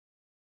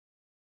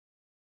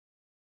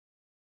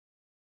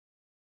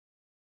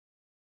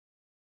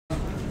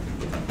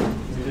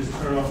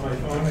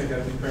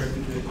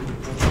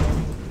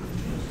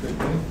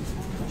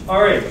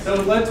All right, so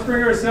let's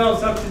bring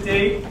ourselves up to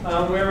date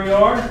on where we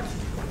are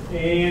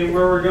and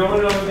where we're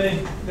going over the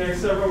next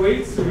several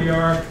weeks. So we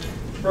are,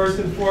 first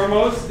and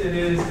foremost, it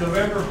is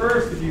November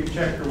 1st if you've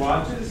checked your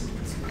watches.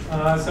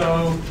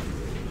 So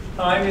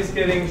time is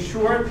getting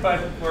short,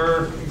 but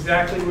we're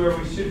exactly where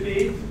we should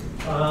be.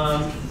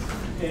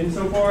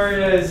 Insofar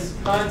as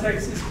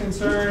context is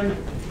concerned,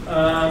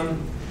 I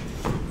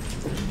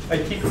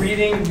keep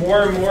reading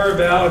more and more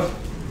about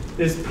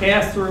this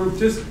pass-through.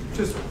 Just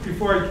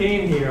before I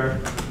came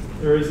here,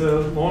 there was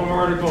a long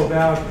article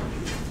about,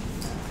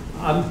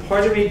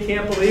 part of me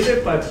can't believe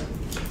it, but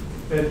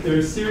that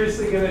they're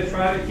seriously going to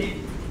try to keep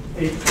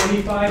a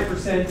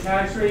 25%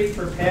 tax rate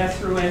for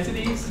pass-through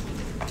entities.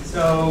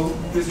 So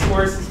this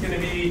course is going to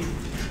be,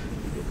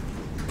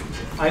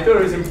 I thought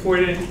it was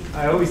important.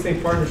 I always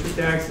think partnership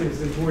tax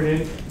is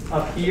important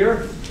up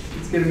here.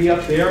 It's going to be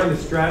up there in the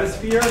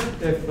stratosphere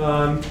if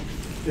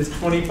this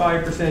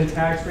 25%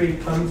 tax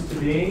rate comes to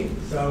being.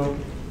 So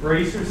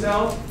brace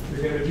yourself.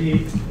 You're going to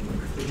be,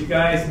 if you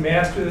guys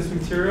master this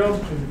material,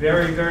 in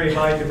very, very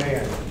high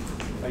demand.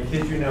 I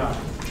kid you not.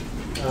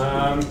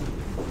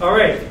 All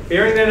right,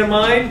 bearing that in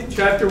mind,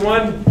 Chapter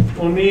 1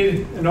 will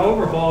need an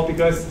overhaul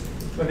because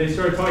when they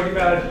start talking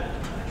about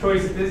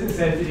choice of business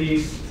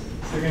entities,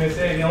 they're going to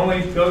say the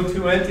only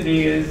go-to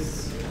entity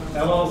is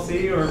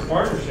LLC or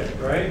partnership,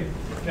 right?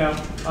 Now,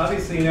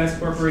 obviously, an S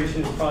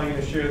corporation is probably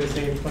going to share the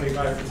same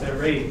 25%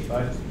 rate,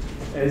 but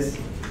as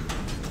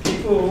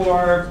people who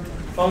are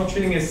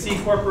functioning as C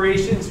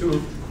corporations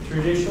who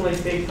traditionally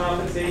take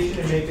compensation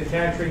and make the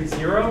tax rate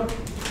 0,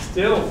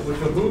 still would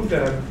behoove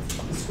them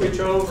to switch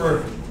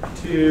over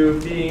to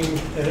being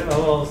an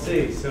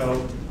LLC,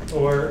 so,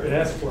 or an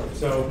S corp.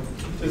 So,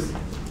 just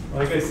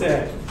like I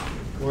said,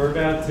 we're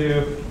about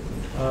to.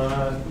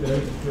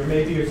 There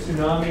may be a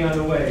tsunami on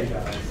the way,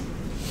 guys.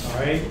 All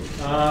right.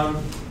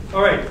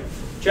 All right.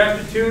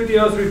 Chapter 2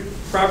 deals with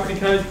property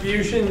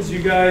contributions.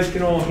 You guys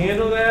can all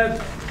handle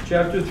that.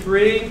 Chapter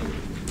 3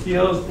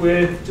 deals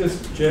with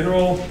just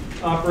general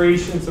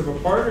operations of a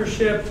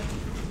partnership,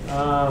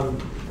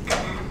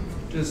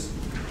 just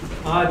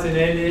odds and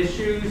end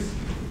issues.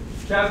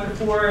 Chapter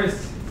 4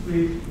 is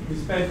we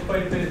spent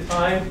quite a bit of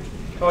time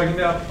talking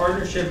about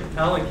partnership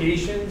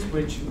allocations,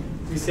 which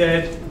we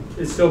said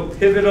is so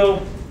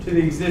pivotal to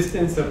the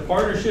existence of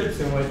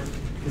partnerships and what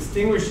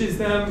distinguishes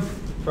them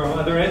from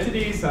other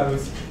entities. I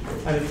was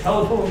at a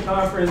telephone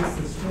conference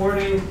this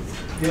morning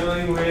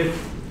dealing with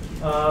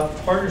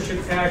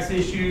partnership tax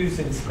issues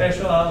and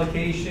special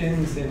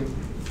allocations, and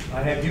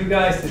I have you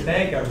guys to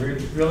thank. I'm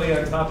really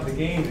on top of the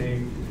game.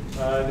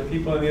 The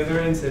people on the other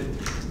end said,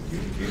 do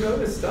you know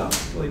this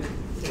stuff? Like,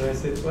 and I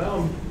said,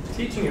 well, I'm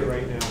teaching it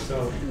right now,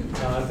 so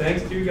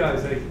thanks to you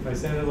guys. I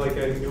sounded like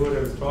I knew what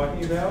I was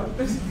talking about.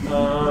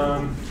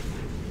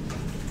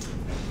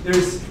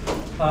 There's,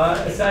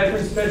 aside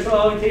from special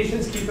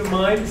allocations, keep in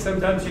mind,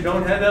 sometimes you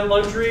don't have that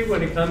luxury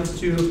when it comes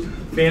to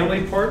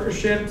family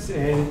partnerships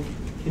and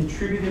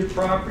contributed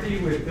property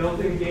with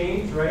built-in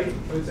gains, right?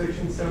 Code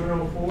section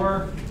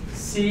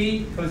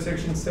 704C, code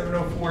section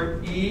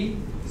 704E.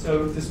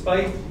 So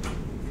despite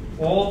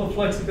all the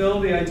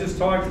flexibility I just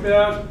talked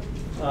about,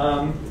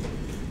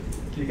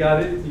 you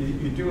got it.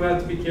 You do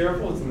have to be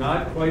careful. It's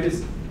not quite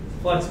as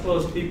flexible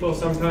as people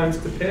sometimes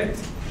depict.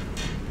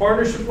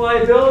 Partnership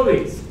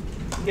liabilities.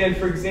 Again,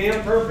 for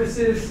exam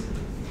purposes,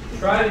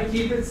 try to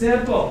keep it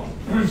simple.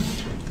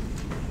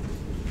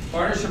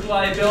 Partnership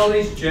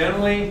liabilities,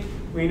 generally,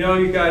 we know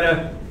you got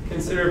to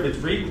consider if it's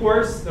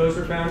recourse. Those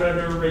are found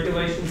under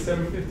Regulation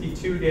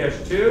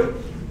 752-2.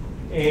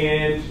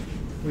 And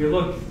we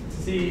look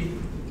to see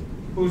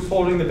who's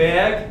holding the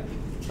bag.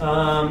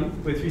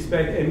 With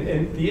respect,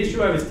 and the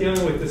issue I was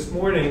dealing with this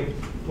morning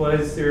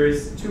was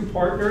there's 2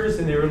 partners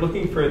and they were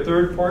looking for a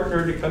third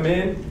partner to come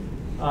in,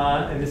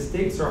 and the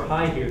stakes are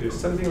high here. There's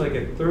something like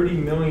a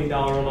 $30 million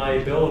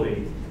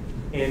liability,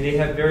 and they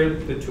have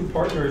the 2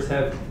 partners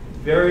have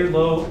very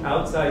low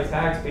outside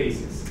tax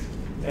bases,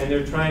 and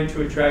they're trying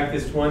to attract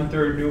this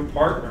 1/3 new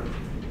partner.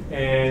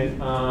 And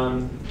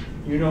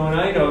you know and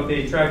I know if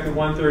they attract a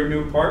 1/3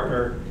 new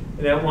partner,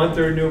 and that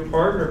 1/3 new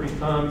partner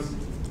becomes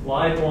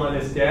liable on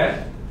his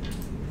debt,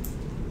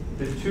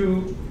 the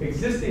 2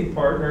 existing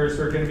partners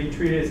are going to be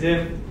treated as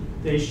if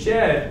they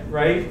shed,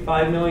 right,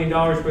 $5 million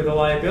worth of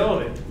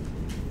liability.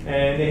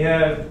 And they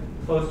have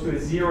close to a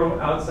 0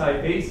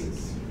 outside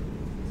basis.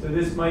 So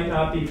this might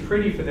not be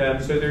pretty for them.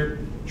 So they're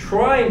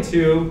trying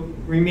to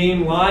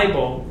remain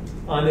liable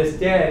on this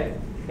debt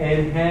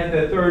and have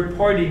the third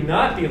party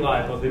not be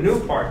liable, the new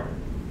partner.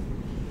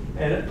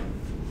 And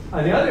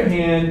on the other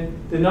hand,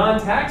 the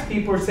non-tax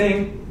people are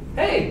saying,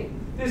 hey,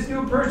 this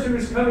new person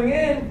who's coming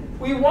in,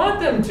 we want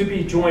them to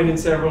be joint and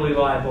severally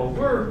liable.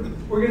 We're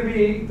going to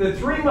be the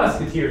 3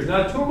 musketeers,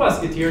 not 2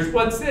 musketeers.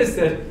 What's this,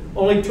 that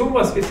only 2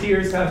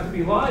 musketeers have to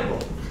be liable?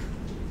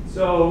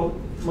 So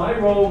my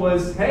role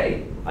was,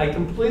 hey, I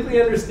completely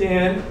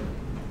understand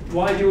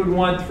why you would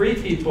want 3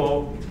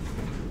 people,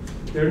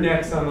 their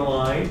necks on the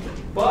line,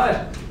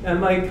 but that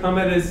might come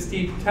at a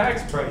steep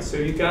tax price. So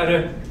you got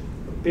to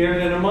bear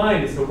that in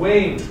mind. It's a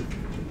weighing.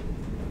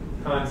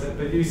 concept.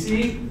 But you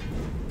see,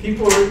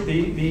 people,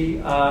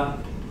 the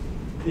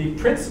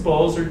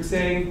principals are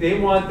saying they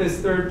want this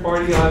third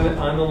party on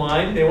the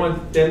line. They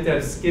want them to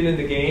have skin in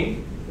the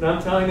game. And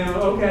I'm telling them,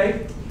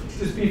 okay,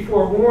 just be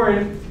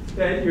forewarned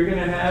that you're going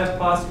to have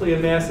possibly a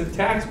massive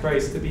tax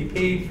price to be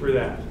paid for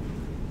that.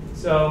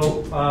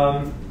 So,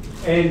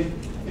 and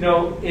you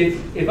know,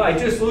 if I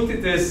just looked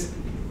at this,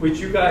 which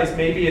you guys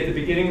maybe at the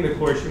beginning of the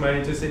course, you might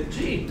have just said,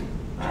 gee,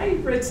 I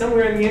read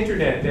somewhere on the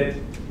internet that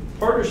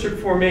partnership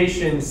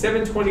formation,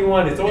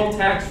 721, it's all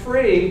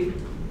tax-free.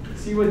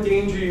 See what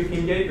danger you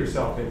can get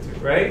yourself into,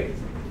 right?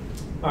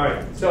 All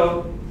right,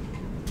 so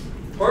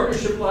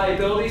partnership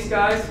liabilities,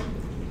 guys.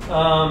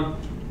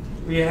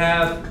 We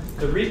have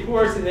the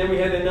recourse, and then we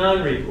have the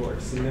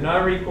non-recourse. And the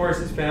non-recourse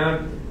is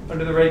found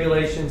under the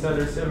regulations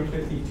under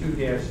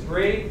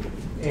 752-3.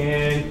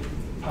 And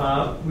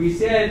we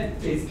said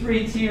it's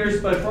 3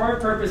 tiers, but for our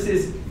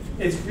purposes,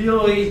 it's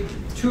really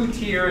 2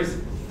 tiers.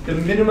 The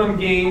minimum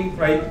gain,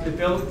 right?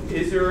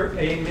 Is there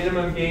a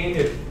minimum gain?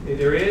 If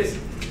there is,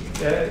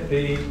 that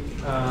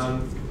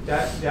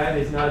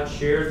is not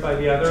shared by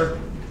the other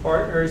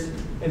partners.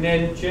 And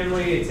then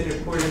generally, it's in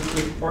accordance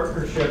with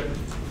partnership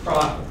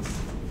profits.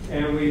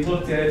 And we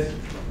looked at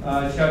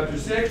chapter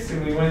 6,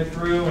 and we went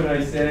through, and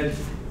I said,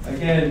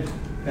 again,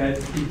 that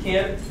you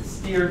can't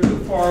steer too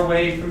far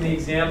away from the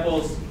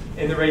examples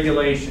in the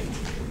regulations.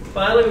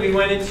 Finally, we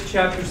went into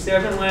chapter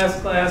 7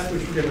 last class,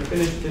 which we're going to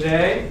finish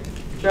today.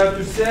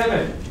 Chapter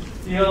 7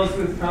 deals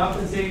with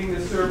compensating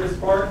the service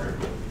partner.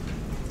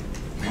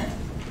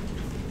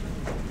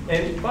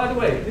 And by the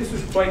way, this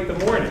was quite the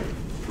morning.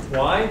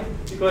 Why?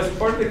 Because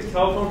part of the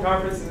telephone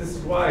conference, and this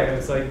is why, I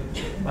was like,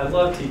 I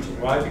love teaching.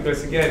 Why?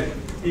 Because again,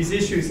 these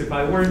issues, if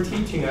I weren't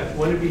teaching, I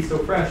wouldn't be so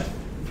fresh.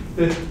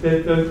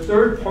 The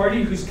third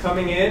party who's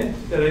coming in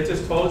that I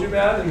just told you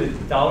about, and the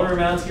dollar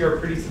amounts here are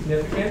pretty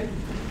significant,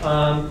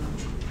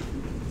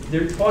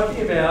 they're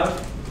talking about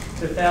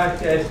the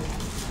fact that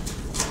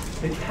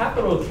the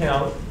capital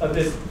account of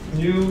this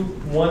new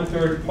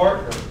 1/3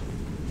 partner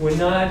would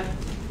not,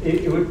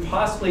 it would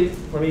possibly,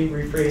 let me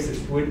rephrase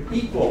this, would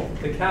equal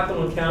the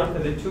capital account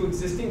of the 2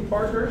 existing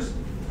partners,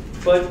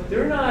 but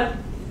they're not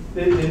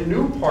the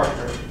new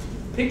partner.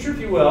 Picture, if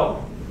you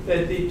will,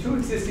 that the 2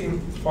 existing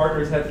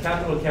partners have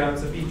capital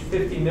accounts of each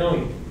 50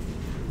 million.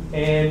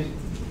 And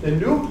the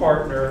new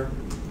partner,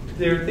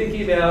 they're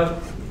thinking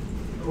about,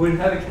 would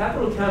have a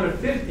capital account of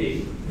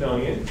 50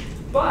 million,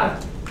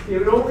 but it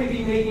would only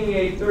be making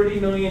a $30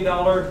 million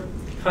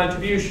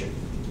contribution,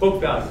 book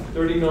value,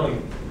 30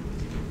 million.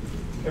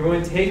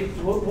 Everyone take,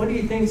 what do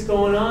you think is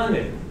going on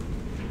there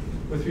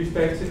with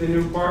respect to the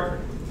new partner?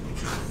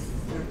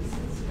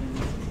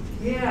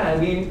 Yeah, I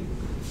mean,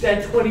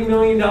 that $20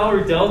 million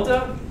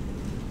delta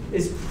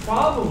is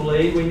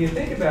probably, when you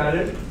think about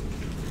it,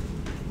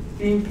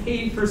 being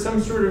paid for some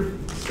sort of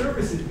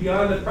services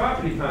beyond the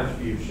property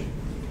contribution.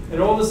 And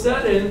all of a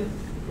sudden,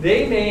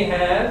 they may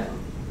have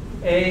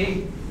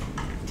a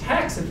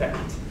tax effect,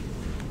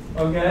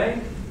 okay?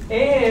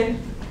 And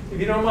if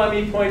you don't mind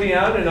me pointing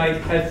out, and I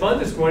had fun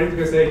this morning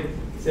because they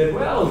said,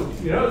 well,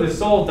 you know, the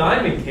Sol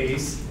Diamond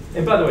case,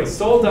 and by the way,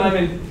 Sol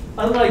Diamond,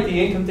 unlike the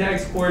income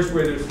tax course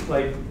where there's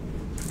like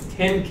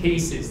 10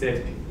 cases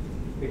that,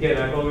 again,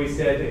 I've always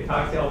said at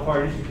cocktail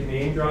parties you can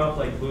name drop,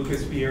 like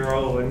Lucas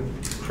Fierro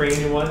and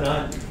Crane and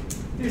whatnot.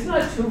 There's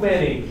not too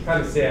many,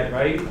 kind of sad,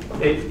 right?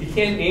 You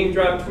can't name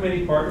drop too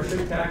many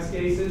partnership tax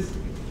cases.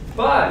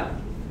 But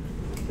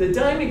the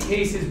Diamond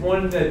case is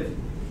one that,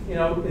 you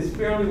know, is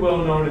fairly well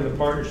known in the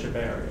partnership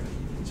area.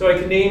 So I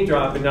can name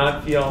drop and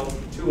not feel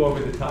too over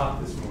the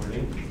top this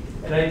morning.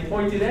 And I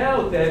pointed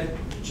out that,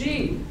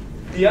 gee,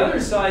 the other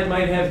side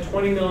might have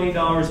 $20 million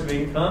of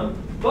income,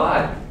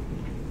 but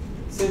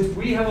since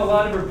we have a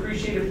lot of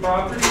appreciated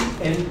property,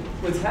 and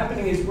what's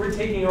happening is we're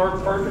taking our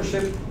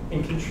partnership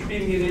and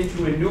contributing it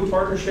into a new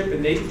partnership,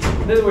 and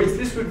in other words,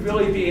 this would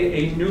really be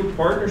a new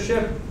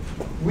partnership.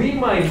 We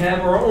might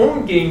have our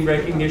own gain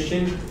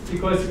recognition,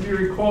 because if you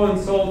recall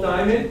in Sol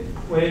Diamond,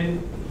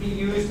 when he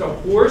used a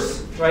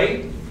horse,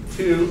 right,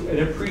 to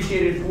an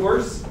appreciated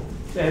horse,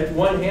 that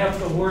 1/2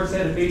 the horse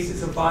had a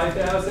basis of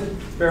 5,000,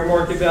 fair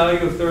market value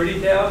of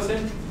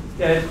 30,000,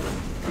 that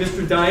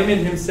Mr.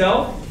 Diamond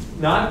himself,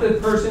 not the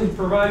person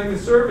providing the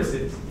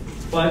services,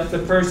 but the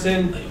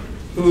person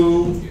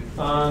who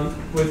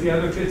was the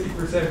other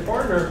 50%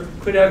 partner,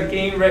 could have a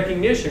gain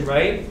recognition,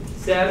 right?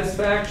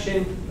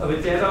 Satisfaction of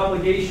a debt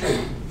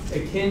obligation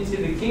akin to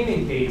the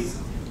Keenan case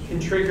can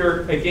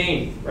trigger a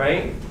gain,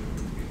 right?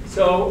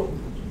 So,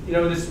 you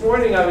know, this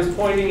morning I was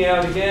pointing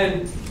out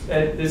again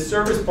that this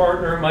service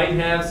partner might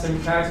have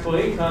some taxable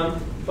income,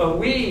 but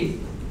we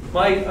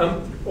might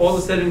all of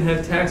a sudden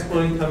have taxable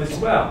income as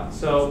well.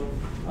 So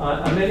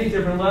on many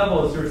different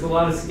levels, there's a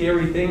lot of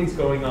scary things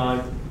going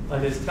on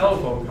this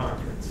telephone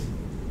conference.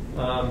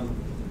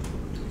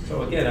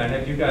 So again, I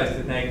have you guys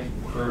to thank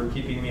for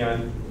keeping me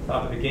on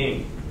top of the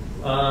game.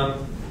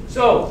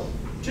 So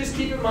just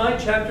keep in mind,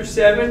 chapter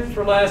 7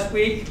 for last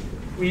week,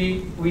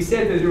 we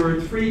said that there were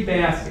 3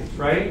 baskets,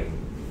 right?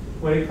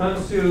 When it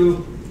comes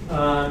to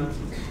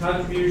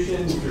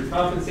contributions or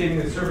compensating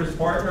the service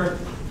partner.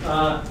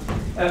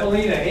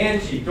 Evelina,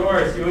 Angie,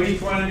 Doris, you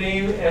each want to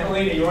name.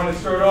 Evelina, you want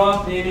to start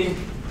off naming,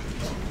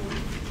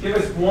 give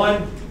us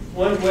one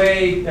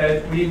way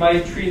that we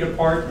might treat a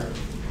partner.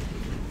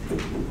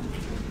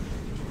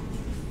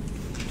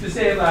 Just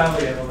say it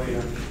loudly,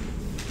 Evelina.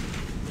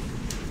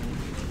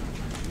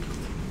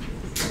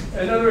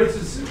 In other words,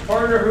 it's a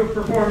partner who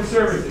performs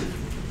services.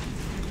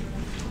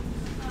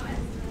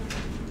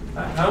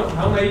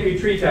 How might you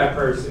treat that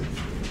person?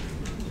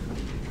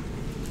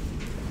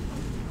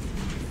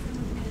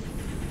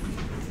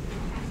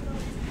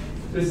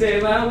 Just say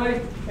it loudly.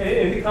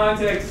 In the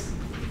context,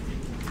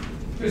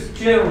 just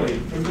generally,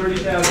 from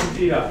 30,000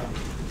 feet up.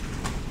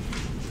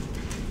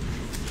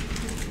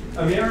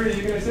 Amir, are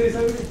you going to say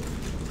something?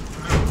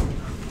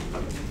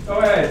 Go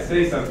ahead,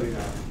 say something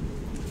now.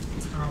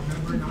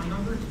 Member,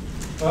 non-member?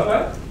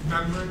 What?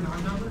 Member,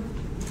 non-member?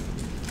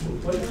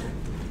 What?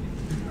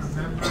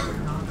 Member,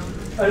 non-member?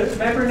 A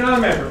member,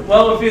 non-member.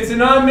 Well, if it's a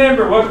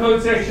non-member, what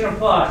code section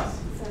applies?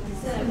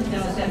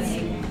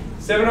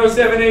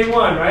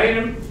 70781,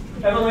 right,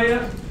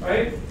 Evelina?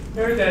 Right?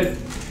 There, that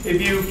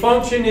if you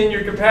function in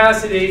your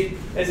capacity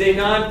as a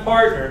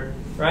non-partner,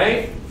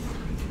 right?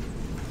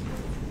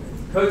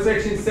 Code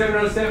section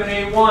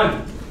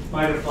 70781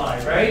 might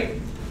apply, right?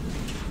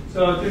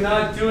 So if you're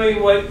not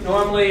doing what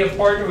normally a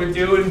partner would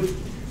do, and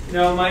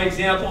my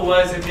example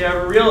was if you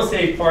have a real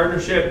estate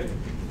partnership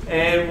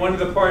and one of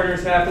the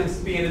partners happens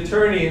to be an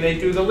attorney and they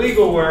do the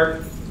legal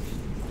work,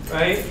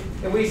 right?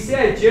 And we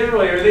said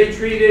generally, are they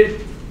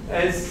treated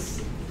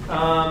as,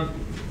 Diana,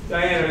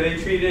 are they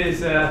treated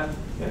as an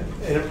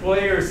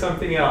employee or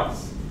something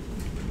else?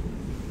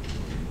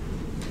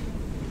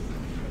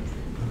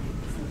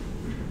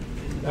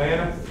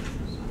 Diana?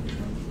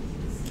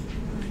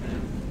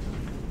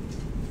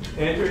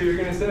 Andrew, you're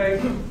going to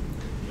say?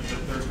 It's a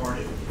third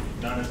party,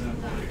 not as an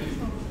employee.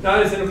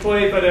 Not as an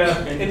employee, but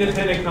an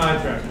independent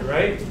contractor,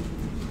 right?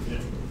 Yeah.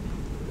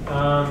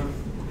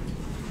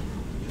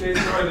 They're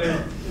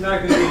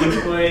not going to be an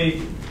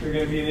employee, they're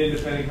going to be an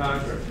independent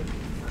contractor.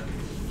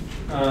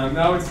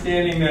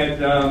 Notwithstanding that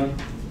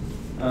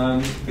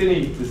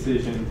Finney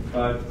decision,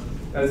 but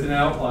that's an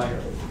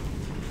outlier.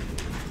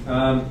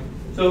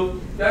 So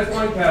that's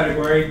one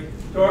category.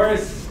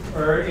 Doris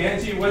or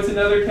Angie, what's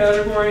another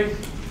category?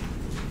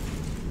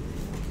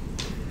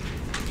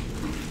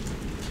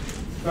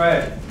 Go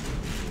ahead.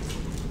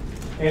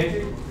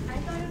 Angie? I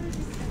thought it was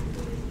just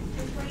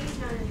employees,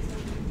 not an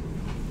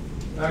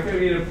Not going to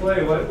be an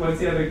employee. What's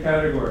the other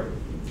category?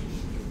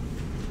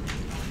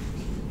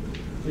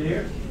 See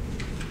here?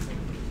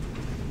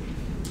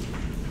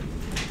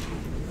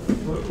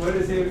 What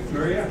is it,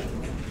 Maria?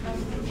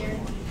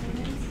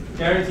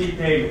 Guaranteed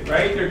payment,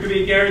 right? There could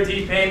be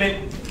guaranteed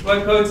payment.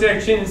 What code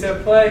section is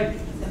at play?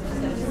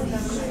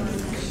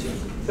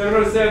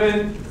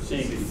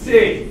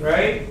 707C,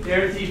 right?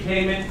 Guaranteed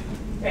payment.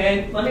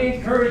 And let me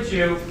encourage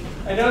you,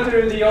 I know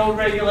there are the old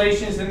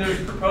regulations and there's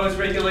proposed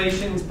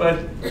regulations, but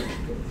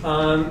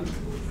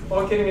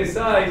all kidding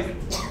aside,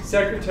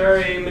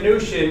 Secretary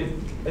Mnuchin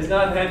has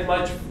not had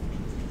much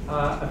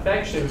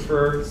affection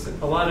for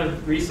a lot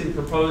of recent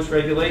proposed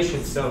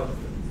regulations. So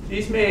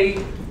these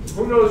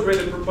who knows where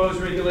the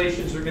proposed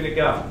regulations are going to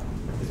go,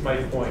 is my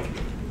point.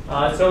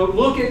 So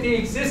look at the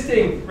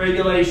existing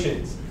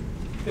regulations.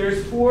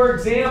 There's 4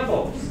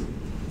 examples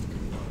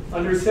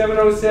under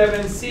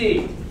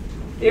 707C.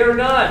 They are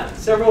not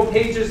several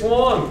pages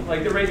long,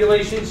 like the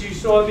regulations you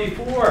saw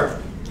before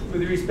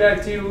with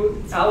respect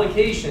to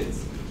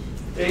allocations.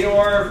 They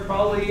are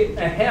probably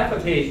a half a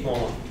page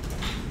long.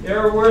 They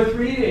are worth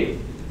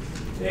reading.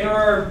 They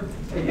are,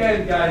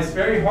 again, guys,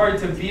 very hard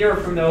to veer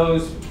from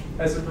those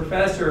as a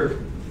professor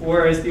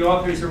or as the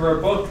authors of our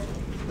book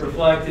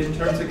reflect in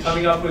terms of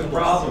coming up with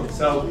problems.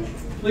 So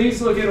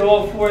please look at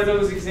all 4 of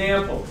those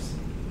examples.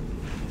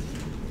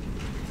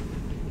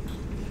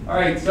 All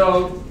right,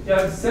 so you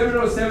have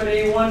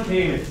 707A1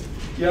 payments.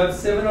 You have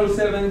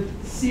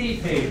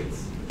 707C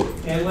payments.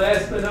 And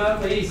last but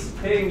not least,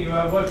 you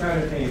have what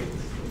kind of payments?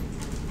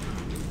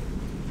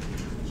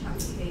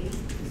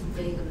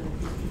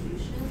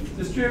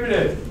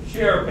 Distributed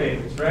share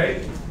payments,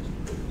 right?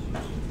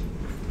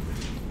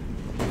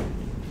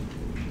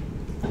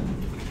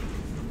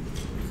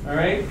 All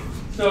right,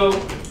 so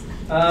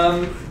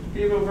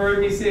people have heard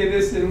me say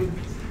this in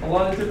a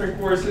lot of different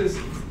courses.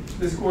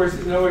 This course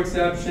is no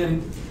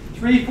exception.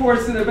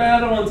 3/4 of the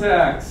battle in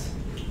tax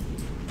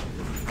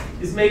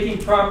is making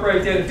proper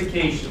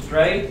identifications,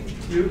 right?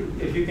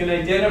 If you can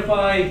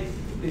identify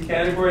the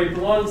category it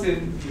belongs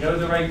in, you know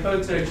the right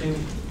code section,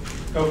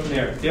 go from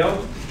there.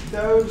 Dale?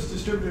 Those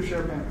distributive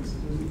share payments,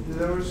 do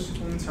those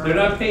in turn? They're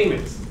not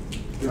payments.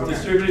 They're Okay.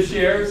 distributed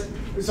shares.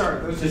 Sorry,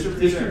 those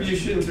distributive shares.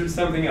 Distributions or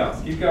something else.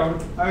 Keep going.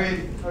 I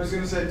mean, I was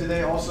going to say, do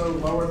they also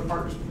lower the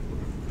partner's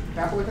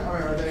capital income? I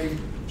mean, are they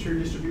true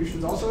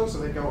distributions also? So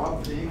they go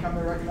up for the income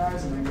they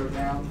recognize and then go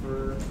down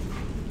for...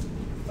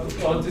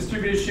 Well,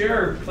 distributed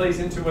share plays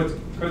into what's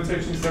code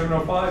section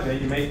 705. That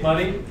you make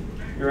money,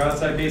 your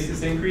outside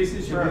basis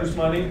increases, you Right. lose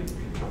money.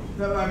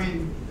 No, I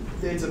mean,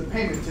 it's a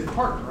payment to the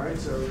partner, right?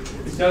 So It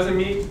it's, doesn't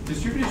mean,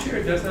 distributed share,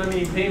 it does not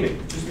mean payment,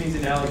 it just means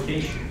an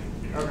allocation.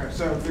 okay,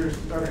 so there's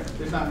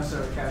not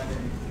necessarily cash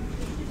payment.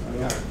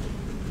 Got it.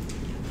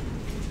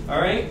 All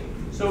right,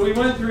 so we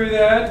went through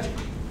that,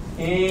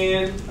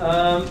 and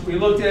we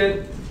looked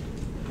at,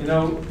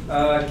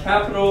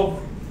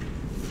 capital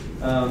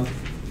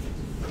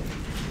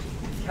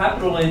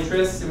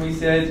interests, and we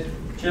said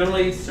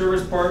generally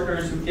service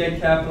partners who get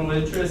capital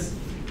interest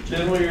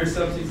generally are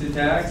subject to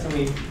tax, and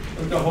we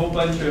looked at a whole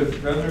bunch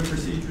of revenue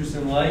procedures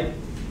and like,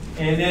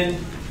 and then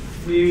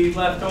we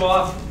left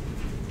off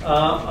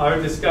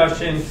our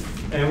discussion,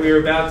 and we were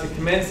about to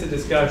commence a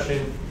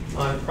discussion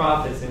on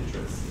profits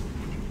interest.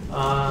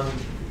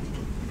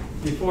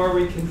 Before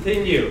we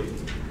continue,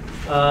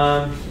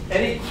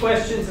 any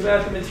questions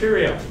about the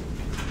material?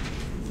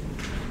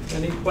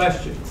 Any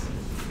questions?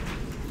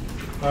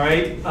 All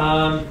right.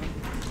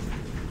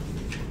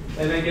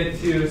 And I get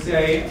to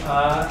say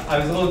I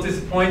was a little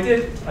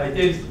disappointed. I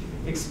did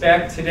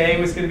expect today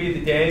was going to be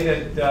the day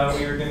that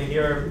we were going to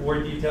hear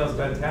more details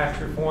about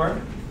tax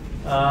reform.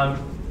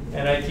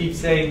 And I keep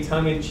saying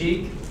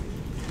tongue-in-cheek,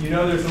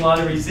 there's a lot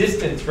of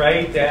resistance,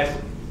 right, that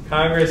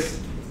Congress,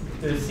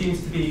 there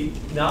seems to be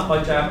not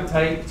much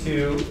appetite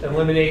to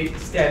eliminate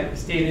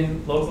state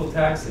and local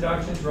tax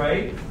deductions,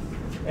 right?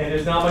 And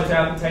there's not much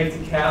appetite to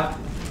cap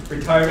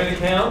retirement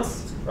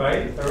accounts,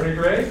 right? Everybody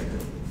agree?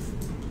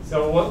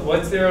 So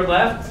what's there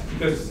left?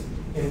 Because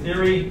in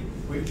theory,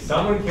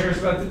 someone cares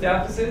about the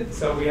deficit,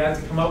 so we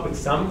have to come up with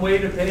some way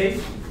to pay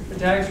for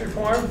tax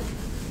reform.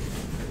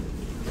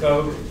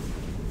 So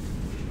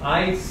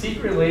I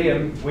secretly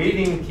am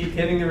waiting, keep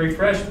hitting the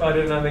refresh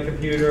button on the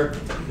computer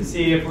to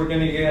see if we're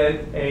going to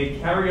get a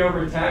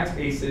carryover tax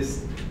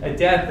basis, a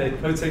debt that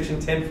Code Section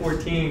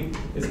 1014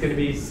 is going to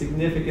be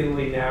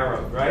significantly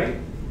narrowed, right?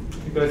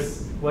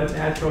 Because what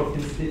natural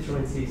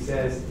constituency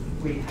says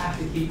we have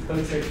to keep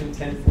Code Section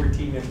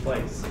 1014 in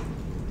place.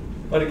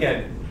 But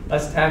again,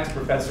 us tax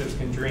professors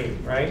can dream,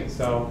 right?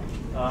 So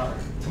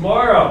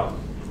tomorrow,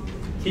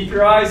 keep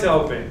your eyes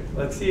open.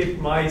 Let's see if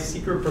my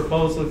secret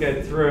proposal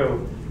gets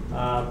through.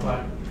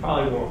 But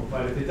probably won't.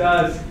 But if it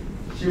does,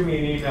 shoot me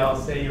an email,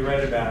 say you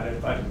read about it.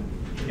 But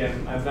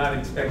again, I'm not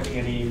expecting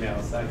any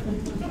emails.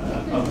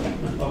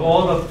 Of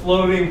all the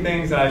floating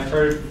things I've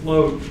heard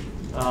float,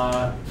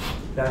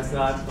 that's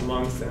not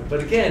amongst them.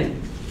 But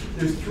again,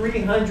 there's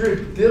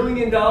 $300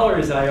 billion,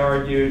 I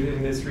argued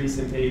in this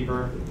recent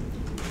paper,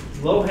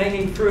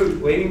 low-hanging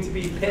fruit waiting to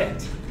be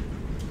picked.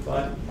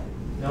 But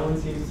no one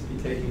seems to be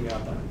taking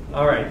up on it.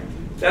 All right.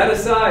 That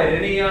aside,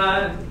 any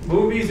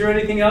movies or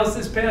anything else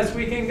this past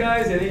weekend,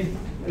 guys?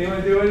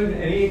 Anyone doing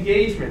any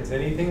engagements,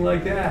 anything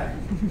like that?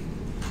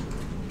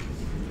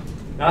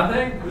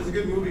 Nothing? There's a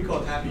good movie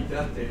called Happy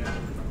Death Day.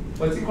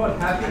 What's it called?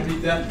 Happy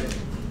Death Day.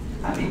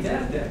 Happy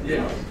Death Day.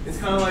 Yeah, it's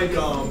kind of like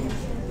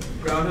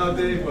Groundhog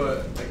Day,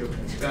 but like a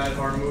bad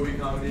horror movie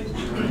comedy.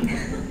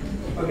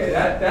 Okay,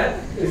 that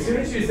as soon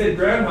as you said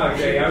Groundhog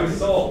Day, I was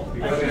sold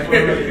because it's one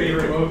of my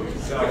favorite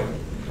movies. So,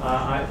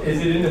 is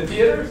it in the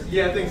theaters?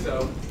 Yeah, I think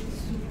so.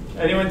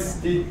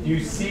 Did you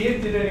see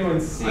it? Did anyone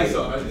see it? I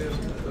saw it.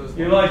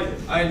 You liked it?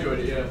 I enjoyed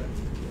it, yeah.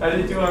 How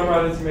did it do on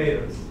Rotten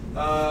Tomatoes?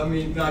 I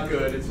mean, not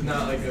good. It's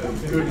not like a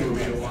good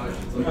movie to watch.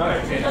 It's like, All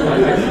right. I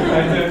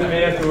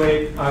may have to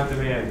wait on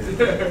demand.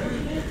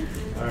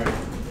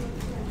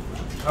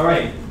 All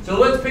right. So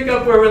let's pick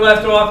up where we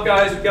left off,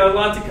 guys. We've got a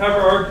lot to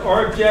cover.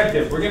 Our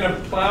objective. We're going to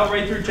plow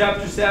right through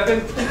Chapter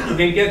 7. We're going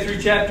to get through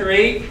Chapter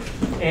 8.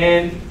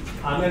 And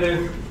I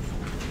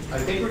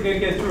think we're going to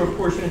get through a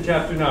portion of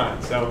Chapter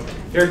 9. So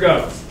here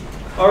goes.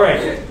 All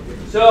right.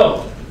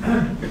 So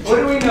what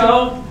do we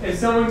know if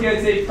someone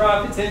gets a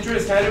profits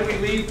interest? How did we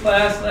leave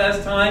class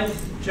last time?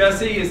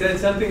 Jesse, is that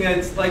something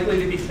that's likely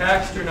to be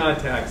taxed or not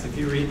taxed if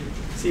you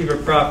receive a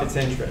profits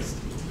interest?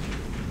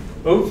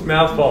 Oops,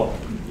 mouthful.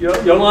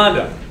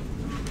 Yolanda,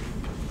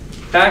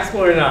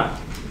 taxable or not?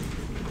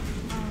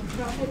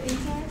 Profit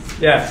interest?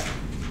 Yes.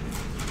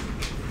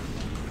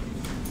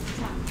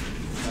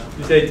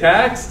 You say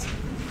taxed?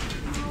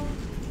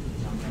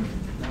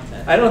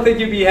 I don't think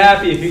you'd be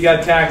happy if you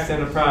got taxed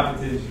on a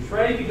profits interest,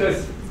 right?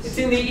 Because it's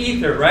in the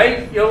ether,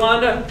 right,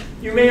 Yolanda?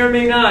 You may or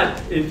may not.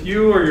 If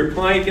you or your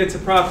client gets a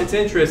profits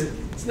interest,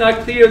 it's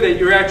not clear that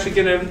you're actually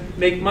going to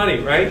make money,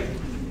 right?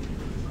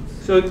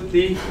 So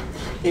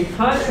in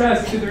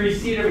contrast to the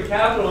receipt of a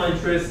capital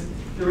interest,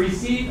 the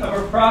receipt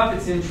of a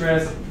profits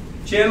interest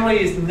generally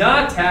is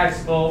not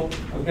taxable,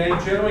 okay?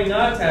 Generally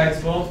not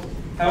taxable.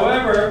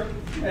 However,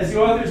 as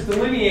the authors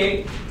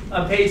delineate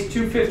on page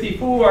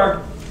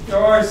 254, there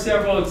are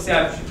several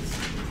exceptions.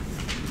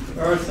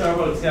 There are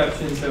several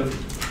exceptions of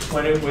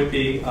when it would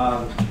be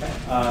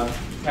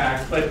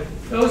taxed, but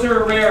those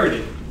are a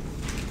rarity.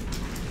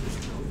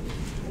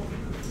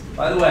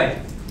 By the way,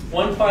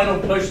 one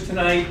final push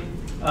tonight,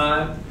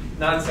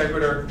 non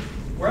sequitur.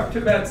 We're up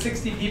to about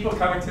 60 people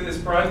coming to this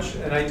brunch,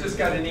 and I just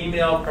got an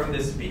email from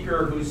the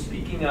speaker who's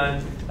speaking on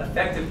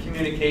effective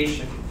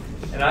communication.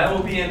 And I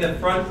will be in the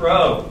front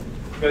row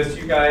because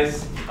you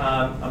guys,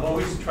 I'm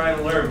always trying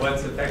to learn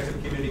what's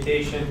effective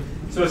communication.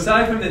 So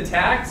aside from the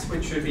tax,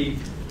 which should be,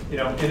 in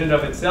and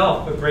of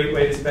itself, a great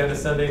way to spend a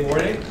Sunday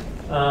morning,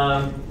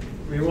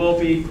 we will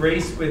be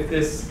graced with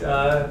this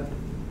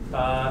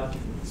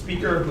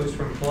speaker who's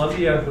from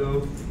Columbia,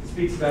 who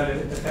speaks about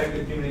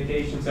effective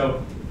communication.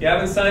 So if you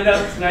haven't signed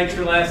up, tonight's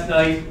your last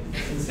night.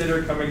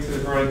 Consider coming to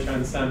the brunch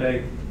on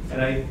Sunday. And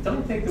I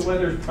don't think the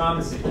weather is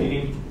promising,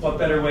 meaning what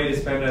better way to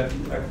spend a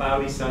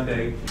cloudy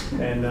Sunday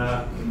than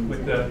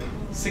with the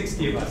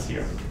 60 of us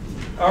here.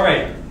 All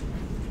right.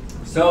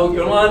 So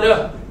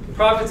Yolanda,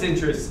 profits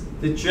interest.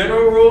 The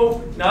general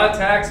rule, not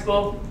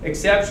taxable.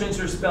 Exceptions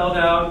are spelled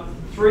out.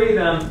 3 of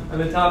them on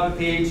the top of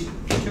page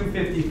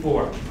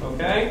 254.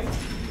 Okay?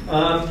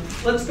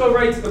 Let's go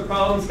right to the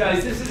problems,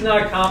 guys. This is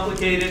not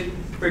complicated.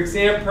 For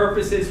exam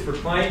purposes, for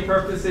client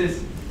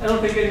purposes, I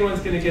don't think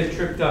anyone's going to get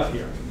tripped up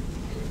here.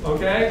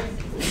 Okay?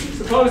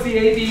 Suppose the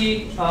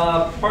AB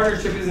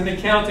partnership is an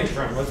accounting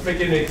firm. Let's make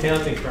it an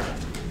accounting firm.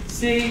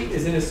 C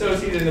is an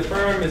associate in the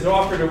firm, is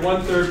offered a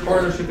 1/3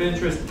 partnership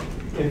interest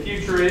in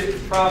future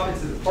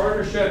profits of the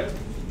partnership.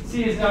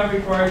 C is not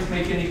required to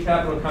make any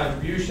capital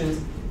contributions.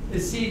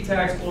 Is C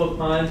taxable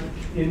upon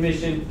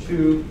admission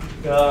to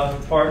the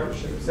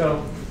partnership?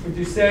 So would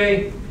you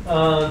say,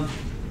 in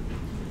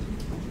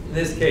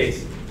this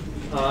case,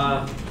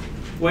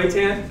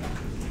 Waitan,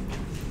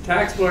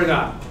 taxable or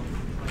not?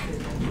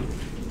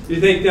 You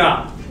think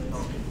no?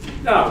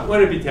 No,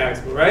 wouldn't be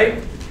taxable, right?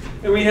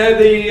 And we had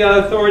the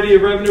authority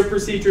of revenue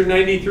procedure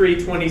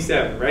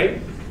 9327,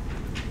 right?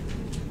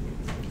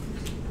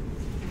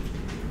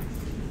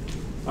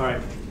 All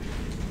right.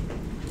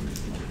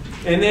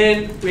 And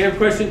then we have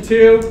question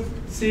 2.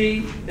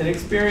 C, an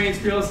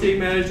experienced real estate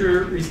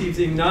manager receives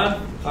a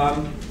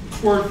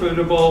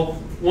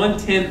non-forfeitable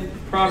 1/10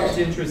 profits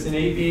interest in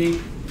AB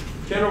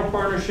general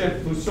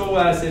partnership whose sole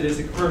asset is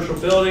a commercial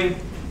building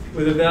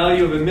with a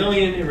value of $1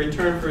 million in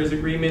return for his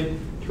agreement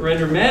to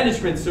render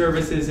management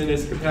services in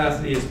his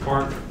capacity as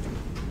partner.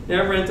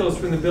 Net rentals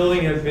from the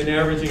building have been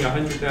averaging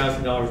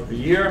 $100,000 per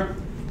year.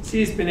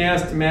 C has been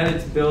asked to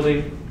manage the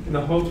building in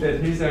the hope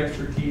that his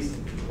expertise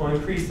will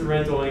increase the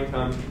rental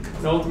income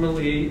and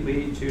ultimately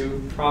lead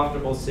to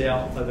profitable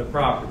sale of the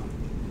property.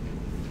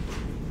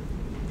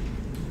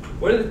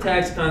 What are the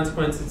tax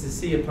consequences to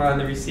C upon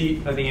the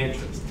receipt of the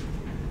interest?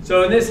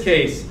 So in this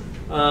case,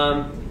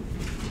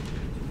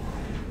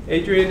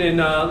 Adrian and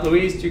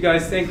Louise, do you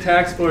guys think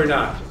taxable or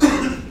not?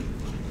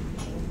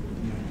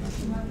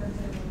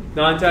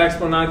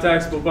 Non-taxable,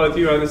 non-taxable, both of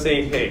you are on the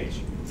same page.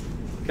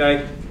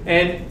 Okay?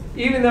 And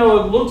even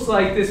though it looks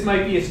like this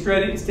might be a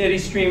steady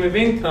stream of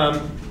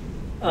income,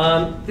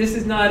 this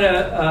is not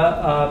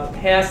a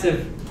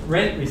passive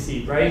rent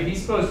receipt, right?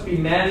 He's supposed to be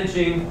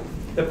managing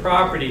the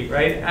property,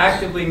 right?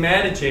 Actively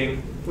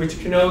managing, which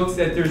connotes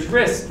that there's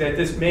risk that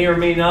this may or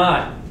may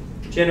not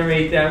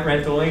generate that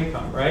rental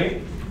income,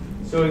 right?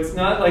 So it's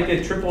not like a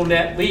triple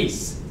net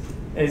lease.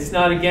 It's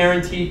not a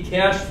guaranteed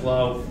cash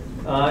flow.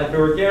 If it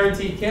were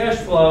guaranteed cash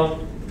flow,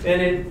 then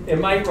it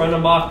might run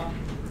amok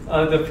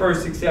the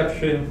first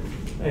exception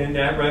in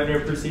that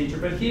revenue procedure.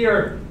 But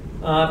here,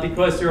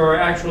 because there are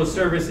actual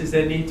services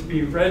that need to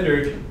be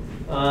rendered,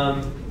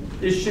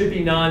 this should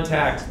be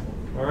non-taxable,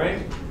 all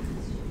right?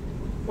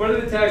 What are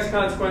the tax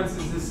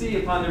consequences to C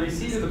upon the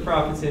receipt of the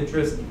profits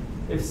interest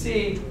if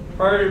C,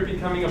 prior to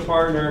becoming a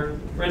partner,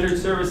 rendered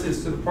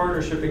services to the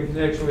partnership in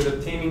connection with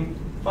obtaining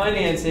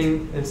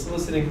financing and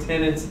soliciting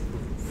tenants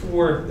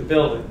for the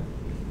building?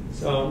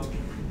 So,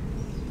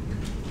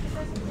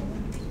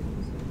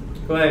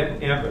 go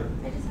ahead, Amber.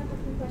 I just have a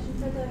quick question.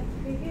 So the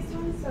previous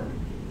one, so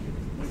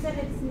you said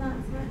it's not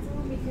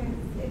taxable because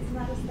it's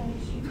not a steady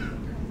stream of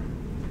income.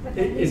 But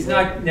then It's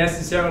not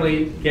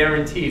necessarily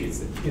guaranteed.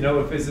 It's,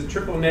 if it's a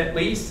triple net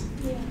lease,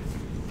 yeah.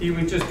 he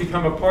would just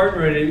become a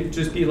partner and it would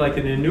just be like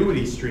an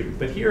annuity stream.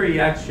 But here he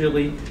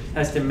actually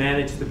has to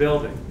manage the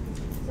building.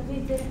 So he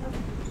didn't. Okay.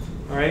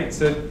 All right,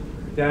 so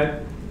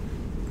that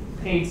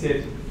paints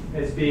it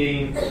as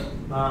being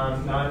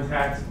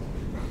non-taxable,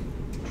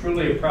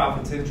 truly a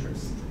profits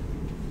interest.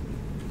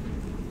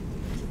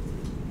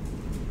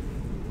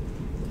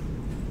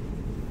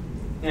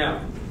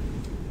 Now,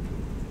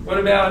 what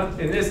about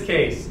in this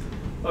case,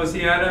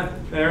 Oceana,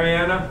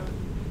 Mariana,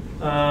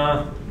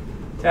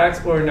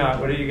 taxable or not?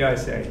 What do you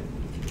guys say?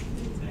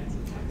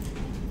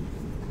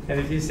 And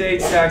if you say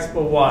it's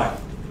taxable, why?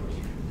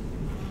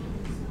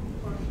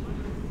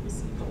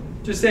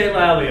 Just say it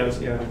loudly,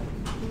 Oceana.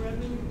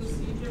 Revenue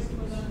procedures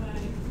for the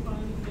high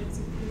fund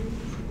execution.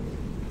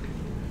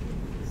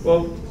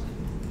 Well,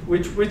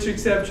 which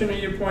exception are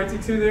you pointing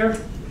to there?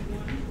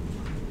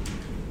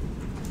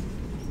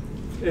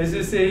 Is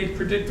this a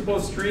predictable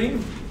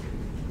stream?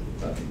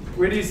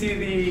 Where do you see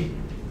the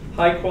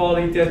high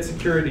quality debt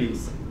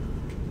securities?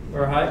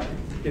 Or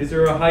is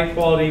there a high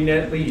quality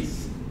net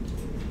lease?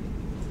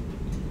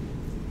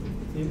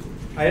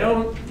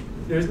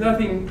 There's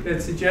nothing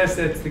that suggests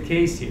that's the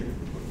case here.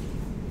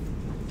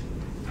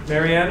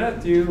 Mariana,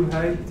 do you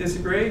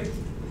disagree?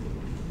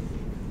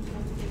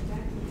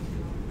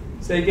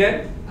 Say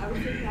again? I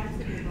would say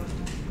taxable.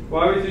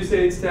 Why would you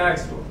say it's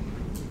taxable?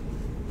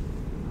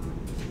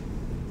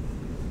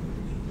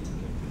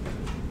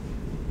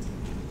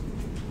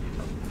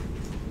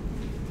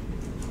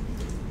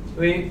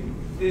 mean,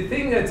 the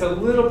thing that's a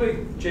little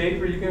bit, Jake,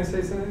 were you going to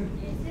say something?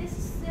 Is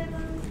this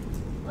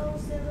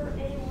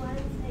 707A1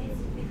 is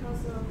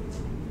because of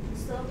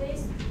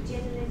surveys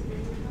generated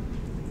income?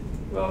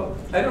 Well,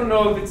 I don't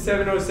know if it's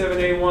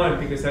 707A1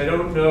 because I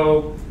don't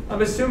know.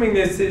 I'm assuming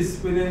this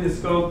is within the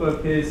scope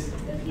of his.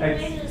 But he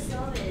made a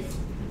surveys.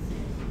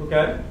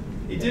 Okay.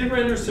 He did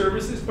render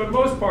services, but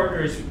most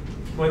partners,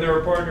 when they're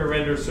a partner,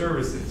 render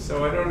services.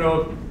 So I don't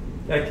know if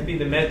that could be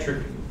the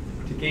metric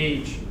to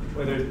gauge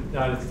whether or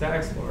not it's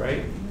taxable,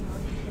 right?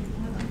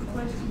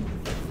 Question.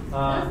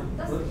 Uh,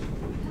 Does it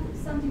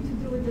have something to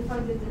do with the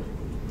fact that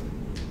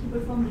he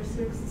performed the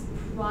services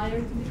prior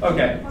to becoming a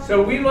Okay, partner?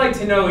 so we'd like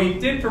to know he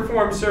did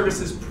perform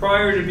services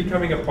prior to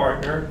becoming a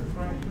partner.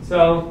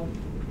 So,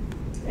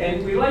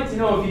 and we'd like to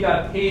know if he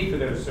got paid for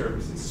those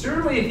services.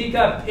 Certainly if he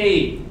got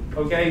paid,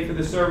 okay, for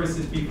the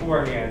services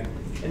beforehand,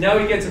 and now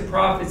he gets a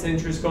profits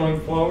interest going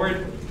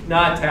forward,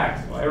 not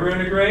taxable.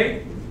 Everyone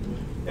agree?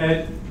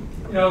 And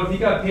you know, if he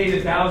got paid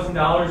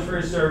 $1,000 for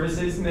his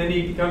services and then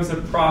he becomes a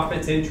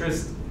profits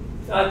interest,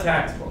 not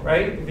taxable,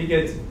 right? If he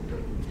gets,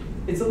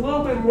 it's a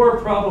little bit more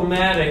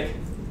problematic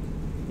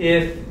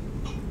if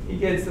he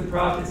gets the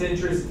profits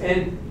interest.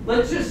 And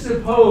let's just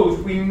suppose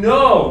we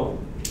know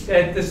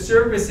that the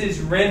services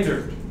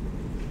rendered,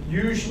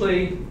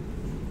 usually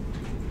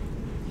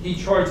he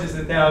charges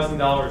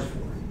 $1,000 for.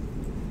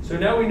 So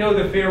now we know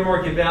the fair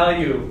market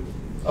value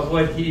of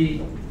what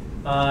he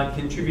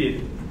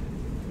contributed.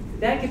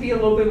 That could be a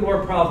little bit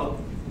more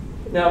problem.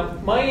 Now,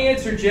 my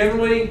answer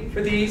generally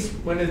for these,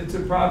 when it's a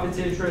profits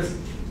interest,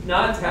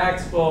 not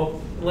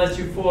taxable unless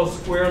you fall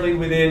squarely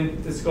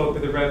within the scope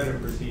of the revenue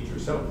procedure.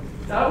 So,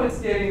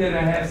 notwithstanding that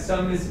I have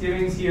some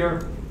misgivings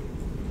here,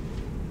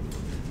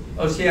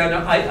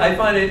 Oceana, I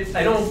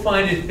don't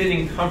find it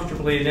fitting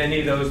comfortably in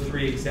any of those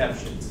three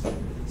exceptions.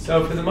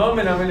 So, for the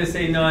moment, I'm going to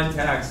say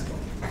non-taxable.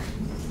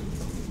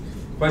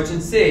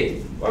 Question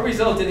C. What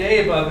result in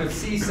A above if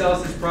C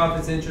sells his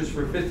profits interest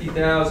for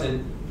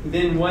 $50,000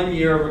 within 1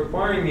 year of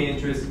acquiring the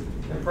interest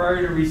and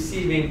prior to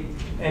receiving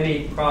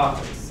any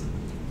profits?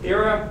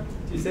 Ira,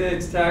 do you say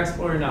it's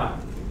taxable or not?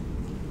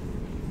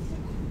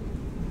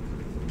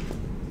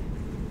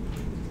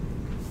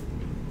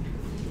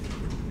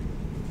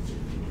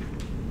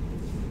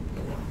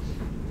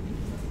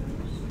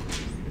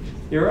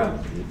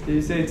 Ira, do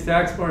you say it's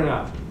taxable or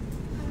not?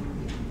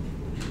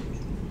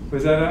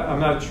 Was that I'm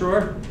not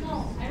sure?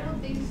 No, I don't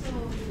think so.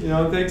 You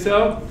don't think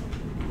so?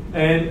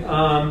 And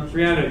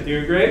Brianna, do you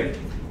agree?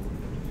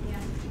 Yeah,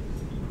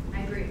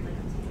 I agree. Like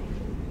I'm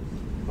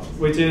saying.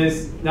 Which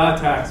is not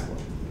taxable.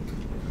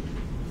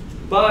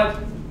 But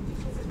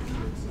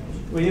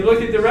when you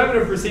look at the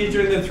revenue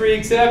procedure and the three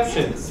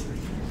exceptions,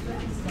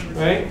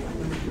 right?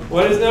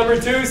 What does number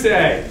 2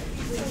 say?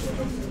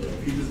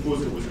 He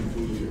disposed it within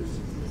 2 years.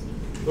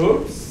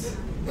 Oops.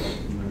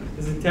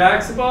 Is it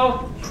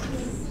taxable?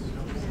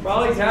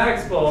 Probably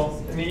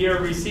taxable in the year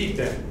of receipt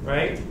then,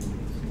 right?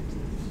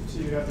 So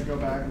you'd have to go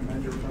back and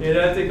amend your return. You'd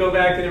have to go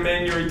back and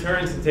amend your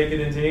returns and take it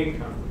into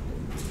income.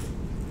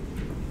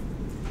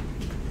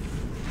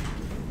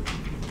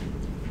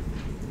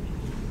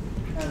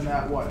 And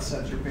that what,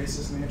 sets your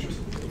basis and the interest?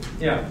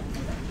 Yeah.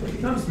 It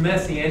becomes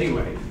messy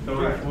anyway, going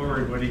Right.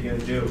 forward, what are you going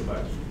to do?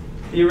 But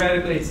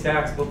theoretically, it's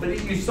taxable, but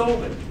you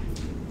sold it.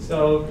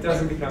 So it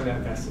doesn't become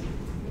that messy.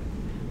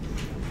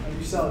 If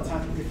you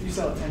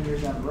sell it 10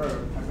 years down the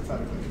road,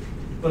 hypothetically.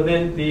 But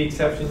then the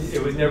exception,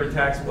 it was never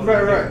taxable.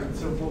 Right.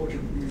 So what would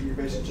your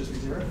basis just be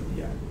 0?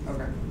 Yeah.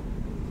 Okay.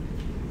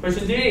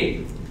 Question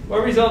D.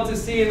 What result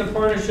does C in the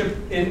partnership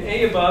in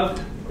A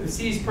above if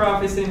C's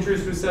profits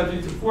interest was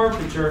subject to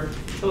forfeiture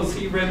until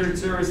C rendered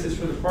services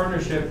for the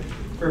partnership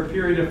for a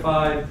period of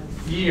 5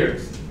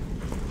 years?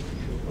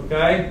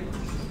 Okay?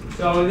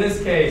 So in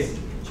this case,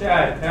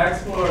 Chad,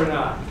 taxable or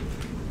not?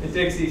 And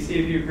Dixie, see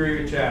if you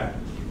agree with Chad.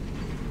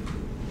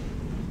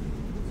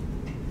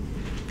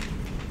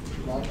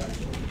 Non-taxable.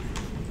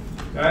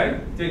 Okay?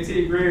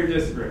 Dixie, agree or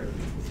disagree?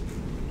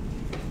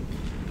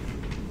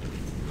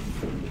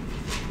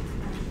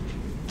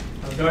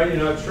 I'm sorry,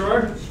 you're not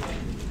sure?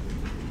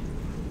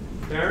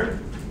 Karen?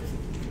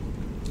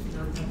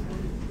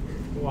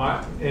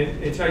 Why?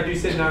 And Chad, you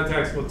said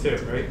non-taxable too,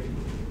 right?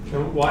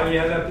 And why do you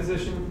have that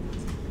position?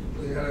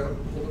 You had to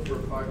hold it for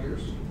 5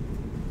 years.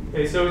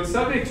 Okay, so it's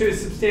subject to a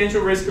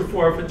substantial risk of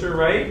forfeiture,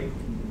 right?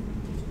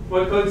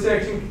 What code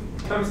section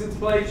comes into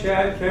play,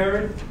 Chad,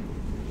 Karen?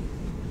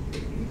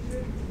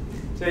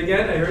 Say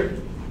again, I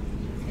heard.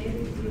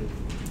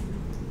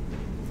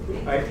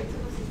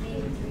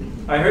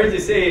 I heard you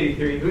say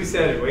 83. Who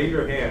said it? Wave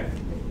your hand.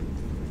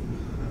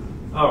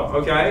 Oh,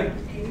 okay.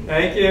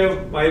 Thank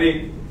you,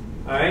 Mighty.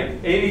 All right,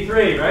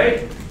 83, right?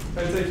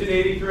 Code section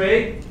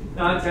 83,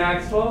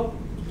 non-taxable.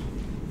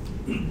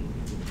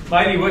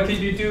 Mighty, what could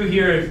you do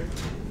here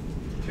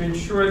to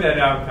ensure that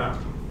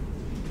outcome?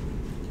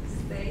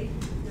 Stay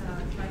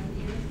 5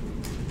 years.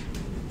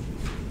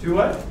 Do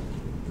what?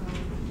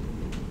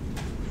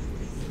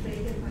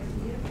 Stay the 5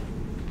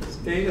 years.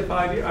 Stay the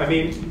 5 years? I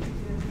mean,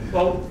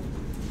 well,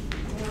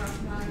 Or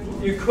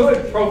apply. you could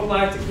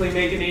prophylactically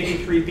make an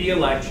 83B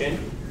election,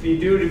 be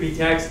due to be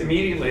taxed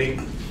immediately.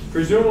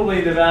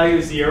 Presumably the value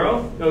is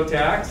 0, no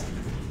tax.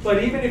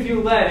 But even if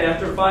you let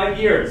after 5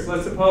 years,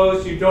 let's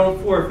suppose you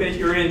don't forfeit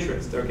your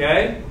interest,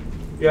 okay?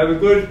 You have a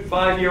good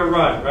 5-year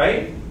run,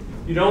 right?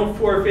 You don't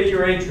forfeit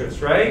your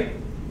interest, right?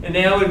 And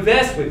now it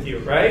vests with you,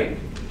 right?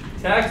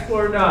 Taxable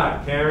or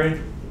not,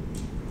 Karen?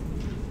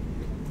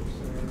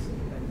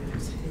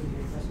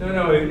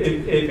 No,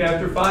 if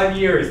after 5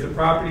 years the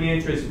property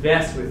interest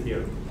vests with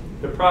you,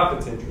 the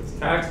profits interest,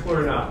 taxable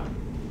or not?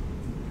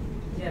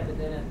 Yeah, but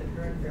then at the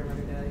current fair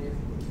market value.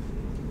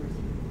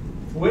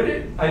 Would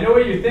it? I know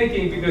what you're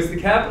thinking because the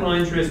capital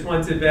interest,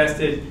 once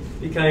invested,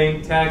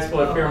 became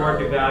taxable at fair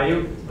market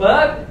value.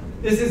 But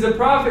this is a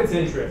profits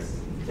interest.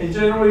 And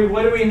generally,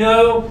 what do we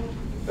know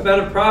about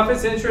a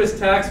profits interest,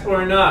 taxable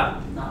or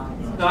not?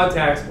 Not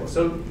taxable.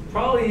 So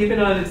probably even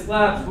on its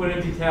lapse,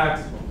 wouldn't be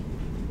taxable.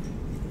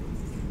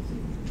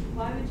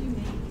 Why would you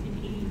make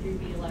an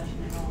 83B election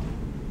at all?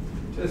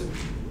 Just,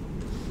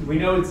 we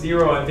know it's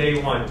 0 on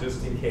day 1,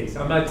 just in case.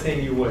 I'm not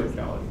saying you would,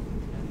 Kelly.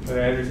 But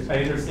I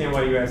understand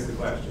why you asked the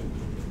question.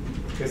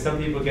 Because some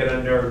people get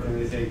unnerved and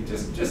they say,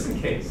 just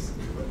in case.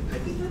 What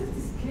is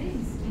this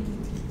case?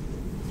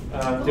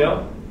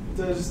 Jill?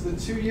 Does the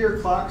 2-year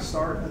clock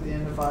start at the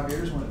end of 5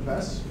 years when it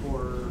vests,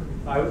 or?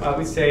 I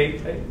would say,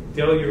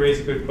 Dill, you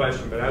raised a good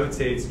question, but I would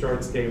say it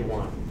starts day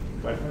 1.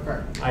 But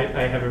Okay.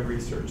 I haven't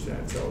researched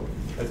that, so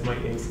that's my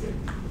instinct.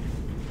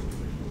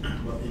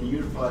 But in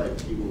year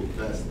 5, he will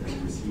vest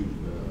and receive,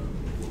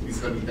 he's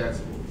going to be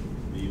taxable.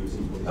 He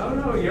receives Oh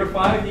no, year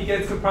 5 he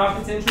gets the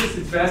profits interest,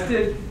 it's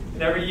vested,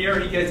 and every year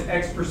he gets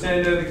X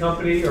percent of the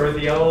company or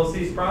the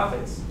LLC's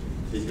profits.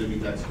 He's going to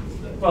be taxable.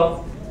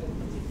 Well,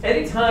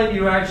 anytime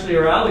you actually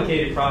are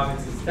allocated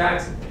profits, it's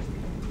taxable.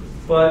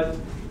 But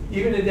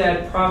even if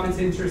that profits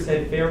interest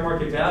had fair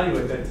market value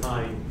at that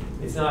time,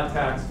 it's not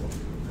taxable.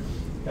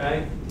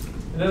 Okay?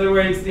 In other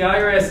words, the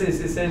IRS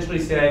has essentially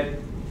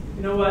said,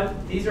 you know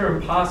what, these are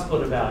impossible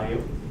to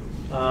value.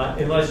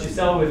 Unless you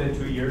sell within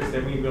 2 years,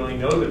 then we really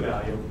know the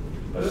value.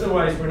 But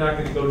otherwise, we're not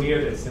going to go near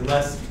this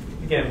unless,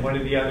 again, one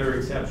of the other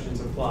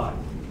exceptions apply.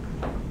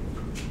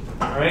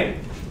 All right?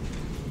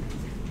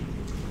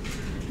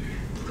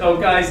 So,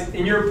 guys,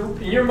 in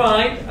your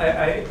mind,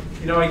 I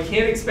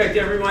can't expect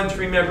everyone to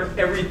remember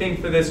everything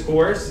for this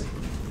course,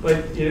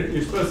 but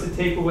you're supposed to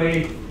take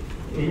away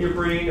in your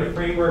brain a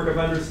framework of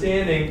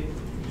understanding.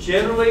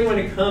 Generally, when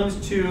it comes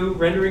to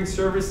rendering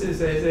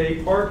services as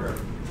a partner,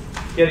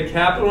 get a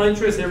capital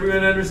interest,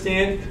 everyone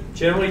understand,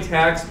 generally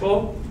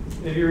taxable.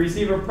 If you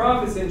receive a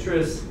profits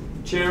interest,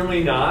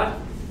 generally not.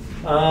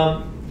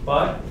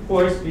 But, of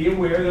course, be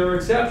aware there are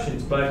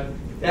exceptions. But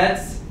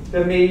that's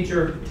the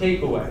major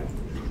takeaway.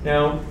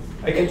 Now,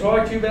 I can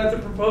talk to you about the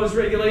proposed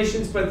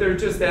regulations, but they're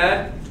just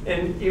that.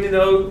 And even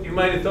though you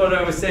might have thought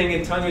I was saying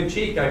it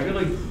tongue-in-cheek, I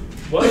really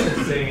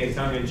wasn't saying it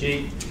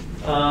tongue-in-cheek.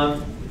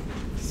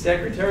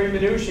 Secretary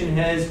Mnuchin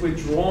has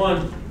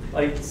withdrawn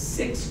like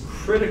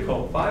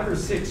 5 or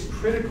 6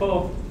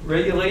 critical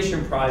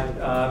regulation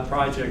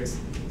projects,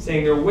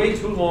 saying they're way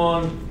too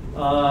long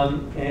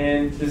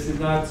and this is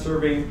not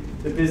serving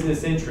the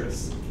business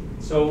interests.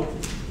 So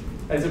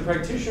as a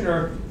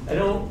practitioner,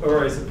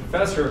 or as a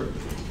professor,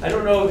 I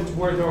don't know if it's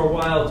worth our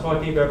while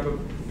talking about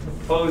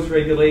proposed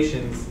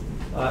regulations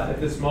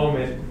at this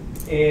moment.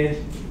 And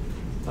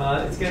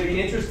it's going to be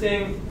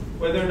interesting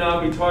whether or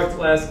not we talked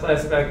last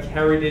class about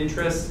carried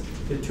interest,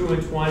 the 2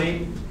 and 20.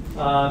 It's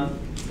going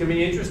to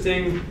be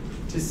interesting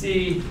to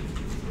see,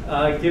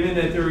 given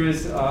that there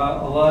is a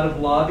lot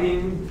of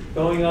lobbying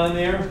going on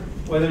there,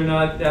 whether or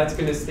not that's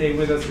going to stay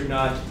with us or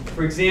not.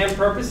 For exam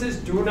purposes,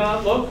 do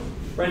not look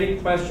for any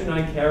question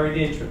on carried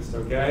interest,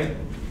 okay?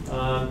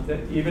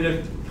 Even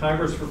if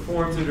Congress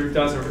reforms it or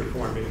doesn't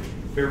reform it.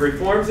 If it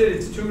reforms it,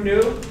 it's too new.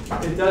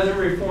 If it doesn't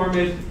reform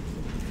it,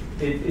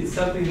 it's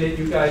something that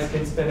you guys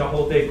can spend a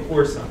whole day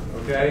course on,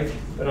 okay?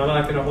 But I'm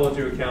not going to hold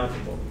you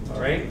accountable,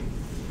 all right?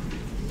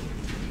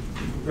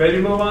 Ready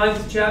to move on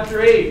to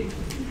Chapter 8?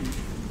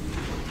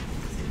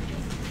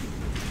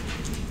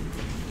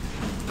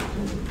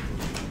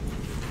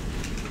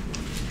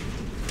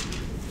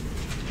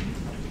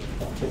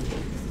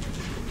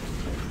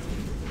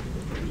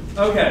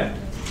 Okay.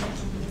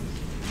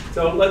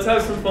 So let's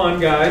have some fun,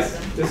 guys.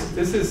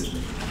 This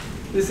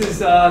is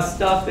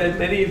stuff that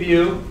many of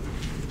you,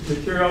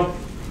 material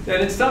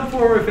that in some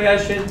form or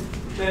fashion,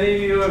 many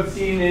of you have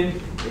seen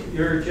in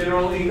your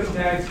general income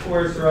tax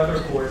course or other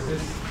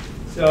courses.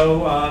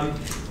 So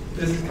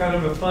this is kind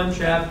of a fun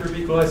chapter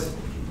because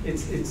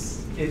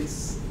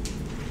it's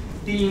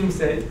themes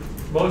that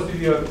most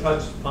of you have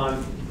touched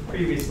upon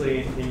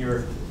previously in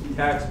your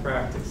tax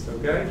practice.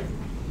 Okay.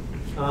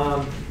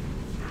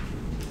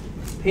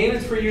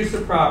 Payments for use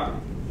of property.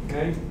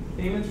 Okay,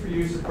 payments for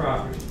use of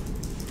property.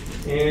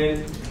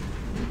 And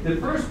the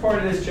first part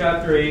of this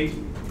chapter 8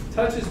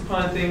 touches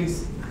upon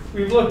things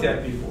we've looked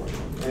at before,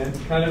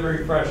 and kind of a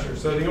refresher.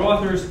 So the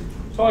authors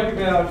talk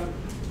about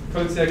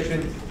Code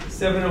Section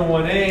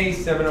 701A,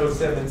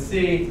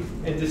 707C,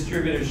 and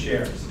distributive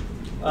shares.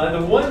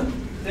 The one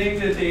thing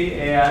that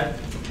they add,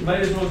 you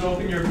might as well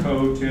open your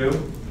code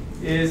to,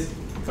 is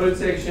Code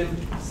section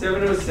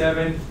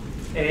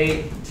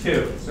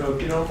 707A2. So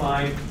if you don't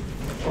mind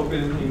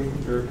opening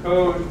your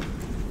code.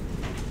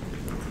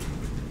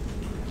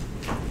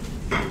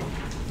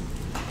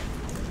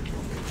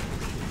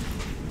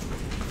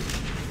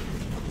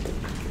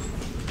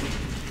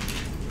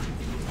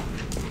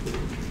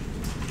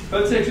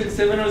 Code section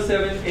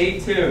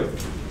 707A2.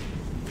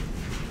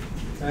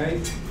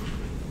 Okay?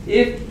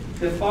 If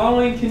the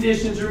following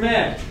conditions are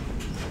met,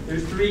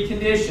 there's 3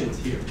 conditions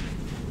here.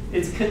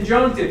 It's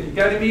conjunctive. You've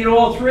got to meet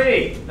all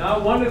 3.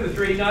 Not 1 of the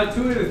 3, not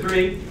 2 of the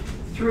 3,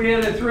 3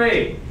 out of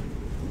 3.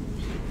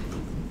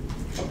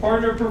 A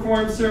partner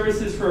performs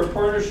services for a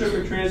partnership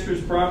or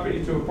transfers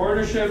property to a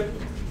partnership.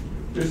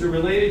 There's a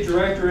related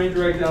direct or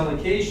indirect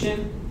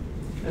allocation,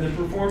 and the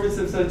performance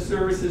of such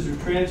services or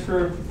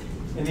transfer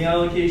and the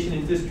allocation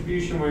and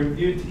distribution, when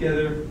viewed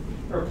together,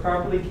 are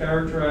properly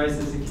characterized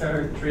as a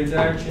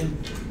transaction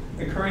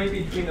occurring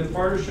between the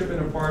partnership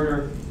and a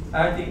partner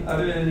acting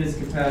other than his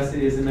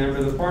capacity as a member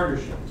of the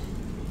partnership.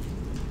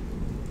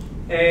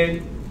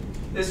 And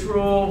this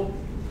rule,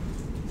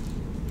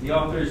 the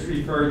authors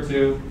refer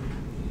to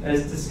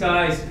as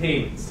disguised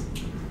payments.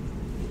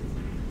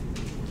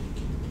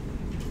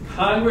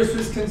 Congress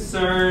was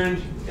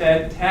concerned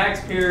that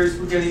taxpayers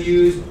were going to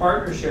use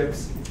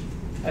partnerships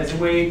as a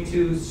way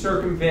to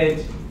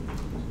circumvent,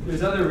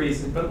 there's other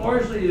reasons, but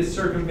largely to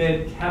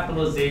circumvent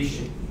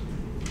capitalization,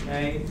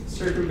 okay?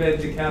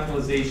 Circumvent the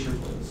capitalization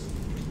rules.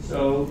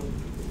 So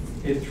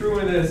it threw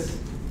in this,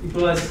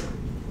 because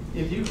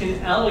if you can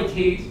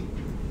allocate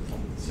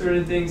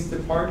certain things to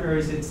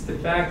partners, it's de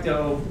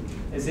facto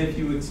as if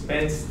you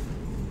expense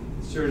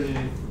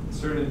certain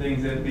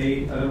things that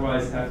may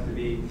otherwise have to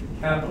be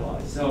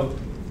capitalized. So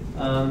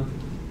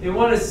they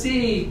want to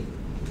see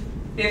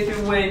if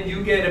and when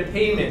you get a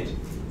payment,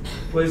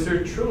 was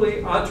there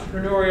truly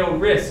entrepreneurial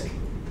risk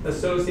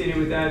associated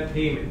with that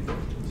payment?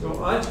 So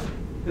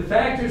the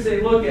factors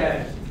they look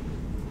at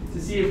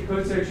to see if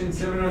Code Section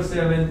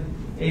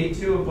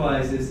 707A2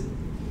 applies is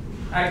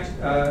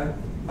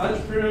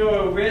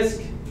entrepreneurial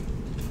risk,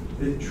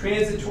 the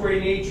transitory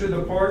nature of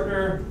the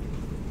partner,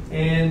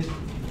 and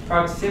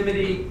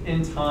proximity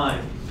in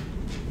time.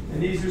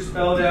 And these are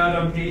spelled out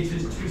on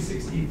pages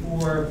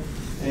 264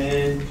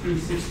 and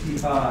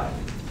 265.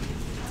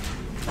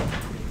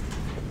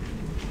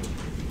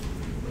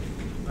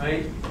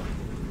 Right?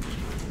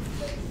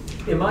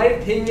 In my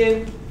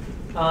opinion,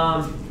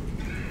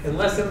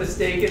 unless I'm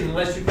mistaken,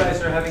 unless you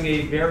guys are having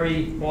a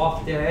very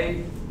off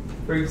day,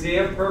 for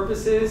exam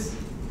purposes,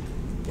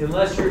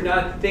 unless you're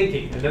not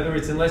thinking, in other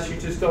words, unless you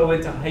just go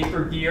into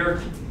hyper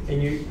gear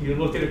and you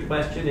look at a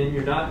question and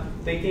you're not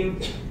thinking,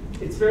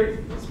 it's very,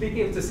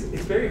 speaking of this,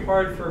 it's very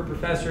hard for a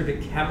professor to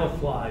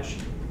camouflage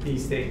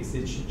these things.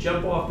 It should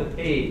jump off the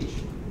page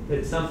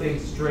that something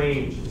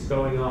strange is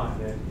going on,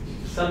 that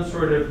some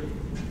sort of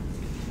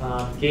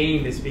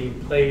game is being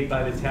played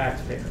by the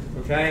taxpayer,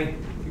 okay?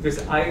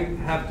 Because I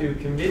have to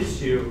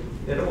convince you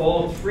that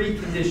all 3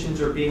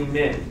 conditions are being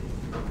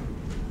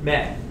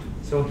met.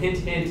 So hint,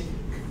 hint,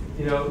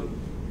 you know,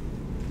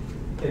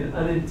 an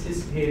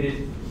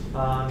unanticipated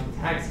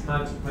tax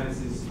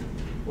consequences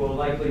will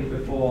likely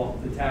befall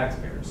the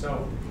taxpayer.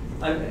 So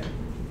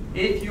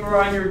if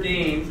you're on your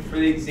game for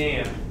the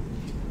exam,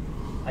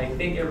 I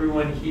think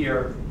everyone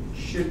here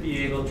should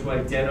be able to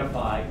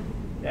identify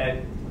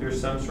that there's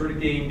some sort of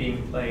game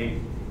being played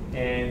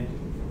and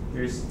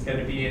there's going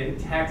to be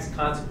tax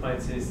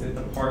consequences that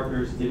the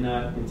partners did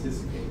not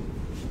anticipate.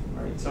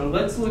 All right, so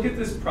let's look at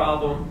this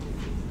problem,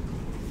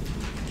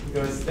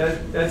 because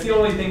that's the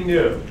only thing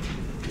new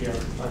here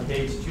on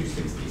page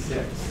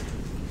 266.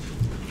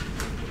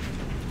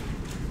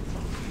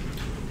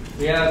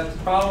 We have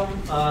problem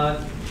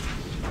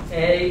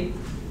A,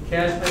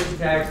 cash paid to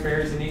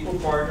taxpayers, an equal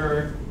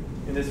partner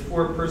in this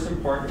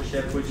 4-person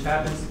partnership, which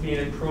happens to be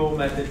an accrual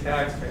method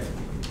taxpayer.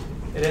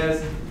 It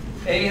has,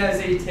 A has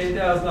a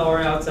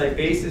 $10,000 outside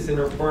basis in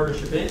her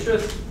partnership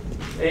interest.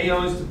 A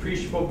owns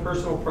depreciable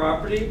personal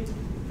property,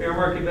 fair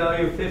market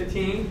value of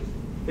 $15,000,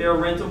 fair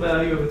rental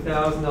value of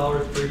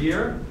 $1,000 per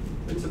year,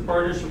 which the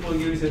partnership will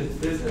use in its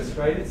business,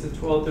 right? It's a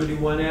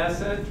 1231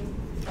 asset.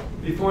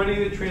 Before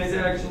any of the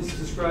transactions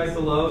described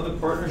below, the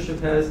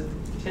partnership has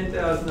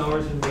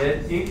 $10,000 in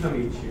net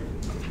income each year.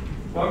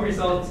 What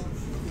results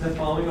in the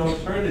following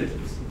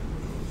alternatives?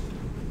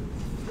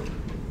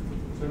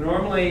 So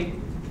normally,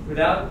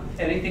 without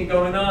anything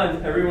going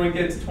on, everyone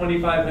gets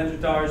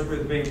 $2,500 worth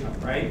of income,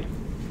 right?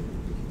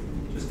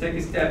 Just take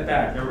a step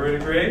back.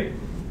 Everyone agree?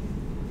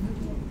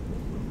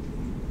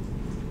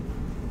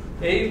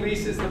 A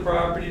leases the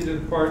property to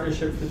the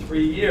partnership for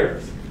 3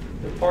 years.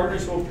 The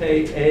partners will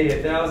pay A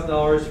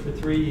 $1,000 for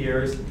 3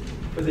 years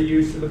for the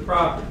use of the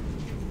property.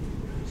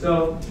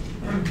 So,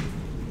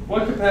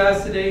 what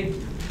capacity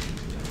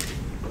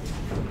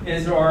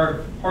is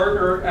our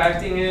partner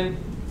acting in?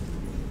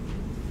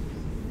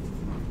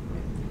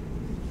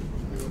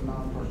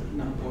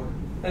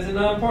 As a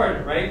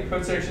non-partner, right?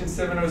 Code section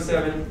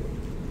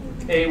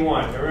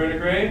 707A1. Everyone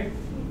agree?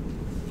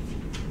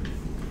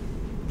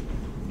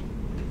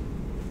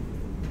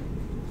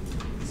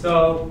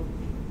 So,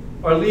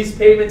 Are lease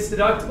payments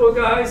deductible,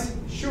 guys?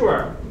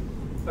 Sure.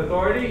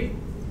 Authority?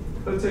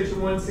 Code section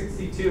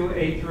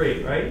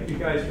 162A3, right? You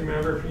guys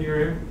remember from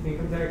your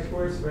income tax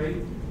course, right?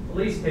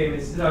 Lease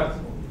payments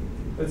deductible.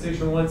 Code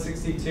section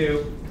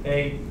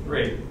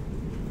 162A3.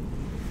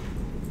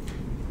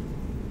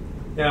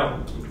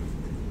 Now,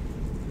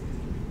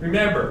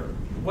 remember,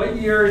 what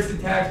year is the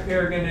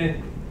taxpayer going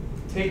to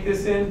take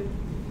this in?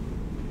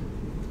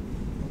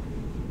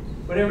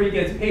 Whenever he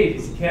gets paid,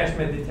 he's a cash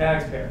method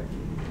taxpayer.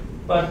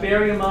 But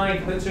bearing in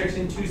mind, Code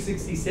section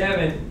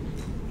 267,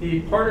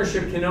 the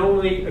partnership can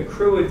only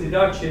accrue a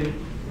deduction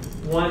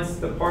once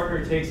the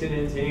partner takes it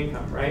into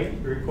income, right?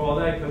 You recall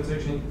that, Code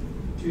section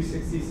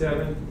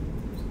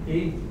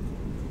 267E.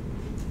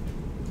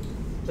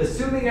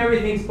 Assuming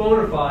everything's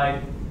bona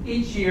fide,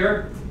 each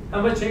year,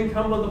 how much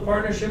income will the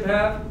partnership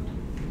have?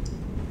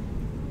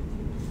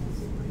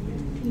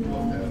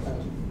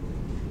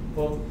 1,000.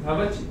 Well, how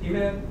much,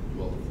 even?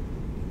 12.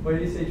 What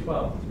did you say,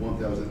 12?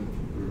 1,000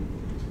 per year.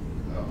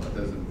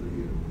 1,000 per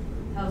year.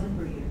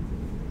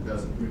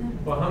 1,000 per year.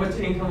 Well, how much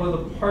income will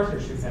the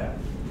partnership have?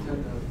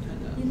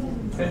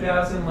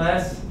 10,000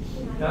 less,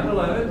 not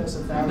 11? Less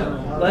 1,000.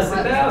 No, less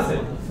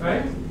 1,000,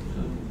 right?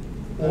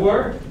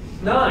 Or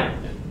 9.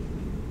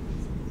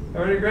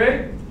 Everyone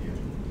agree?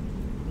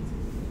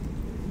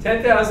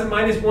 10,000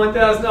 minus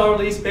 $1,000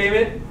 lease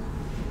payment.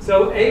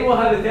 So A will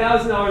have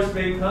 $1,000 of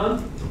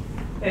income,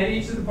 and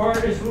each of the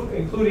partners,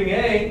 including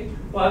A,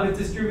 will have a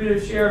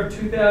distributive share of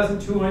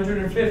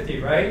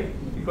 2,250, right?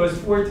 Because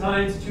 4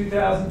 times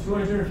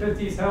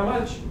 2,250 is how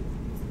much?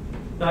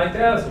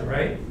 9,000,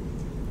 right?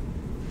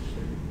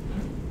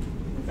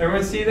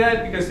 Everyone see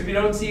that? Because if you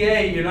don't see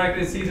A, you're not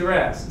going to see the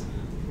rest.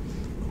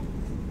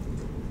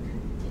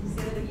 Can you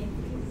say that again,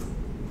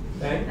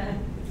 please? Okay?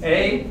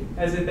 A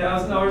has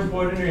 $1,000 of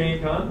ordinary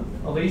income,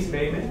 a lease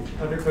payment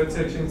under Code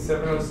Section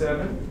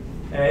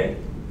 707A,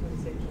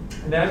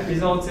 and that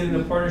results in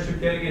the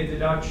partnership getting a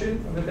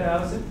deduction of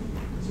 $1,000,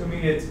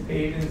 assuming it's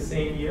paid in the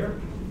same year.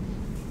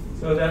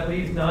 So that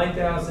leaves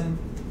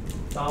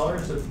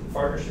 $9,000 of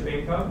partnership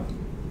income.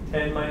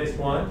 10 minus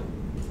 1.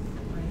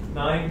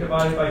 9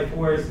 divided by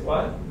 4 is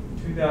what?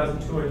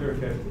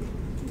 2,250.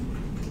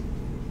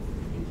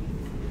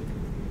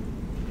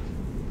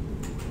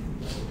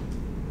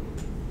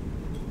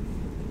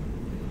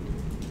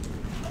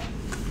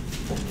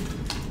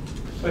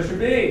 Question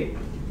B.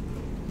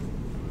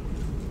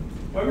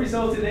 What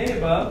results in A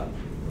above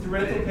if the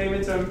rental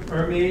payments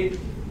are made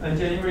on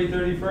January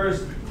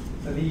 31st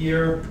of the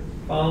year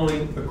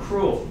following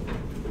accrual?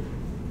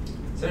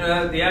 So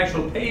now the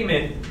actual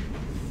payment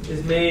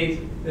is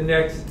made the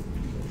next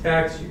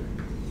tax year.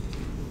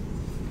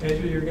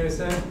 Andrew, you were going to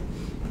say?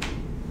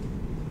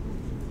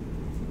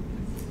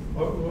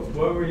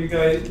 What were you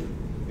guys,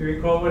 you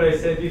recall what I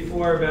said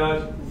before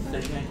about?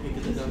 They can't take a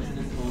deduction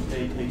until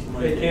they take some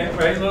money. They can't,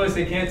 right, Louis?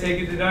 They can't take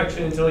a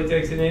deduction until he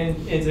takes it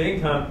into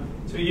income.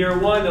 So year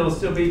 1, there'll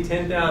still be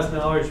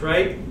 $10,000,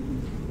 right,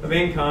 of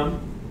income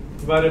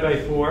divided by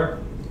 4,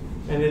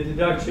 and the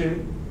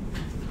deduction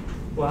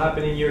will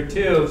happen in year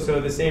 2. So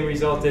the same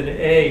result in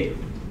A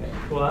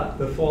will have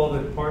the fall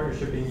of the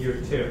partnership in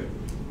year 2.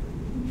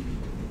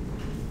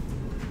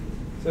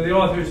 So the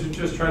authors are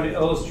just trying to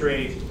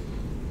illustrate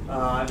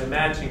the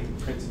matching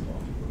principle.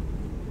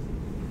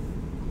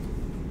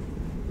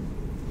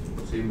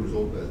 Same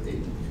result as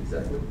 8,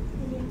 exactly.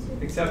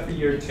 Except for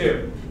year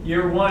 2.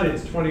 Year 1,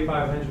 it's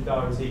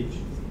 $2,500 each.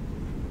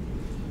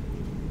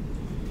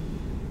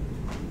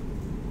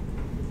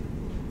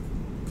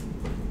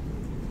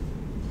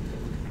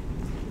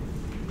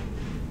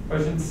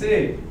 Question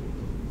C.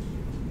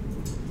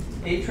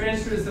 A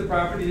transfers the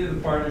property to the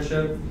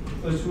partnership,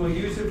 which will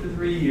use it for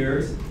 3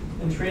 years,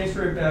 and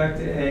transfer it back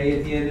to A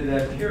at the end of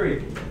that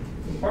period.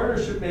 The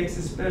partnership makes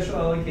a special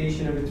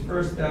allocation of its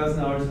first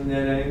 $1,000 in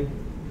net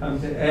income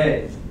to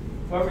A.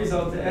 What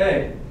result to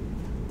A?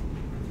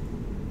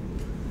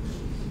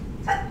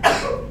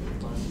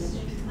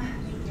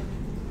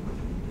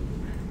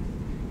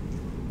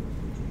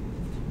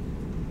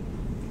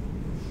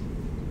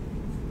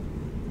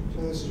 So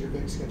this is your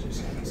big sketchy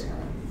sounding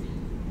scenario.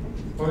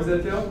 What was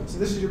that, Bill? So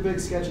this is your big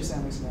sketchy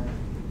sounding scenario.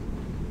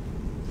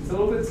 It's a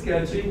little bit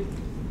sketchy.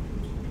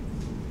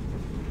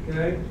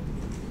 Okay?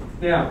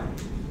 Now,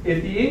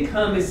 if the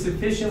income is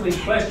sufficiently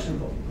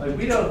questionable, like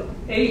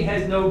A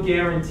has no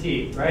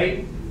guarantee,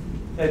 right,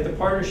 that the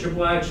partnership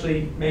will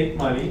actually make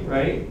money,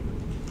 right,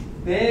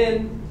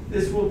 then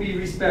this will be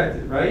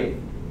respected, right?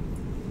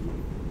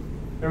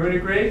 Everyone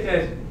agree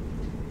that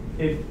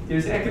if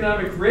there's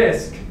economic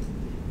risk,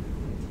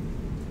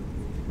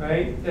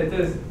 right,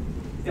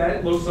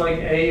 that looks like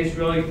A is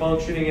really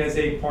functioning as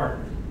a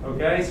partner,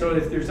 okay? So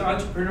if there's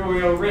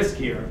entrepreneurial risk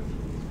here,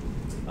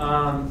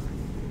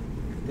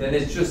 then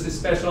it's just a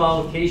special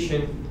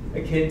allocation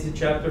akin to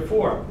Chapter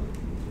 4.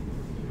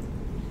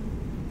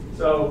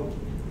 So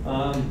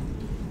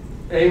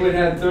A would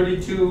have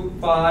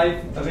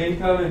 32,500 of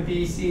income, and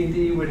B, C, and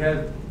D would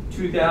have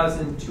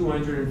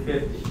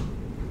 2,250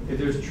 if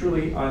there's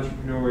truly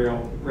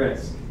entrepreneurial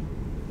risk.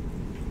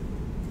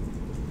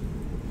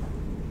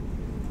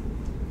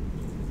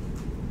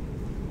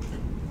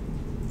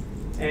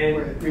 And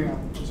Wait, hang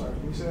on, I'm sorry,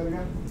 can you say that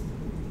again?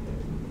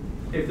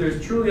 if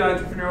there's truly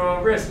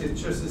entrepreneurial risk,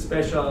 it's just a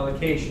special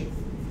allocation.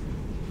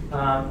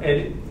 And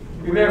Where's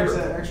remember,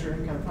 that extra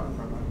income coming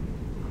from, though?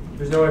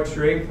 there's no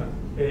extra income.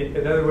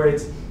 In other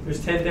words, there's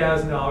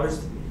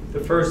 $10,000. The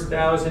first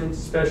 1,000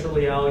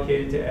 specially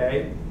allocated to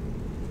A.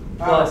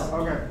 Plus,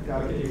 Oh, okay,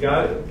 got okay, it. you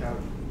got it? Got it.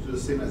 So the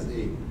same as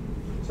A.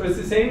 So it's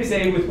the same as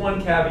A with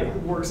one caveat.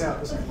 It works out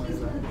the same way as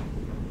that.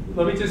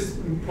 Let me just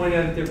point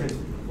out a difference.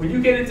 When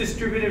you get a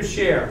distributive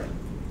share,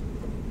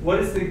 what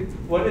is the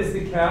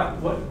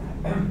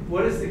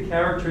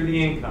character of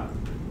the income?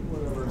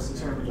 Whatever is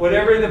determined.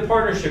 Whatever the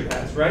partnership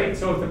has, right?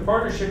 So if the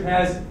partnership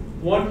has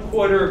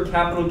 1/4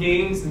 capital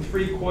gains and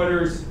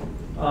 3/4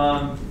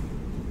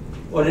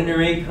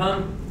 ordinary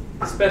income,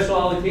 special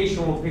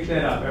allocation will pick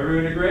that up.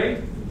 Everyone agree?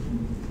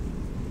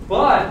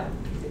 But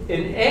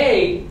in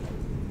A,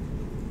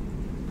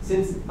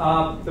 since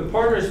the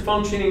partner is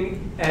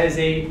functioning as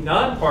a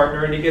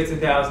non-partner and he gets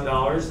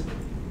 $1,000,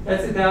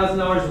 that's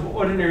 $1,000 of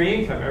ordinary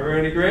income.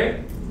 Everyone agree?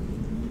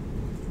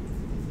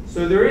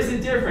 So there is a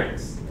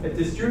difference. A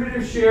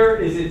distributive share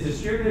is a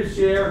distributive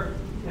share,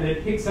 and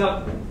it picks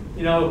up,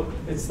 you know,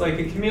 it's like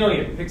a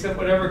chameleon. It picks up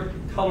whatever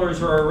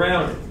colors are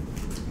around it.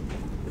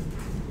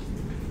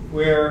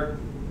 Where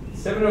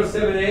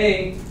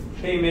 707A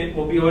payment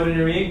will be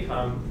ordinary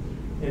income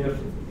in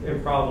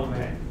problem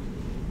A.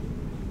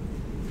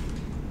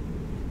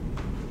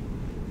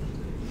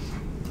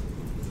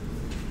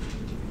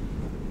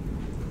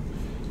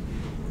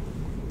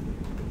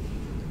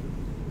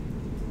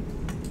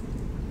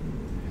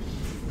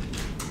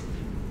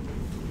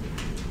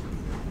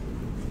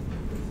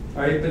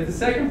 All right, but the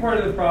second part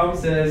of the problem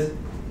says,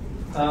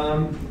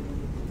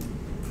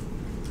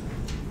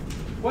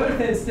 what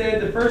if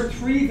instead the first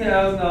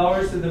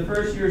 $3,000 of the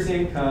first year's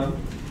income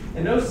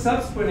and no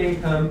subsequent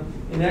income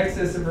in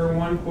excess of her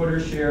 1/4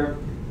 share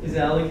is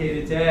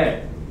allocated to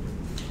A?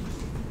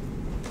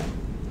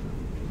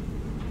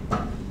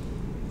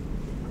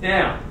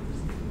 Now,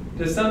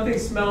 does something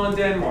smell in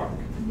Denmark?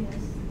 Yes.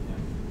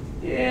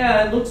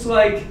 Yeah, it looks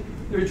like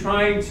they're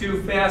trying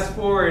to fast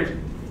forward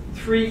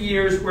 3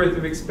 years worth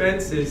of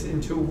expenses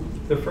into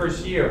the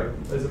first year,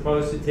 as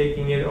opposed to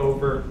taking it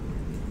over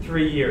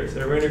 3 years.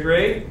 Everyone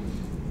agree?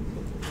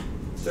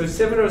 So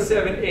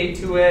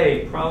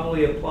 707A2A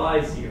probably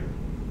applies here.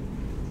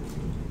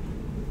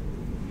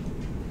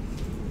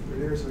 3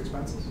 years of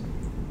expenses.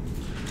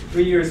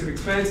 3 years of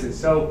expenses.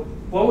 So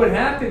what would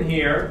happen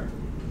here,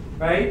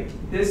 right?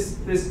 This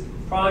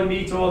probably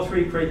meets all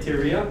 3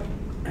 criteria.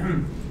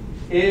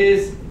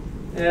 Is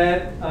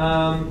that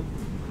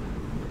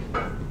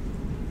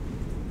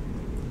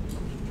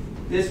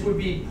this would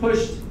be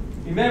pushed.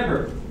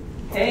 Remember,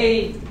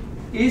 A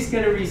is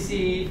going to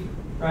receive,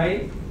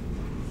 right?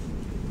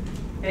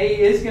 A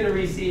is going to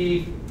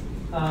receive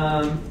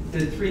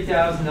the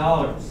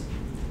 $3,000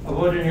 of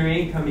ordinary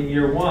income in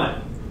year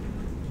 1,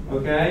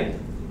 okay?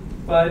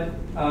 But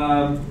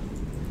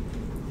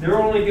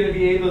they're only going to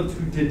be able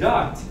to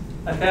deduct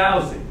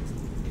 1,000.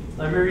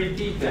 Let me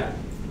repeat that.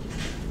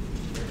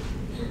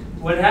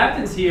 What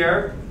happens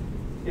here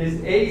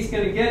is A is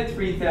going to get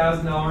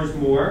 $3,000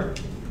 more,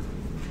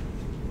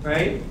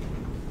 right?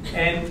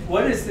 And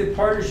what is the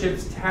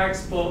partnership's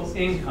taxable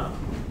income?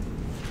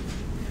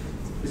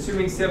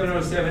 Assuming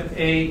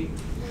 707A,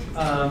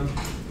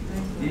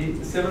 the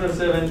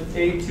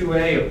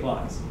 707A2A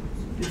applies.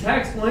 The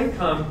taxable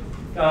income,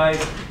 guys,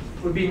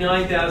 would be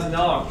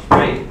 $9,000,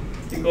 right?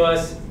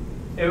 Because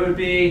it would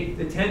be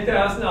the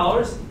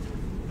 $10,000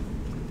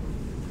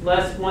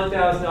 less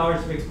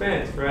 $1,000 of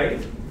expense,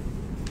 right?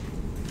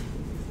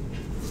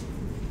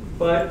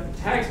 But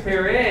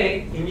taxpayer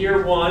A in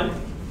year 1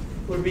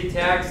 would be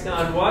taxed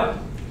on what?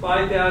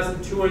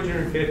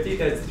 $5,250.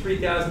 That's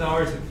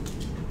 $3,000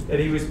 that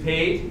he was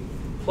paid,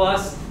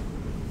 plus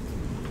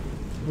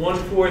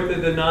 1/4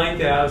 of the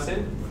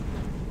 $9,000.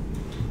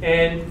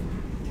 And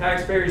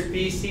taxpayers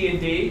B, C, and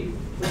D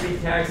would be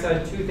taxed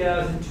on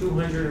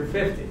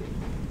 $2,250.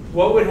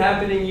 What would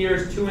happen in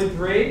years 2 and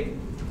 3?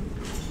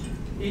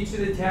 Each of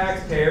the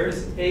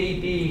taxpayers, A,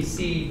 B,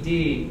 C,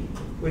 D,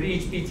 would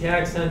each be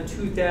taxed on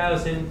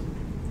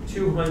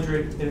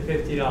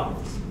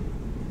 $2,250.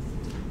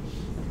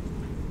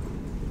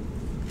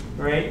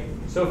 Right?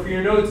 So for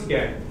your notes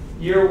again,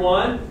 year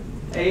 1,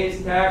 A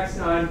is taxed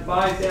on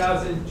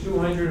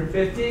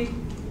 $5,250.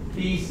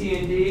 B, C,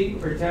 and D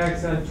are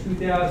taxed on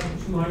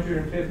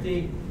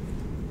 $2,250.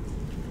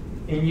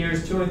 In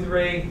years 2 and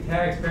 3,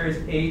 taxpayers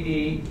A,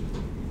 D,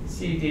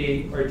 C,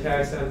 D are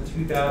taxed on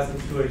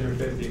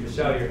 $2,250.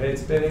 Michelle, your head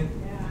spinning?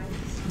 Yeah,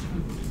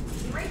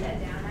 you write that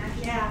down,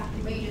 actually. Yeah.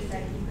 But you just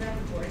said you grab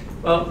the board.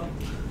 Well,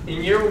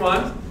 in year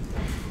 1,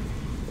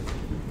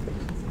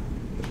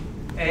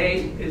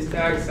 A is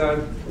taxed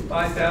on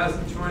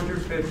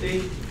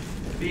 $5,250.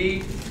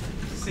 B,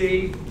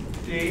 C,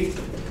 D,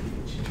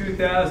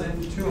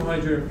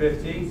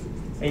 $2,250.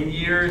 And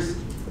years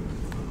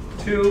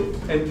 2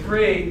 and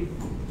 3,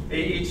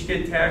 they each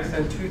get taxed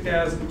on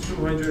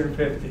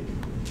 $2,250.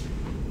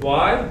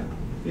 Why?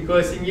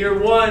 Because in year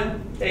 1,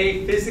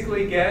 A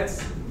physically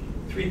gets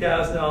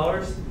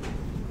 $3,000,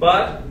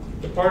 but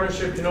the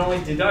partnership can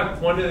only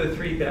deduct one of the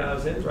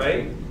 $3,000,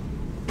 right?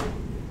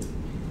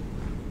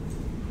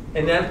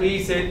 And that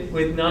leaves it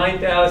with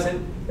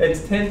 $9,000.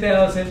 That's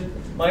 $10,000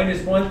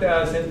 minus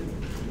 $1,000,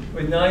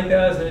 with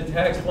 $9,000 in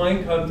taxable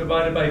income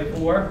divided by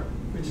 4,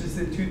 which is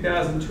the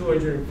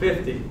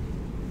 $2,250.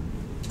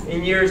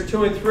 In years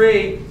 2 and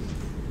 3,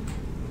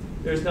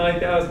 there's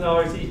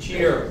 $9,000 each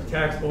year of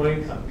taxable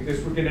income because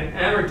we're going to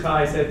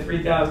amortize that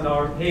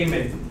 $3,000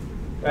 payment,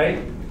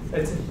 right?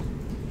 That's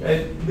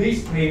that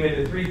lease payment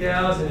of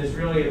 $3,000 is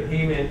really a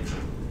payment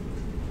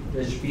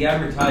that should be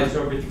amortized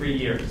over 3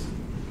 years.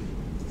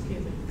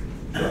 Excuse me.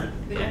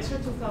 The extra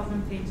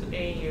 2,000 paid to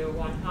A in year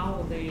 1, how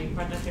will the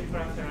partnership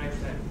characterize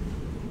that?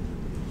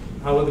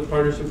 How will the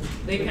partnership?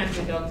 They can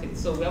deduct it,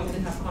 so where would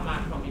it have come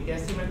out from? If they're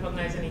still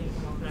recognizing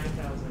income of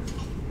 9,000.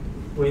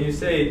 When you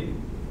say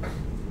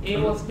A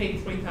was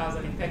paid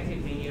 3,000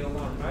 effectively in year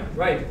 1, right?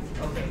 right,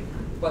 Okay,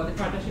 but the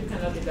partnership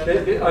cannot deduct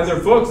on their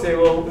books they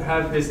will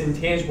have this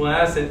intangible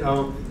asset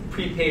of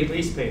prepaid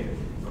lease payment.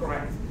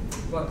 Correct,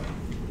 but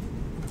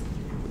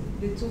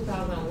the 2,000,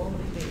 what would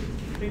it be?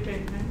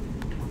 Prepaid rent?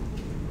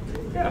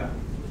 Yeah,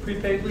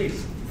 prepaid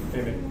lease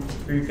payment,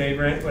 prepaid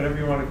rent, whatever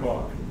you want to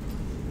call it.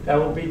 That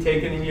will be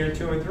taken in year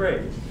 2 and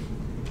 3.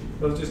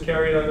 They'll just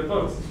carry it on the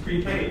books. It's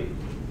prepaid.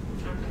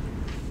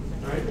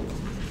 All right.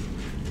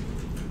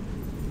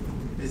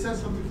 Is that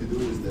something to do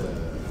with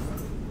the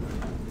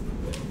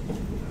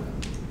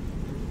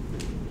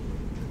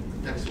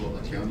taxable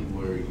accounting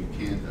where you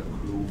can't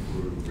accrue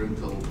for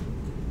rental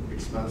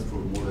expense for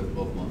more than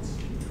 12 months?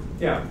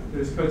 Yeah,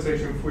 there's code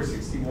section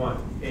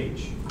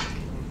 461H.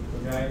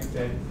 Okay,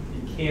 that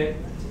you can't,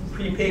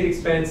 prepaid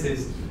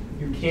expenses,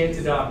 you can't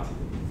deduct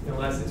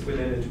unless it's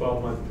within a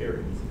 12-month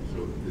period.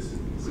 So this is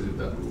because of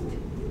that rule.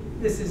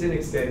 This is an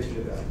extension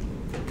of that.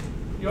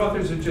 The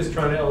authors are just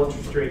trying to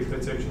illustrate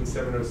code section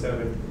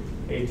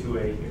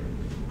 707A2A here.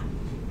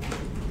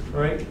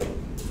 All right?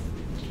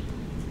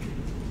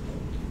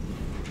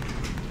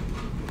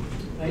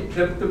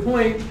 The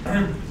point I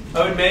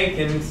would make,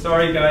 and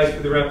sorry guys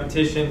for the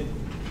repetition,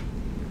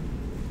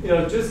 you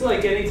know, just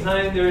like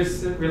anytime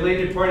there's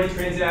related party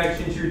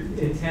transactions, your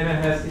antenna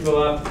has to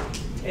go up.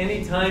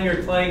 Anytime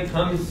your client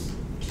comes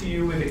to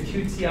you with a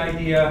cutesy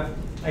idea,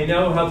 I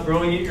know how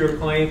brilliant your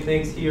client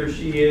thinks he or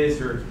she is,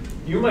 or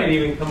you might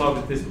even come up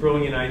with this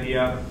brilliant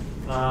idea.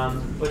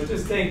 But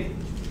just think,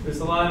 there's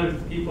a lot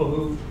of people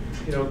who,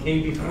 you know,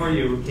 came before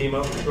you who came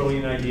up with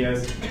brilliant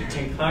ideas,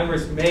 and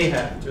Congress may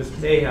have, just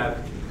may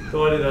have,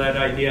 thought of that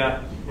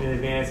idea in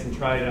advance and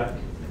try to,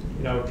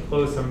 you know,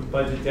 close some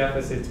budget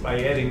deficits by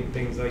adding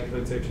things like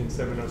code section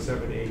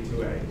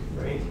 707A2A,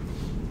 right?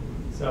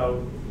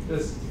 So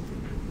just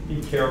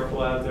be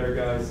careful out there,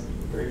 guys.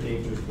 Very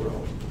dangerous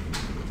world.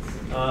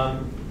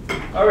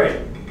 All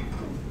right.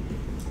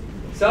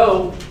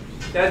 So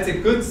that's a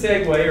good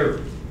segue, or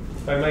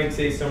if I might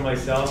say so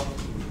myself,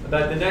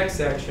 about the next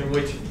section,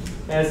 which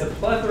has a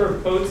plethora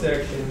of code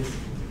sections,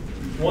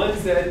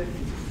 ones that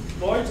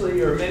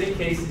largely, or in many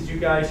cases, you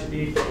guys should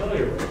be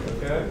familiar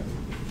with, okay?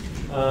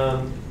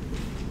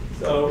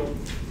 So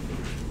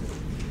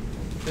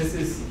this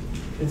is,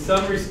 in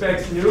some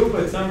respects, new,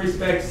 but some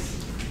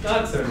respects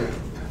not so new.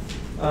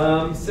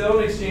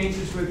 Settled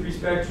exchanges with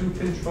respect to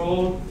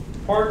controlled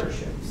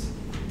partnerships,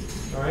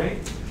 all right?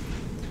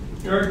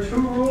 There are 2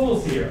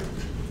 rules here,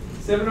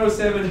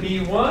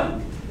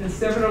 707B1 and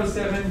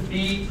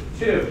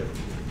 707B2.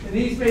 And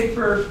these make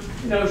for,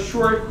 you know,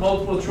 short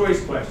multiple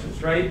choice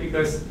questions, right?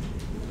 Because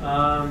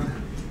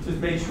just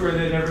make sure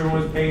that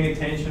everyone's paying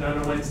attention on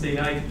a Wednesday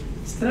night.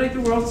 Is tonight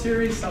the World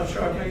Series? How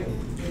sharply?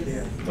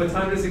 Yeah. What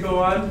time does it go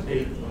on?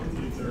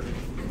 8:30.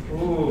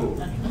 Ooh,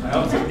 I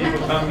hope some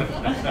people come.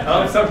 I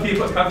hope some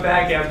people come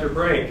back after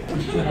break. All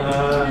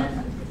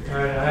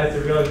right, I had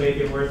to really make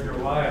it worth your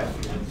while.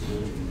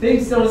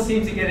 Things don't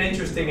seem to get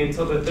interesting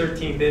until the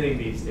 13th inning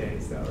these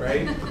days, though,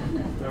 right?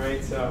 All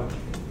right, so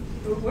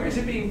where is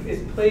it being?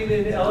 It's played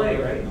in LA,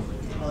 right?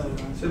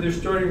 So they're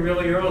starting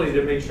really early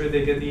to make sure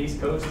they get the East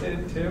Coast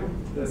in too.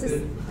 Is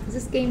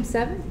this game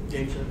 7?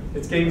 Game 7.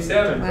 It's game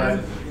 7, Wow.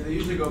 but Yeah, they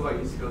usually go by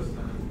East Coast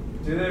time.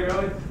 do they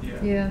really?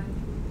 Yeah.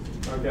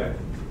 Okay.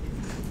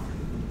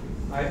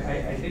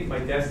 I think my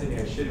destiny,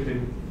 I should have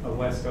been a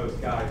West Coast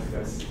guy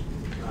because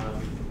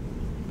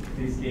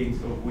these games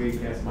go way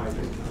past my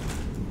bedtime.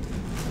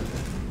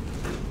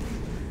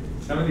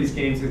 Some of these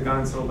games have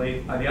gone so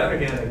late. On the other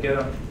hand, I get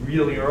up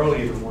really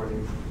early in the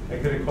morning. I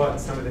could have caught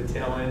some of the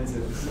tail ends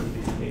of some of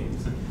these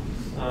games.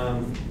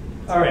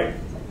 All right.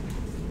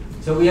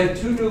 So we have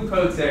 2 new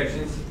code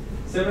sections,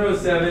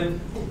 707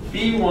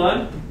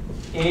 B1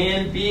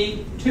 and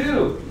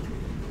B2.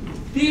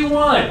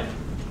 B1.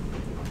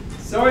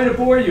 Sorry to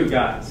bore you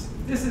guys.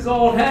 This is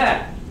old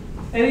hat.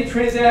 Any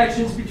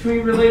transactions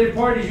between related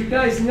parties, you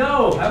guys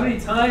know how many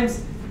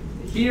times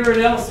here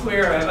and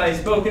elsewhere have I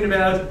spoken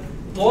about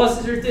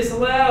losses are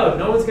disallowed.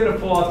 No one's going to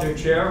fall off their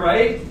chair,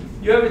 right?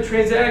 You have a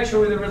transaction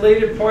with a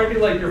related party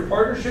like your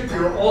partnership,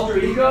 your alter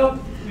ego.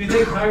 Do you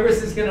think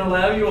Congress is going to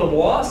allow you a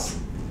loss?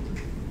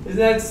 Isn't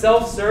that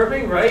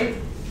self-serving, right?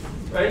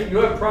 right? You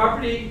have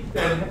property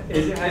that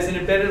has an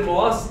embedded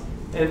loss,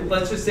 and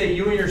let's just say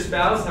you and your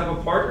spouse have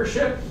a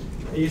partnership,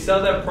 and you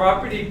sell that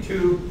property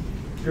to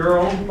your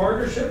own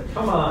partnership.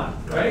 Come on,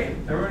 right?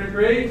 Everyone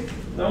agree?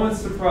 No one's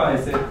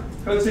surprised that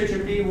Code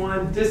Section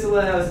B1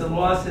 disallows the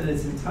loss in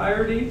its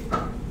entirety.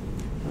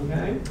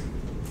 Okay.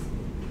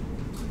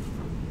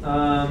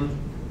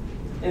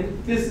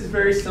 And this is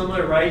very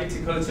similar, right, to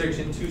Code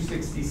Section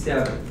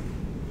 267,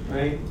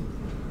 right?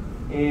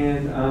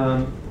 And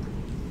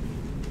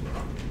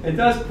it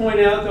does point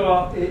out,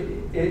 though,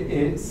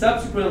 it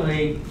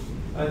subsequently,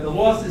 the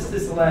loss is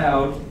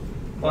disallowed,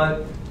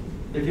 but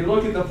if you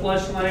look at the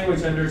flush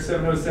language under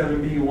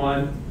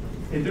 707B1,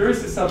 if there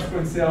is a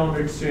subsequent sale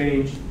and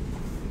exchange,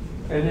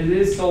 and it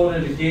is sold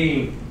at a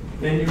gain,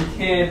 then you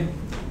can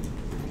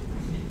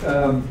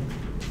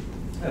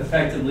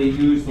effectively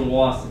use the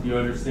loss, if you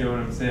understand what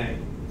I'm saying,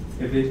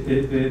 if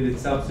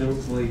it's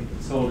subsequently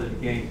sold at a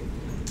gain.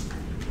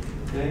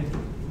 Okay?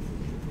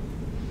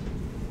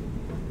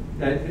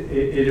 That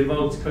it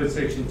invokes Code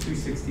Section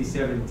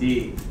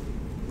 267D,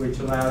 which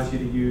allows you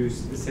to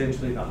use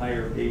essentially the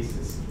higher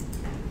basis.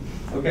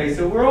 Okay,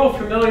 so we're all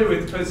familiar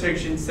with Code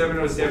Section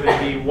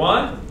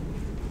 707B1.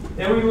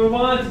 Then we move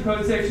on to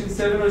Code Section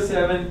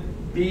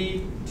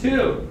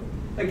 707B2.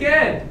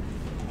 Again,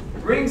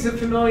 rings of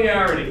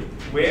familiarity.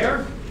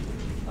 Where?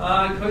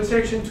 Code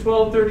Section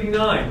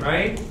 1239,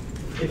 right?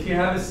 If you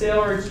have a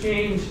sale or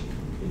exchange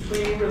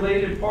between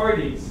related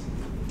parties,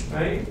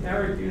 right?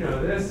 Eric, you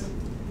know this.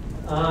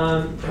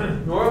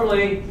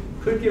 Normally,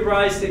 could give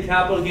rise to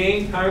capital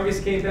gain.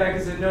 Congress came back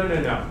and said, no, no,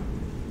 no.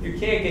 You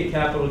can't get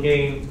capital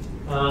gain.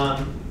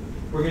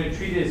 We're going to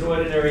treat it as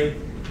ordinary.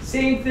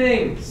 Same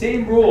thing,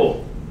 same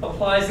rule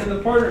applies in the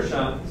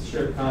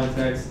partnership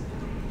context.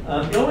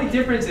 The only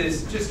difference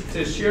is, just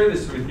to share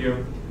this with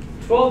you,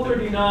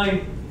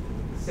 1239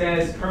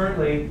 says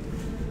currently,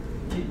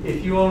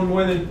 if you own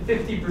more than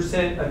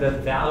 50% of the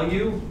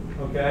value,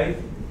 okay,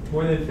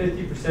 more than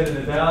 50% of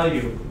the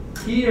value.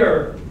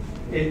 Here,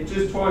 it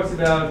just talks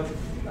about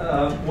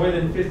more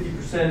than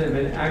 50% of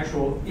an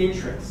actual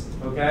interest,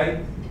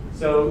 okay?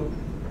 So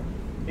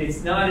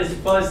it's not as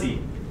fuzzy.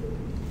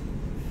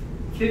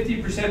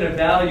 50% of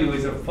value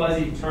is a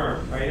fuzzy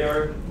term, right,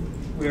 Eric?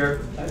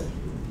 Where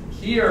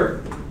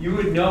here, you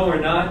would know or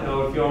not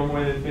know if you own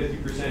more than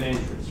 50%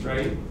 interest,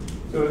 right?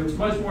 So it's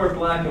much more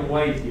black and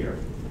white here.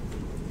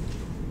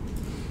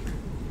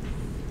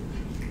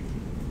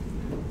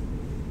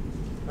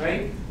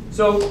 Right?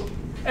 So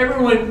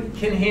everyone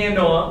can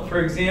handle,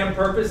 for exam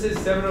purposes,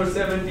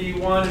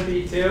 707B1 and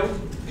B2.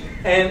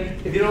 And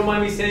if you don't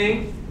mind me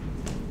saying,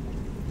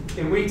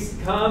 in weeks to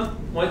come,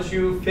 once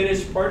you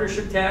finish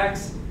partnership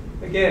tax,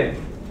 again,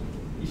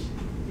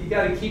 you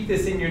got to keep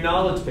this in your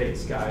knowledge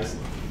base, guys.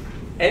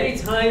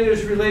 Anytime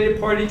there's related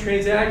party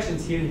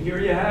transactions, here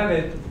you have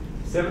it,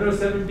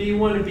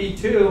 707B1 and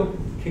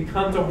B2 can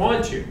come to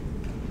haunt you.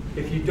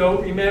 If you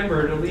don't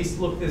remember it, at least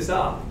look this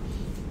up.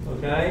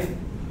 Okay?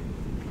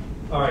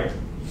 All right.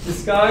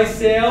 Disguised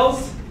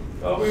sales.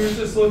 Well, we were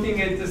just looking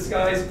at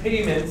disguised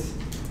payments.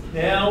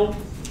 Now,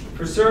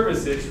 for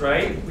services,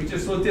 right? We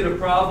just looked at a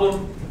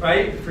problem,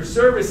 right, for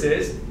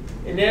services.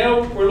 And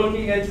now we're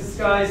looking at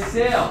disguised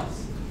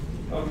sales.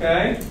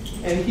 Okay?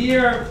 And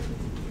here,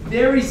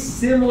 very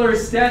similar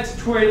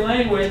statutory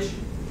language,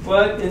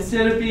 but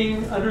instead of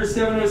being under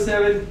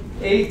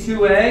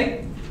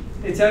 707A2A,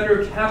 it's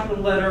under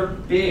capital letter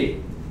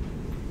B.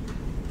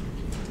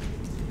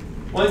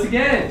 Once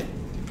again,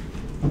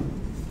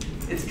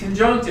 it's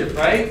conjunctive,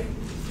 right?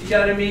 You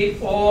got to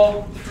meet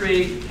all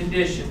three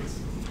conditions.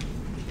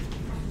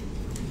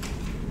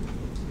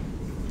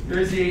 There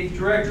is a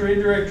direct or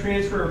indirect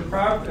transfer of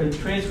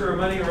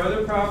money or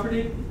other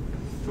property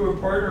to a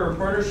partner or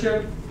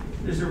partnership.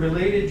 There's a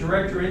related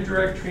direct or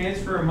indirect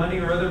transfer of money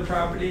or other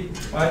property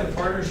by the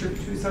partnership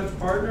to such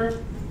partner,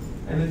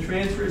 and the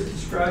transfer is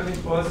described in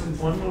clauses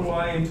 1 little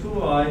I and 2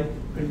 little I,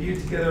 when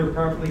viewed together are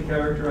properly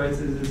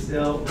characterized as a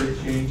sale or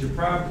exchange of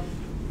property.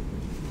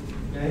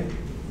 Okay?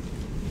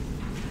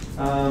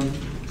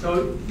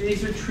 So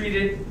these are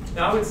treated,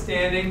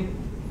 notwithstanding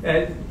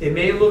that it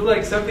may look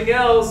like something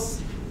else,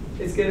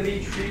 it's going to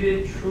be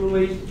treated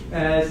truly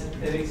as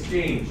an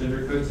exchange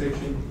under Code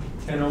Section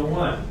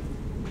 1001.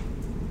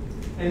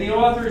 And the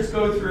authors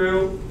go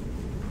through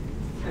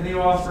and they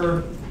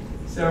offer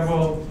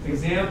several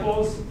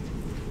examples.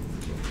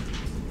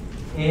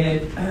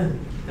 And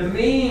the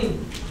main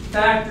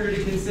factor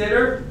to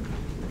consider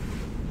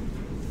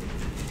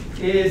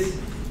is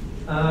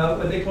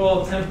what they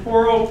call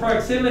temporal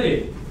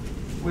proximity,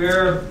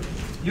 where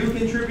you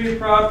contribute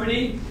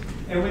property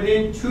and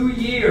within 2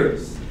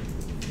 years,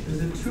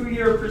 there's a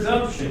 2-year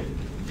presumption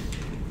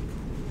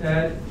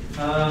that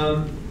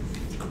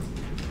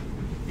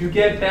you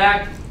get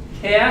back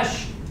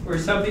cash or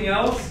something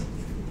else,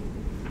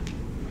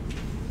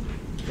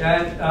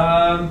 that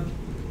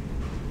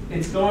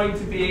it's going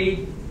to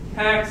be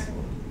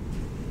taxable.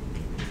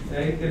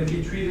 Okay, it's going to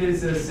be treated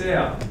as a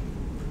sale.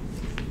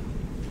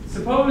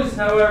 Suppose,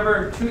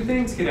 however, 2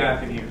 things could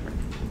happen here.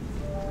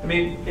 I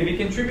mean, if you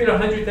contribute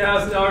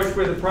 $100,000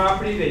 worth of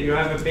property, then you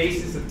have a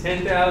basis of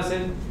 $10,000,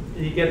 and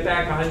you get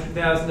back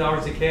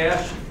 $100,000 of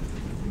cash.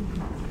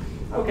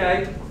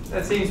 Okay,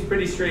 that seems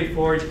pretty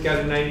straightforward. You've got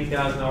a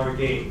 $90,000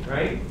 gain,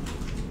 right?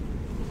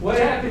 What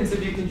happens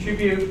if you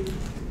contribute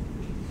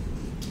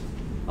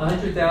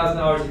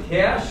 $100,000 of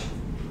cash?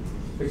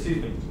 Excuse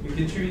me. You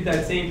contribute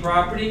that same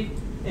property,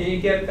 and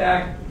you get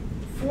back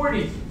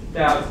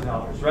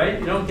 $40,000, right?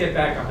 You don't get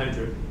back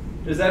 $100,000.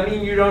 Does that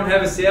mean you don't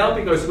have a sale?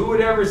 Because who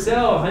would ever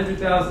sell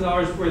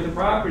 $100,000 worth of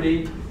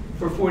property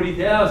for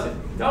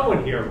 $40,000? No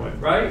one here would,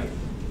 right?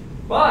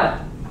 But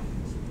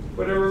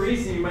for whatever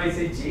reason, you might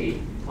say,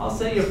 gee, I'll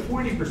sell you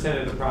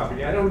 40% of the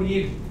property. I don't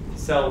need to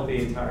sell the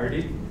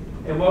entirety.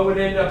 And what would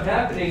end up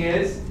happening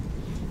is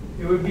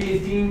it would be a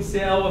deemed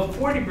sale of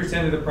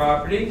 40% of the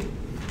property,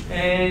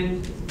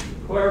 and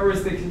whoever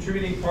is the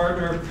contributing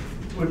partner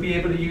would be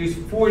able to use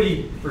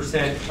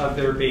 40% of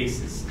their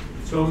basis.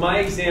 So in my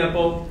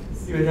example,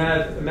 you would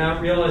have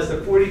amount realized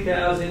of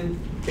 $40,000,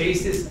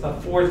 basis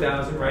of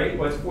 $4,000, right?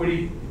 What's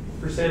 40%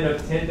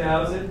 of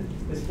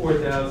 $10,000 is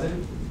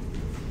 $4,000.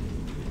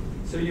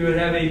 So you would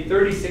have a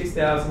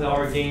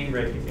 $36,000 gain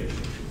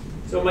recognition.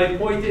 So my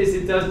point is,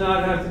 it does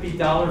not have to be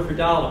dollar for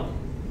dollar.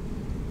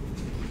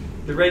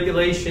 The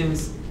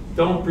regulations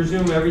don't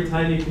presume every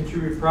time you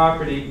contribute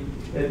property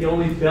that the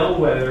only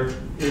bellwether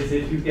is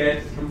if you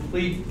get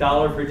complete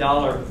dollar for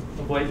dollar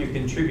of what you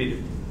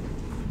contributed.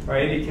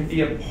 Right? It can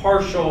be a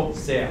partial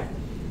sale.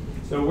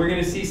 So we're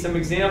going to see some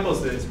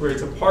examples of this where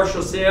it's a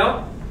partial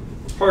sale,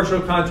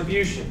 partial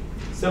contribution.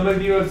 Some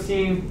of you have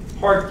seen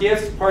part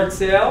gifts, part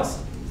sales.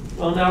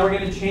 Well, now we're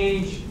going to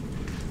change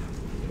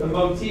the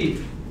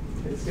motif.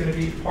 It's going to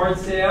be part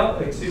sale,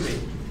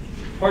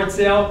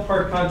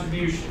 part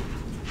contribution.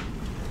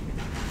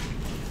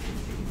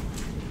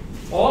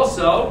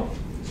 Also,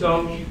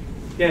 so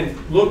again,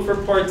 look for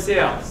part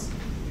sales.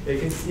 They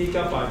can sneak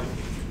up on you.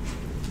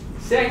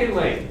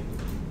 Secondly,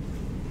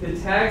 the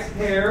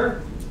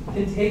taxpayer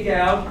can take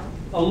out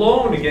a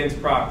loan against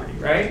property,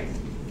 right?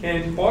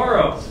 Can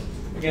borrow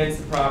against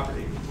the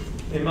property.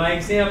 In my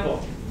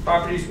example,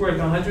 property's worth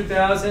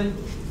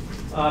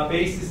 $100,000,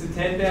 basis of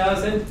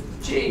 $10,000.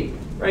 Gee,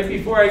 right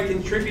before I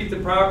contribute the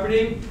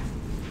property,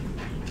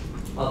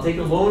 I'll take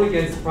a loan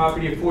against the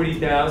property of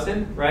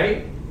 $40,000,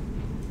 right?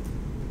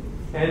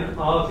 And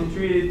I'll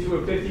contribute it to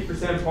a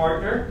 50%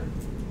 partner.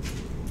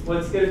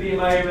 What's going to be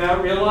my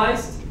amount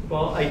realized?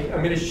 Well, I'm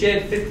going to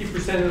shed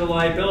 50% of the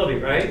liability,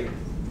 right?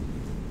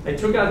 I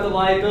took out the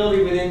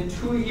liability within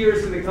 2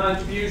 years of the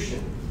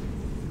contribution.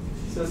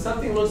 So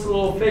something looks a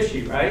little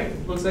fishy, right?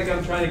 Looks like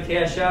I'm trying to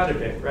cash out a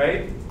bit,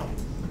 right?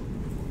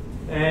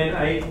 And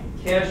I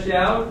cashed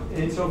out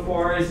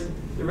insofar as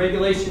the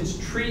regulations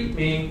treat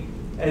me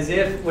as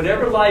if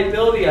whatever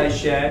liability I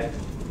shed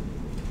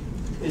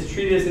is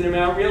treated as an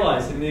amount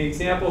realized. In the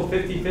example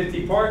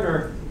 50-50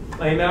 partner,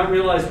 my amount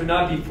realized would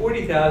not be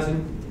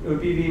 $40,000, it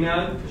would be the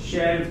amount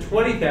shed of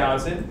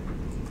 $20,000.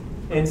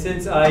 And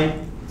since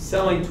I'm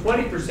selling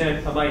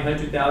 20% of my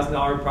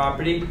 $100,000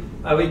 property,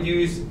 I would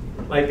use,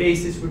 my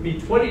basis would be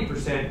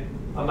 20%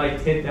 of my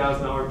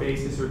 $10,000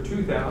 basis, or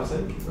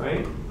 $2,000,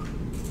 right?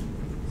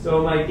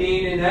 So my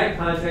gain in that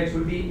context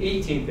would be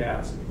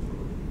 $18,000.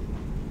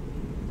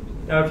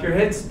 Now if your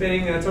head's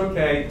spinning, that's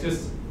okay,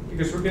 just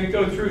because we're going to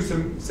go through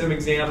some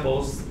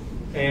examples,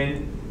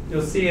 and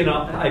you'll see, and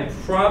I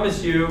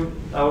promise you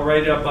I'll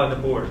write it up on the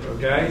board,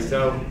 okay?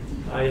 So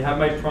I have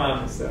my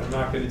promise that I'm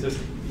not going to just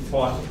be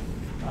talking.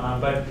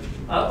 But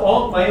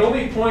my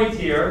only point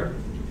here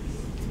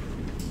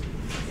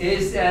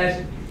is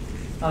that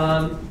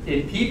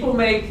if people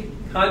make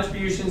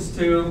contributions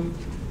to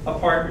a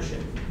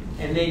partnership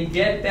and they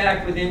get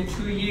back within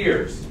 2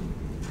 years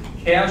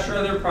cash or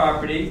other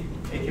property,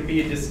 it can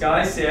be a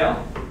disguised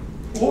sale,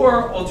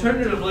 or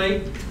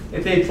alternatively,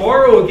 if they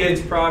borrow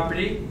against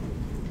property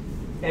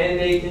and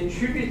they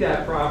contribute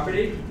that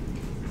property,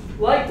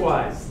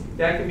 likewise,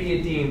 that can be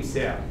a deemed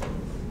sale.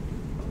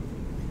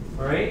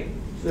 All right?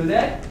 So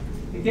that,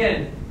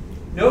 again,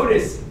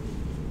 notice,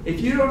 if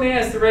you don't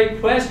ask the right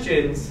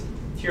questions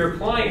to your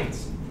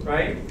clients,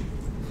 right?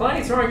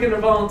 Clients aren't going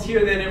to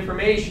volunteer that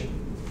information.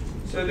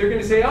 So they're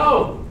going to say,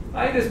 oh,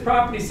 I have this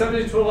property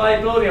subject to a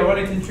liability, I want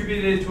to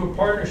contribute it to a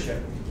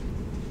partnership.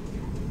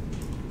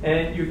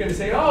 And you're going to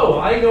say, oh,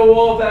 I know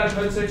all about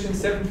Code Section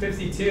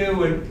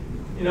 752,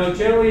 and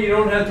generally you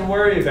don't have to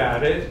worry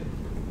about it.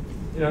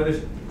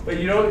 But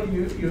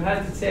you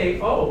have to say,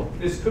 oh,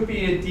 this could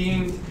be a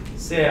deemed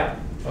sale.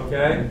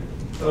 Okay?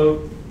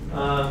 So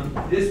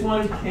this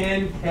one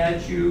can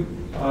catch you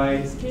by.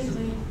 Excuse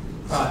me.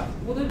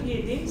 Would it be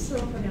a deemed sale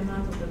for the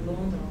amount of the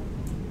loan, though?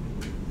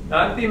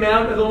 Not the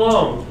amount of the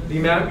loan, the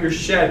amount you're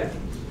shedding.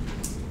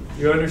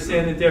 You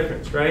understand the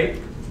difference, right?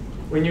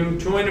 When you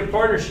join a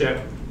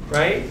partnership,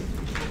 right,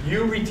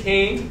 you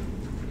retain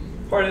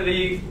part of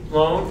the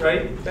loan,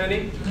 right,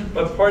 Benny?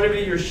 But part of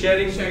it you're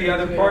shedding to the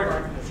other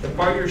partner. The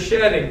part you're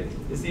shedding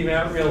is the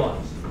amount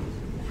realized.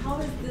 How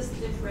is this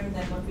different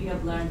than what we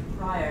have learned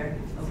prior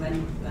of when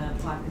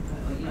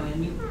a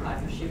new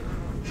partnership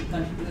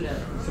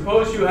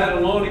Suppose you had a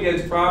loan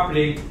against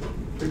property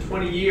for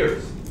 20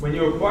 years. When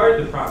you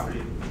acquired the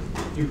property,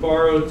 you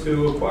borrowed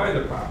to acquire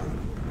the property.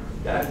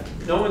 That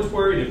no one's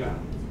worried about.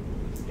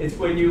 It's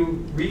when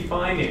you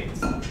refinance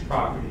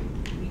property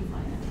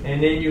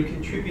and then you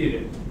contribute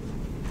it.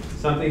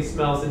 Something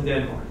smells in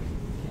Denmark.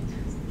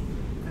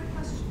 Good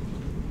question.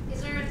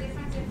 Is there a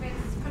difference if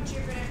it's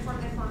contributed for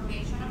the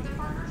formation of the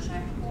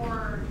partnership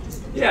or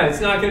just? Yeah,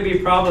 it's not going to be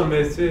a problem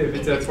if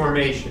it's a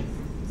formation.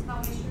 It's no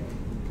issue.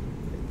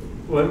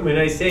 When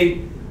I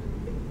say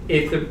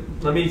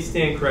let me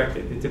stand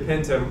corrected. It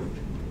depends on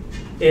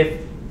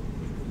if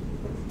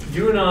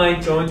you and I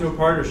go into a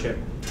partnership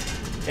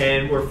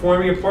and we're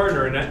forming a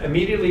partner, and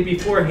immediately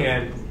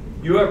beforehand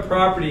you have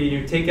property and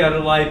you take out a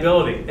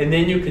liability and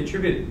then you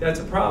contribute,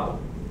 that's a problem.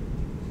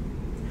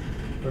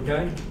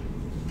 Okay?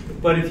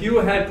 But if you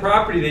had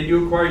property that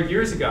you acquired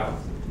years ago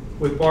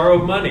with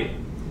borrowed money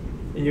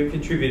and you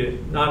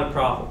contributed, not a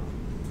problem.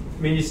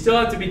 I mean, you still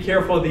have to be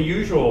careful of the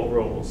usual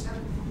rules,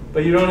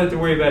 but you don't have to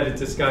worry about a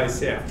disguised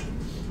sale.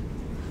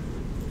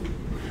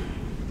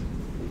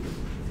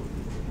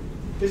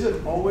 Is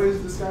it always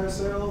disguised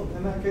sale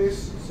in that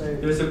case? Say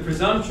There's a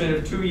presumption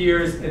of 2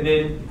 years, and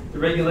then the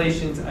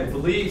regulations, I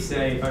believe,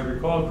 say, if I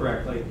recall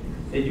correctly,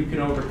 that you can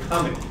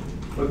overcome it.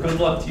 But good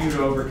luck to you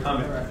to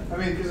overcome it. Right. I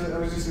mean, because I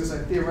was just going to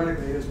say,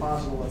 theoretically, it is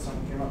possible that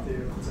someone came up to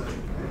you and said,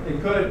 hey.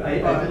 It could.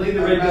 I believe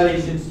the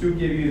regulations do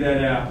give you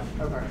that out.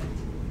 Okay.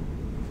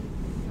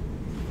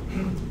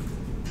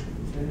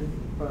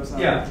 But it's not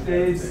Yeah,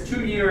 it's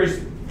 2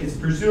 years, it's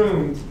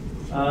presumed,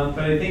 but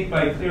I think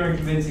by clear and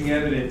convincing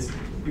evidence,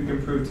 you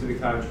can prove to the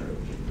contrary.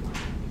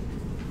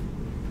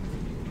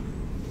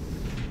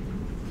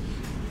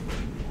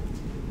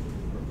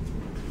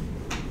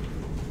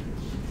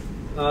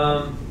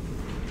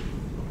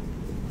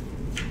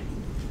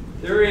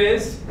 There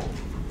is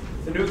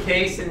a new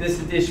case in this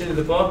edition of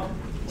the book,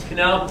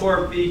 Canal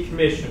Corp v.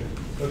 Commission,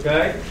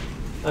 okay?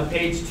 On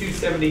page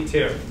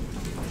 272.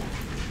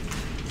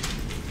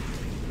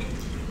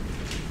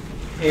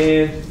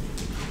 And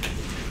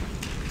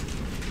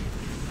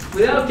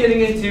without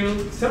getting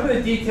into some of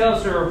the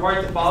details that are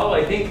hard to follow,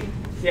 I think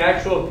the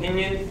actual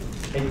opinion,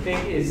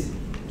 is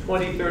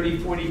 20, 30,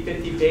 40,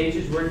 50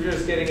 pages. We're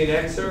just getting an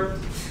excerpt.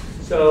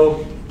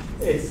 So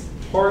it's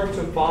hard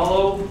to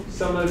follow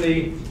some of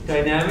the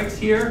dynamics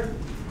here.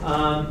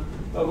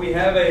 But we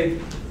have a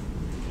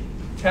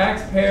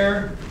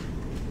taxpayer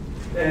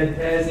that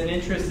has an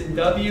interest in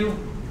W.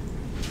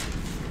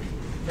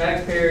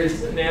 Taxpayer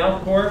is now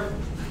Corp,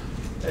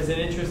 has an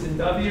interest in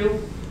W.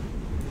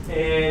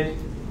 And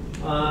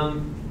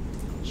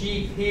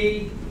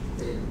GP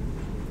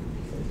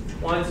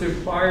wants to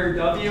acquire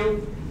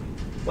W,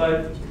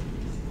 but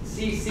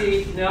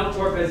CC, Canal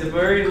Corp, has a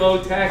very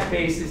low tax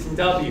basis in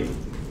W.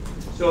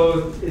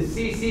 So if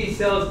CC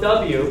sells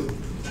W,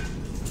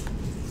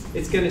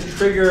 it's going to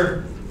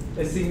trigger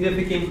a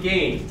significant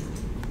gain.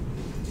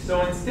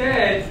 So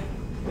instead,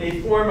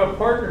 they form a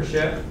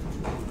partnership.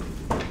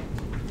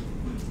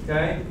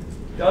 Okay?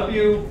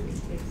 W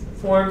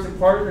forms a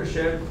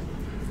partnership,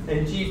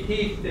 and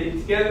GP,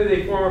 together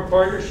they form a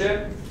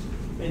partnership,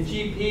 and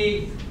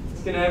GP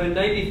is going to have a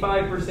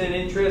 95%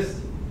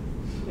 interest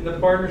in the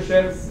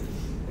partnership,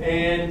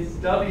 and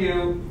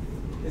W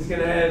is going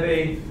to have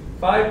a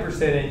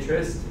 5%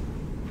 interest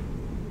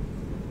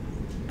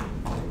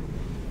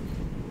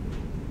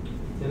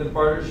in the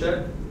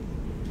partnership.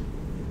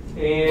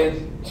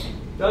 And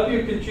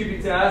W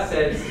contributes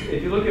assets.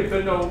 If you look at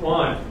footnote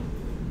 1,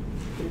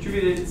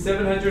 contributed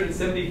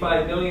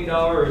 $775 million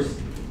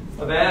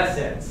of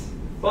assets,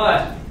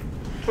 but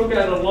took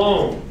out a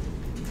loan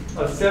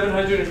of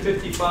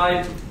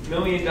 $755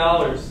 million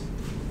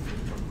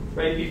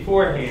right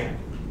beforehand,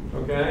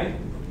 okay?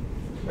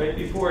 Right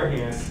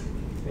beforehand.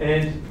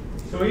 And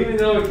so even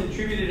though it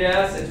contributed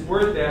assets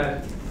worth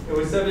that, it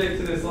was subject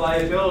to this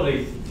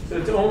liability. So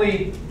it's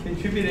only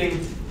contributing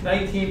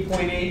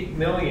 $19.8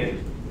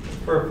 million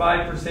for a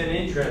 5%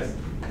 interest.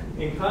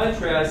 In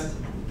contrast,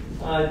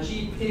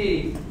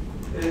 GP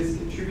is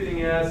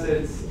contributing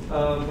assets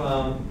of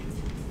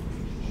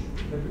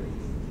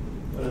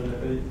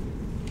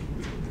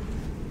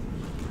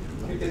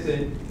I think it's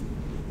a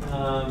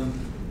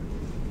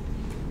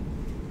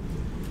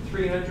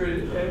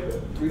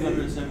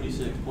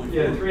 376.4.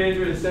 Yeah,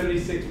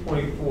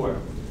 376.4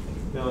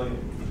 million.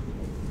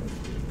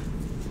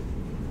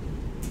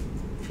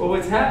 Well,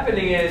 what's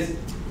happening is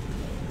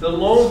the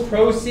loan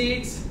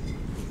proceeds,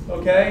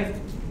 okay,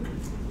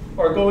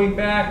 are going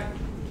back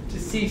to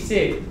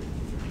CC.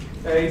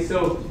 Okay,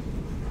 so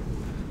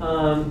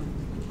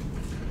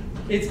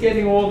it's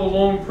getting all the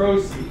loan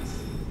proceeds.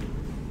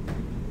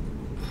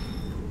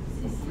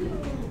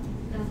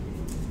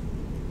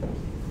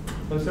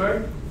 I'm sorry?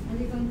 Are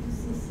they going to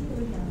CC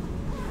or down?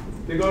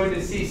 They're going to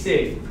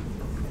CC.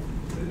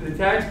 The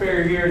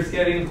taxpayer here is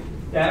getting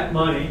that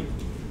money.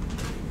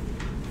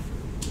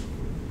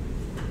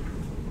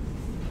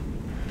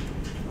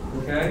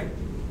 Okay?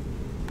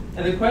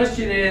 And the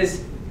question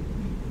is,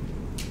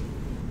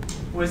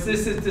 was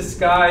this a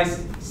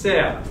disguised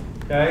sale?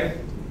 Okay?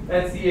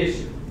 That's the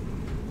issue.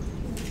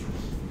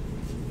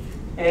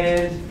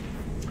 And,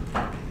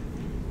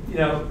 you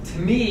know, to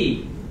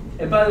me,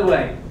 and by the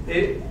way,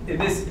 in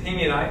this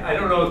opinion, I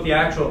don't know if the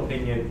actual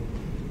opinion,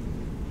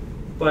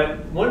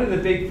 but one of the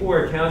big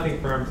four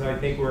accounting firms, I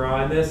think, were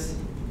on this.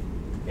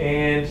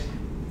 And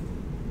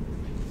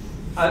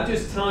I'm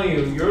just telling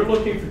you, you're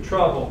looking for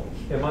trouble,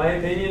 in my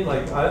opinion.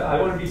 Like, I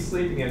want to be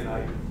sleeping at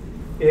night.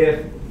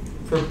 If,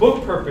 for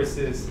book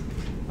purposes,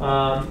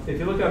 if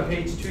you look on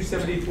page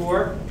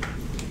 274,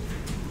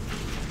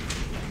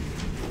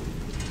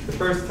 the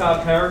first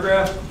top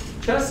paragraph,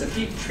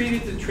 Chesapeake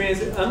treated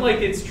the unlike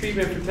its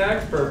treatment for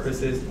tax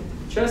purposes,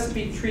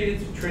 Chesapeake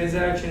treated the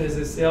transaction as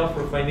a sale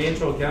for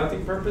financial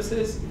accounting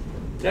purposes.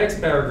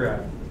 Next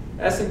paragraph,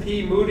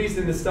 S&P, Moody's,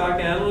 and the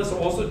stock analysts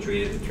also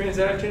treated the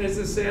transaction as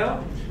a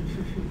sale.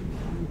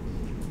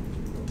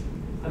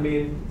 I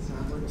mean,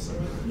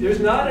 there's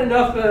not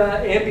enough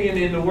ambient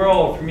in the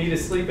world for me to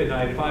sleep at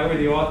night if I were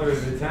the author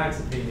of the tax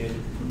opinion,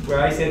 where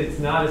I said it's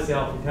not a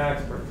sale for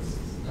tax purposes,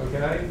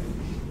 okay?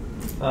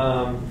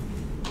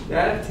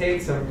 That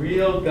takes some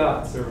real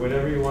guts, or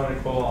whatever you want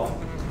to call it,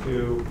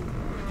 to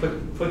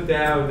put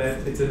down that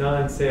it's a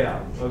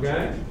non-sale,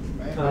 okay?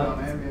 May have been on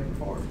ambient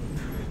before.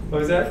 What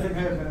was that? It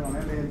may have been on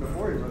ambient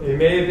before. It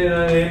may have been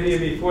on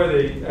ambient before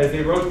as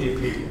they wrote the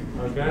opinion,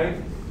 okay?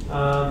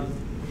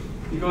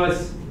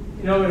 Because,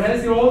 you know, it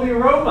has all the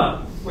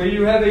aroma, where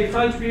you have a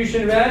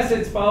contribution of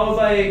assets followed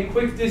by a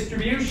quick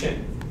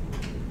distribution.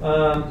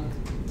 And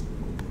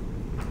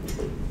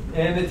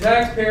the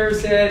taxpayer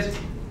said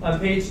on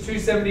page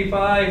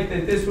 275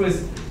 that this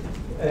was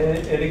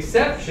an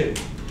exception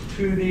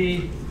to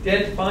the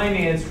debt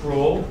finance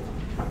rule.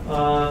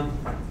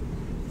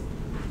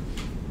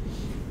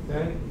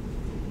 Okay?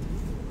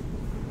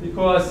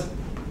 Because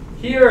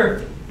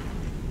here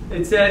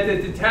it said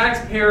that the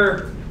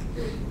taxpayer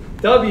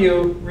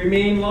W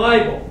remained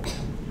liable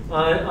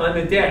on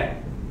the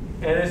debt.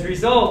 And as a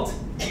result,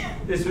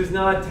 this was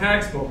not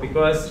taxable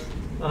because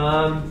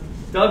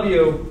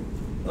W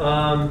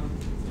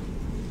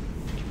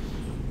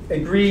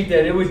agreed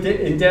that it would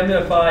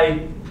indemnify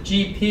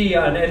GP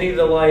on any of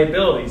the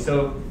liabilities.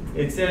 So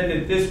it said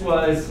that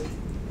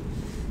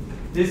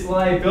this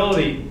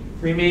liability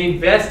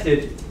remained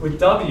vested with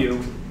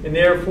W, and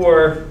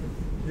therefore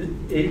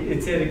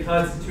it said it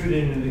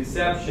constituted an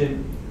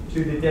exception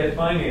to the debt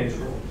finance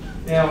rule.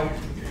 Now,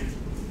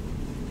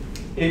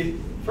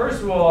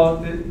 first of all,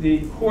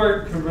 the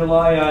court could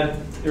rely on,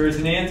 there is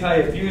an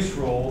anti-abuse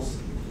rules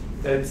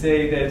that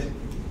say that,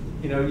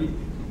 you know,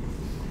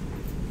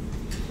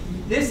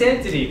 this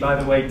entity, by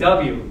the way,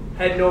 W,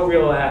 had no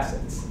real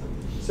assets.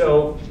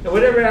 So, and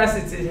whatever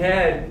assets it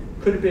had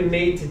could have been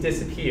made to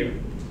disappear.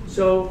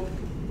 So,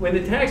 when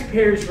the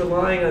taxpayer is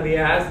relying on the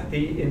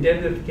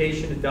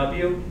indemnification of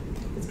W,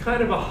 it's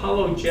kind of a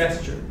hollow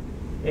gesture.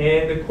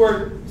 And the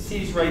court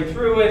sees right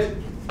through it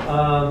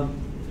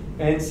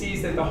and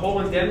sees that the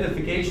whole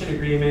indemnification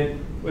agreement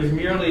was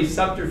merely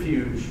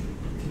subterfuge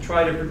to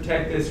try to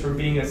protect this from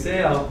being a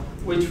sale,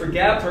 which for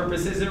GAAP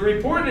purposes are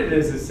reported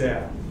as a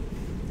sale.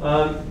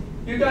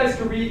 You guys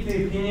can read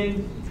the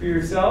opinion for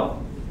yourself,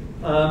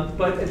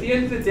 but at the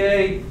end of the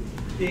day,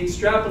 the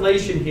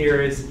extrapolation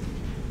here is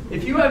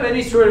if you have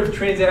any sort of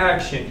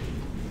transaction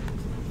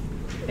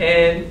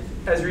and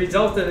as a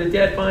result of the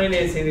debt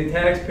financing, the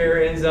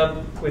taxpayer ends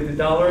up with the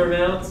dollar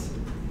amounts,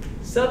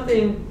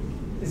 something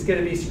is going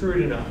to be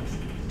scrutinized.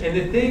 And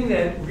the thing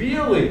that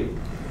really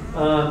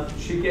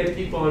should get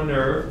people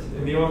unnerved,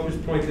 and the authors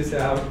point this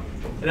out,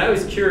 and I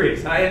was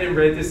curious. I hadn't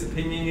read this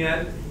opinion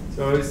yet,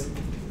 so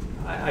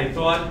I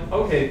thought,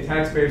 okay, the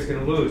taxpayer's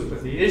going to lose.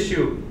 But the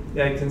issue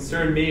that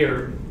concerned me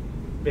or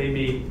made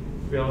me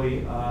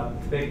really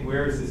think,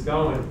 where is this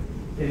going,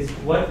 is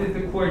what did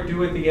the court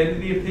do at the end of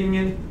the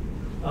opinion?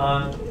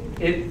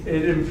 It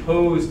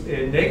imposed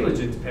a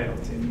negligence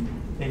penalty.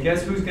 And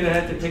guess who's going to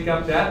have to pick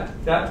up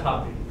that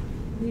puppy?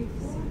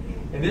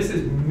 And this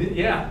is,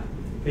 yeah,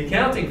 the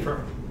accounting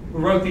firm who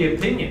wrote the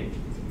opinion.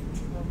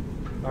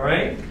 All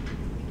right?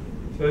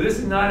 So this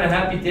is not a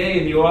happy day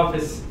in the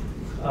office,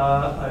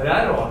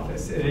 that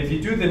office. And if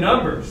you do the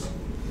numbers,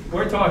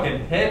 we're talking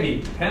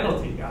heavy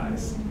penalty,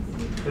 guys.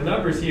 The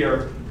numbers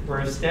here were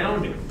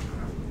astounding.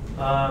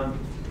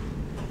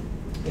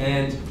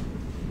 And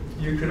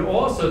you could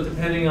also,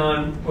 depending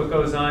on what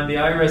goes on, the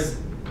IRS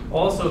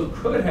also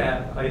could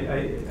have,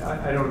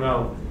 I don't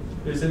know,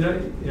 there's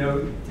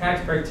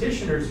tax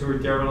practitioners who are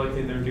derelict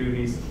in their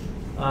duties.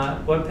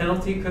 What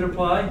penalty could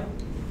apply?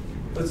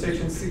 What's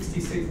section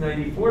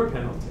 6694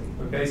 penalty?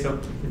 Okay, so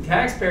the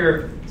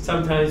taxpayer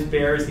sometimes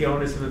bears the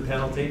onus of a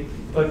penalty,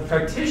 but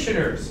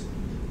practitioners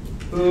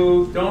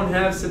who don't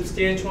have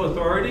substantial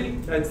authority,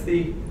 that's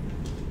the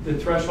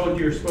threshold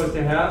you're supposed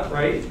to have,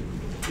 right,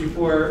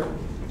 before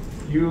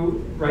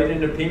you write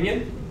an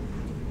opinion.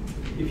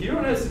 If you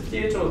don't have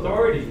substantial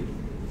authority,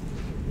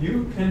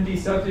 you can be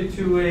subject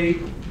to a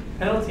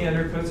penalty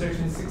under Code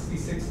Section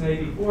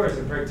 6694 as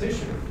a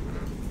practitioner.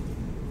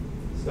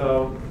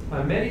 So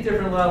on many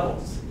different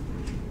levels.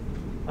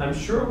 I'm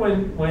sure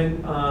when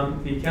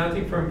the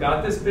accounting firm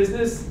got this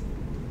business,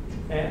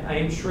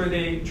 I'm sure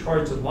they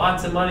charged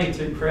lots of money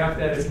to craft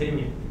that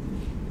opinion.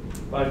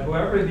 But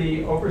whoever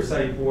the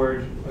oversight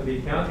board or the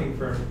accounting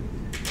firm,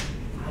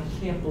 I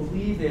can't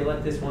believe they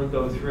let this one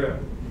go through.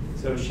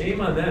 So shame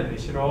on them. They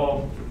should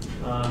all,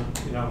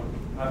 you know,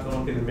 have to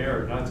look in the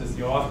mirror, not just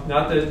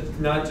not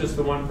just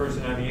the one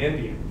person on the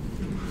Ambient,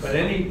 but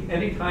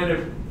any kind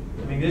of.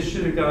 I mean, this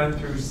should have gone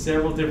through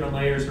several different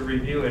layers of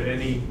review at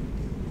any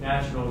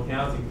national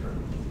accounting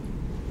firm.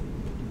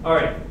 All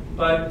right,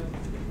 but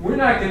we're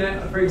not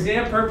gonna, for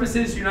exam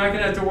purposes, you're not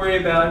gonna have to worry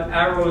about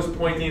arrows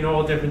pointing in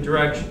all different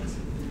directions.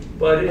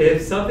 But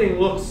if something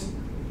looks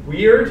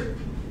weird,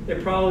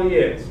 it probably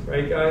is,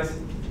 right, guys?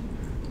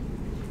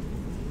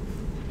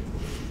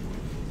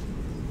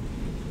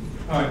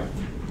 All right.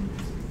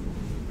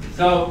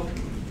 So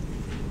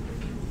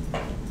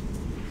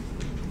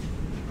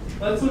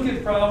let's look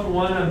at problem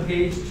 1 on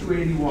page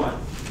 281.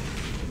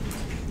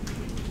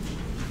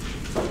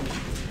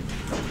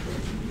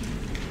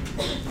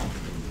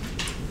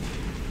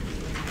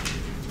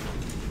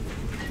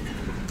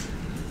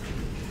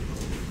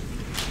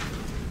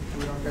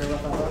 We don't care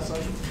about that last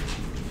section?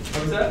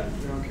 What was that?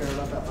 We don't care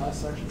about that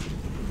last section?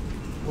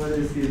 What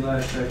is the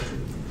last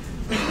section?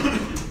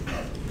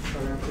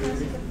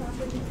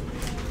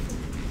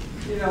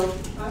 You know,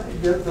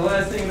 the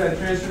last thing about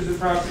transfers of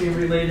property and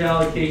related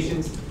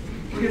allocations,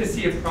 we're going to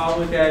see a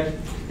problem with that.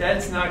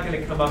 That's not going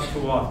to come up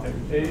too often.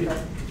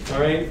 All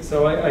right,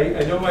 so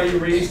I know why you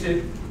raised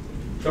it.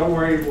 Don't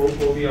worry,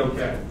 we'll be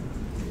okay.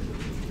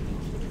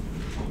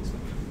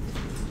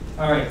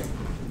 All right.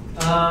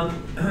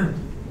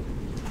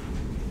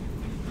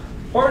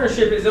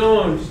 Partnership is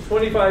owned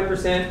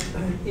 25%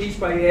 each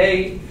by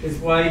A, his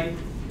wife,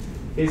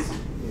 his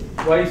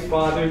wife's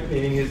father,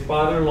 meaning his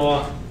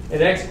father-in-law,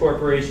 an X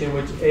corporation,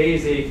 which A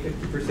is a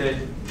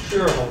 50%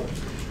 shareholder.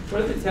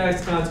 What are the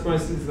tax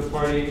consequences of the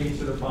party in each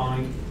of the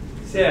following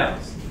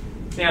sales?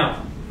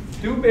 Now,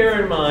 do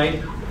bear in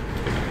mind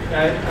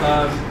that,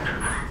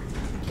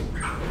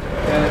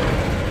 that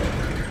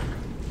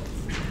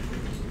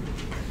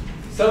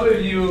some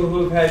of you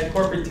who've had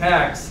corporate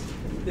tax,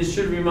 this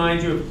should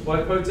remind you of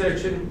what code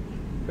section?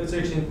 Code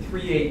section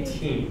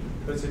 318.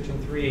 Code section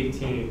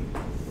 318.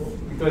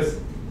 Because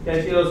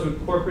that deals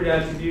with corporate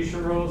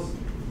attribution rules.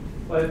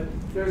 But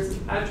there's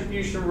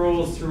attribution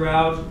rules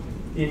throughout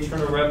the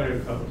Internal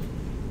Revenue Code.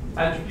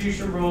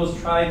 Attribution rules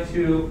try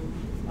to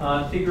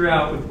figure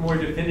out with more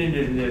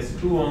definitiveness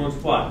who owns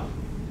what.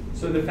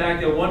 So the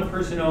fact that one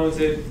person owns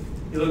it,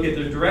 you look at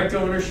their direct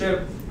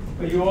ownership,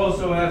 but you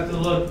also have to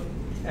look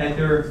at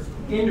their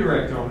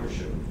indirect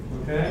ownership,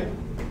 okay?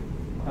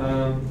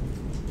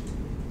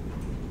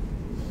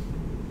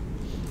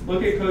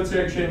 Look at code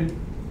section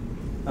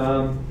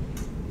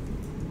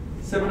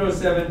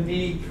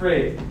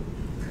 707B3.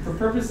 For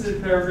purposes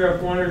of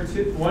paragraph 1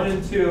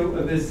 and 2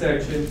 of this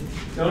section,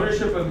 the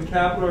ownership of the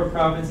capital or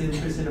profits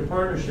interest in a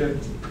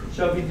partnership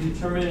shall be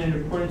determined in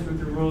accordance with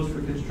the rules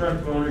for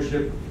constructive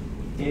ownership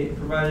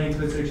provided in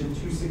code section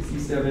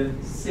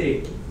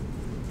 267C.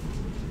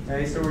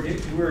 Okay, so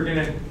we're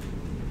going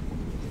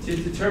to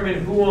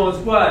determine who owns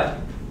what.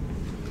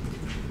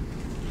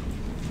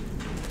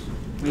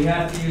 We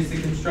have to use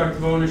the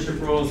constructive ownership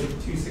rules of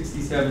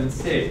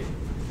 267C. So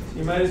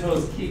you might as well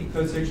just keep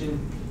code section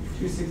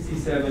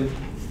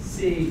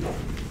 267C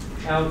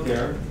out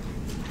there.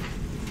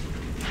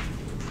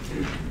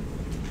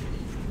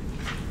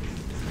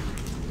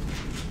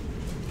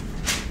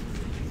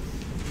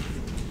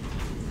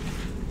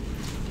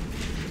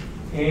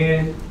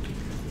 And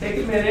take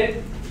a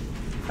minute,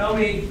 tell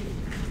me,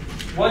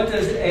 what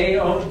does A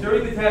own?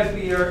 During the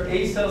taxable year,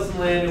 A sells some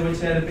land in which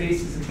it had a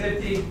basis of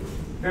 50,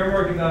 fair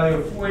market value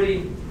of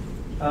 40.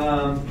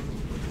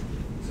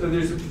 So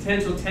there's a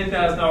potential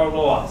 $10,000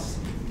 loss.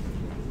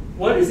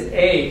 What is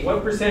A?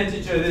 What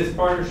percentage of this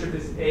partnership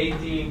is A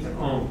deemed to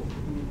own?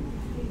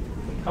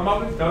 Come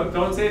up with,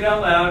 don't say it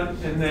out loud,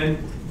 and then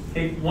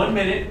take 1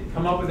 minute,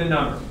 come up with a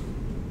number.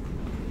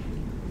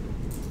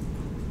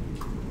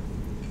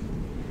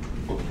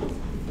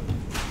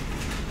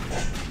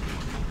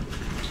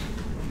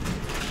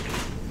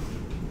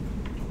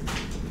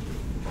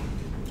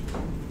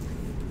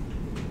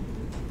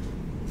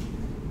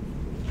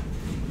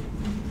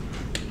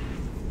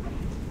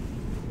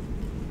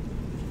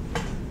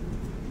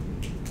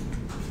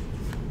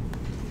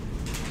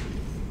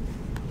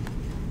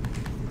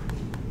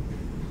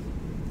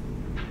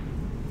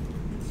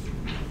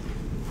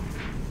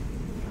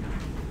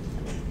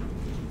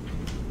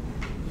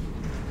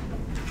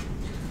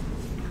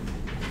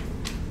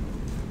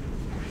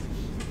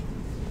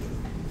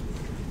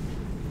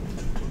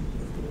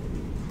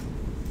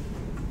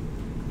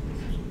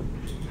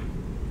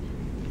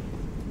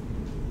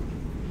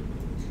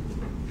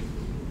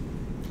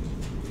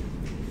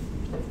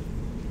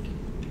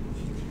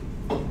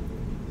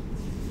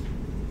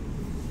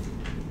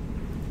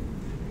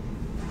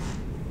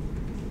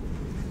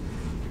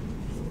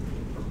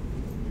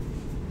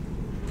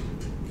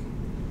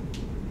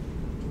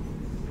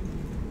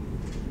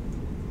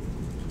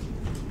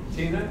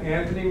 Tina,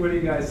 Anthony, what do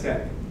you guys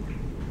say?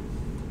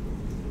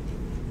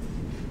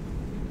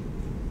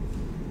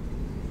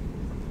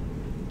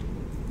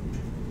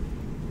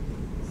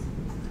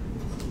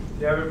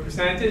 you have a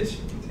percentage,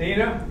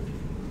 Tina?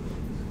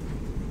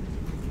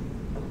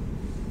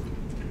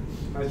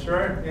 Not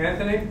sure,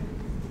 Anthony?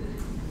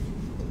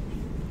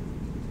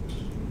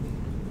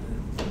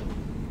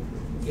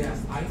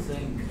 Yes, I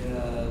think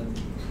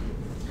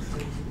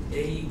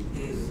A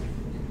is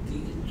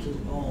needed to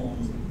own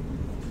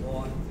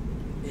what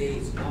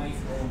A's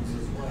wife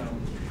owns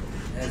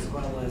as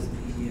well as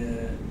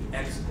the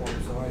export.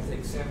 So I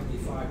think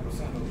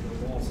 75%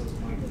 of the losses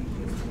might be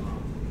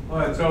disallowed. All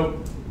right,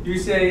 so you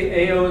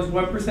say A owns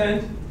what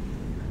percent?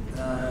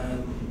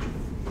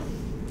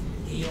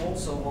 He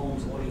also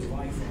owns what his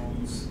wife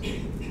owns,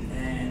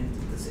 and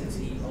since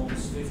he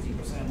owns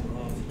 50%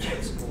 of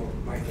export,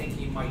 I think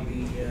he might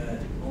be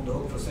on the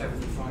hook for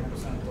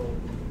 75% total.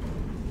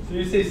 So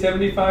you say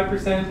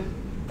 75%?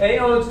 A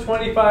owns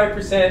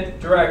 25%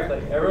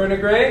 directly. Everyone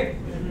agree?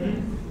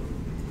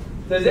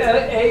 Does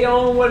A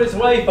own what his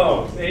wife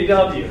owns?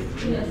 AW?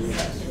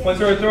 Yes. What's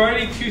her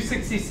authority?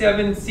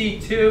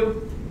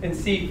 267C2 and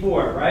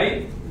C4,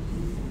 right?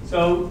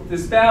 So the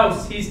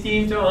spouse, he's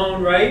deemed to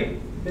own, right,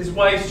 his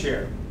wife's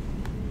share.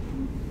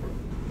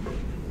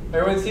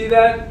 Everyone see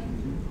that?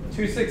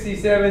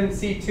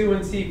 267C2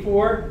 and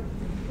C4?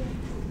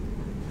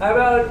 How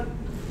about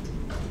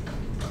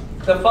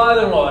the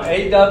father-in-law,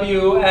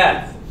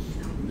 AWF?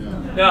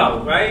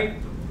 No, right?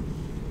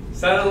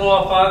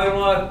 Son-in-law,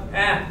 father-in-law,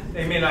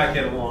 they may not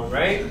get along,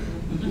 right?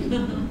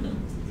 And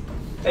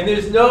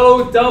there's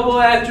no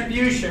double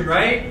attribution,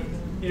 right?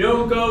 You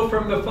don't go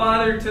from the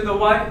father to the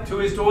wife, to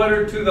his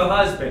daughter to the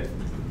husband.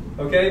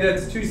 Okay,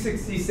 that's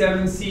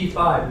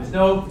 267C5. There's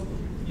no,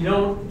 you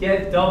don't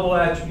get double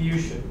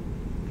attribution.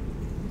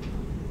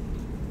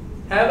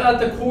 How about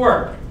the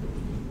corp?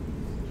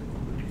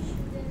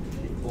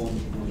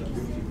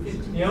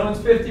 He owns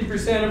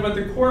 50% of what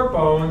the corp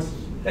owns.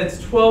 That's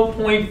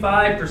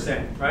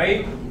 12.5%,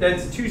 right?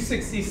 That's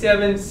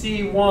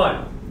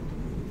 267C1.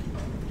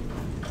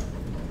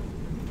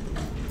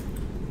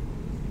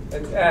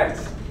 That's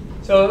X.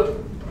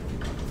 So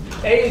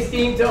A is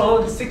deemed to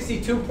own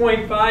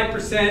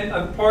 62.5%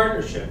 of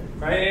partnership,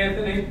 right,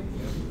 Anthony?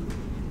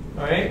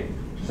 All right.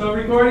 So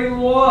regarding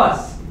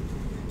loss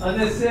on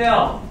this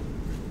sale,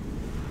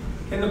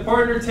 can the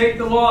partner take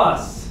the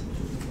loss?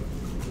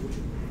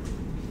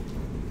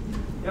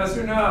 Yes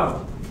or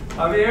no?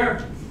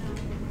 Javier?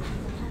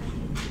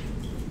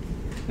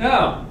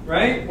 No,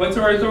 right? What's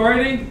our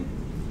authority?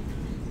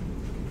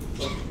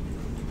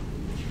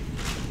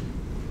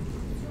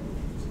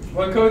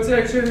 What code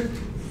section?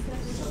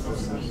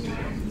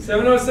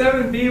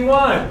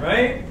 707B1,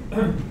 right?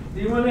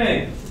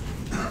 B1A.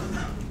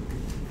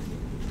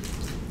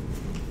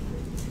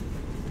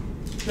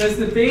 That's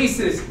the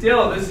basis.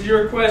 Dill, this is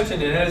your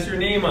question. It has your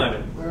name on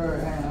it. Wait,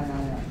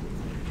 hang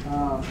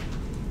on.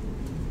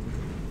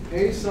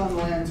 A selling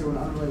land to an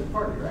unrelated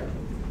party, right?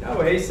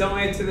 No, A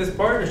selling it to this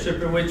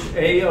partnership in which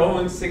A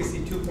owns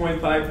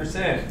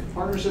 62.5%.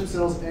 Partnership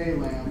sells A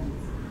land,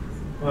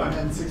 What? and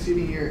then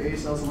succeeding year A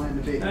sells the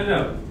land to B.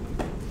 No.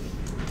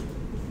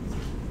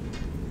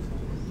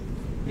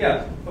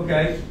 Yeah,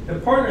 okay. The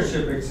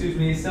partnership, excuse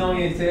me, is selling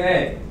it to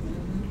A.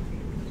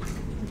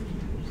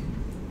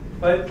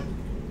 But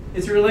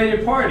it's a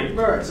related party.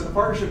 Right, so the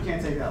partnership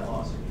can't take that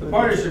loss. The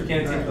partnership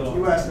can't take the loss.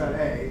 You asked about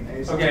A.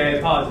 Okay,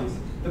 apologies.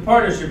 The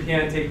partnership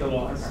can't take the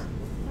loss. Okay.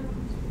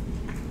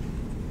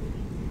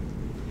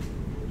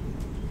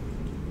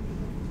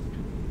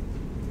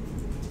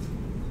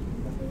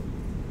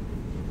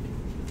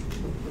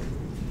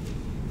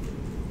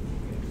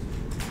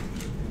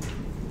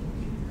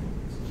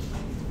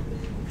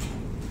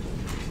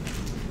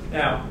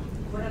 Now,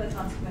 What are the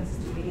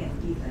consequences to B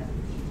and D then?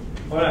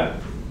 hold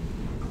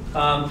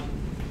on.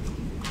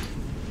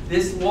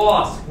 This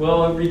loss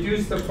will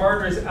reduce the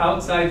partner's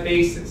outside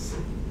basis.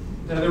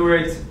 In other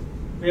words,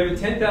 we have a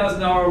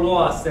 $10,000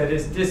 loss that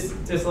is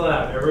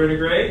disallowed. Everyone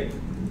agree?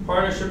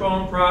 Partnership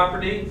owned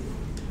property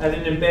at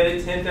an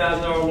embedded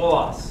 $10,000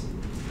 loss.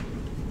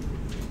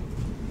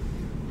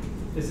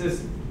 Does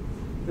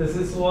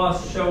this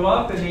loss show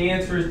up? And the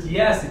answer is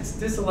yes, it's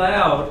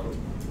disallowed.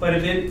 But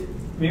if it,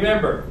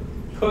 remember,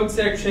 code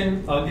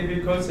section, I'll give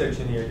you a code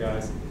section here,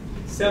 guys.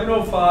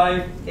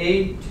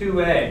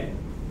 705A2A.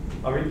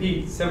 I'll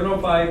repeat,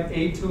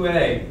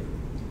 705A2A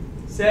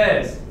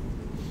says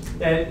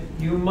that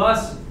you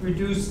must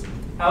reduce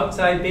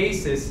outside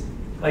basis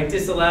like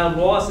disallowed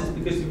losses,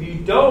 because if you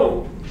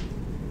don't,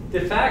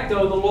 de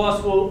facto the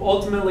loss will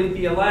ultimately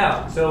be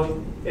allowed.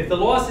 So if the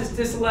loss is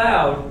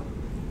disallowed,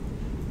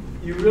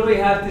 you really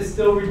have to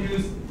still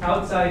reduce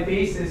outside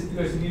basis,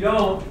 because if you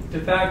don't,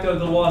 de facto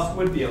the loss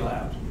would be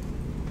allowed.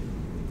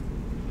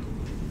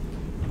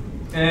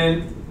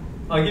 And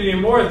I'll give you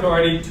more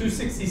authority,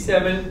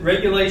 267,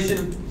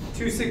 regulation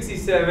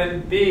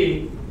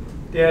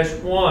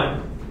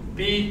 267B-1,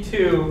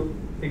 B2,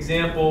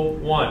 example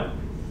 1.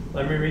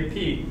 Let me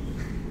repeat,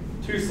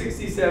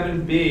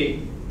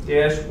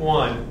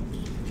 267B-1,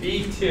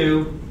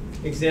 B2,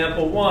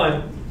 example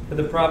 1, for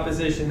the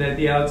proposition that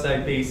the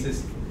outside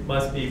basis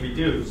must be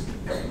reduced.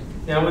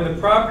 Now, when the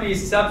property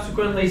is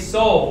subsequently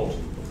sold,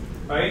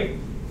 right,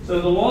 So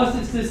the loss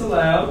is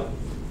disallowed.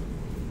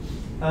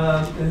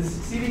 In the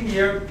succeeding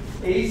year,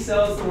 A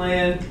sells the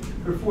land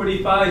for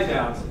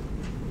 $45,000.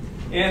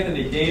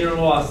 Anthony, gain or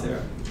loss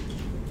there?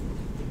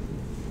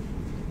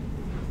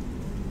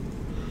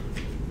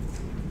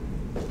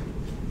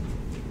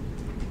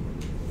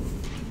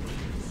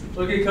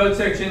 Look at code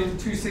section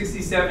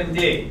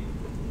 267D.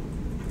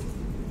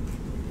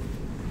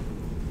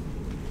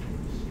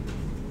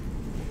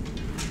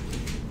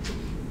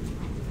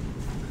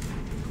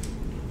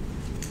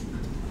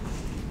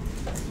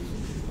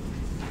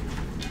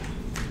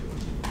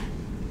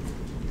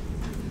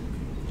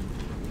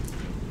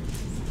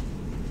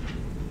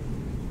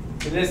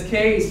 In this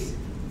case,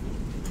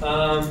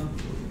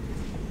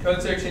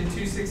 code section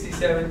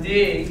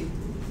 267D,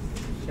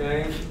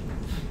 okay,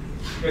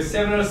 because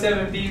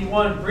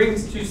 707B1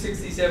 brings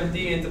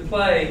 267D into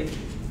play,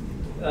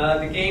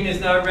 the gain is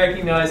not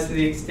recognized to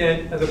the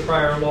extent of the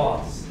prior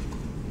loss.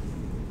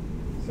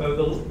 So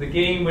the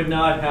gain would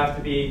not have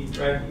to be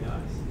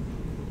recognized.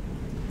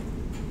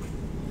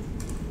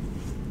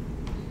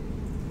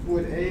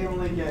 Would A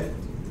only get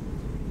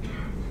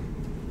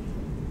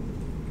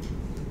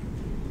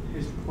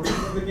his portion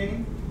of the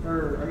gain,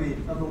 or I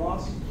mean, of the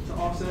loss to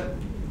offset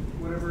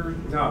whatever?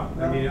 No,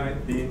 I mean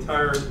the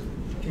entire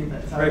can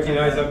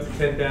recognize up to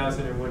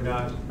 10,000 and would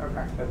not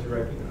have to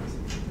recognize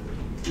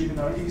it. Even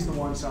though he's the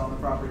one selling the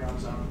property on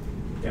his own.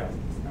 Yeah.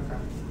 Okay.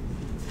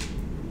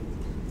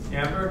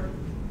 Amber?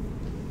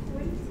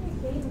 What do you say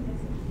gain?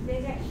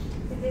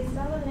 If they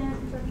sell the land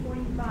for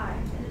 45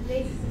 and the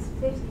basis is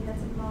 50,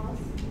 that's a loss.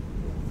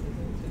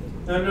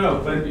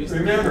 No, but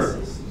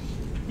remember,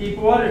 he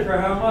bought it for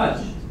how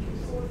much?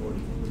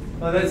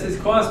 Well, that's his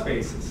cost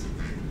basis.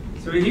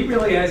 So he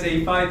really has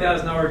a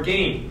 $5,000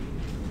 gain,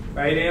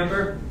 right,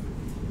 Amber?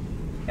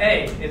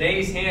 In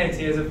A's hands,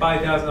 he has a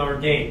 $5,000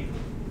 gain.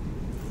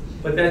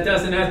 But that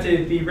doesn't have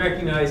to be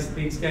recognized to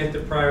the extent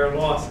of prior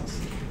losses.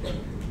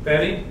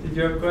 Betty, did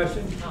you have a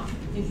question? No.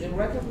 Is it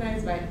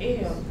recognized by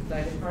A or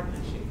by the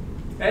partnership?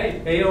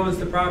 A owns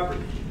the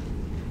property.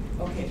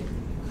 Okay.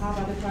 How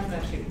about the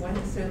partnership? When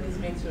the sale is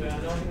made to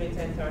an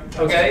unlimited third party?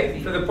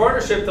 Okay, for the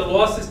partnership, the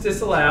loss is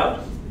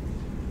disallowed,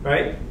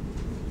 right?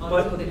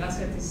 Until the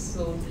asset is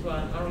sold to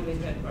an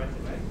unrelated party,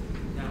 right?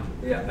 Now.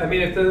 Yeah, I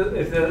mean, if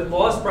the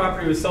lost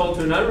property was sold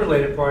to an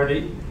unrelated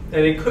party,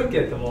 then it could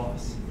get the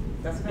loss.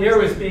 Here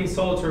it was being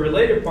sold to a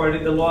related party,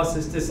 the loss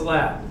is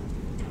disallowed,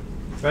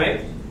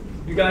 right?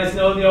 You guys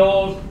know the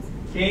old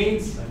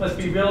gains must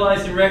be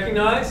realized and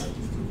recognized.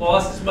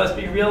 Losses must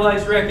be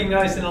realized,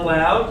 recognized, and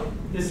allowed.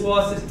 This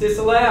loss is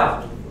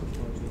disallowed.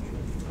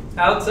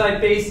 Outside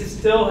basis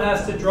still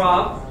has to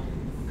drop.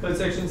 Code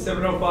section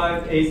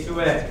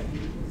 705A2A.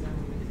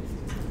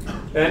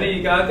 Benny,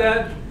 you got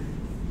that?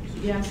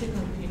 Yeah, I'm still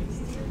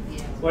confused.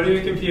 What are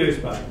you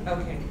confused by?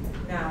 Okay.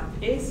 Now,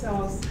 A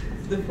sells,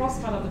 the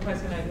first part of the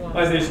question I don't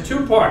There's understand.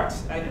 two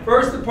parts.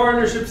 First, the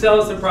partnership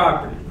sells the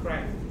property.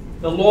 Correct.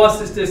 The loss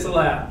is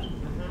disallowed.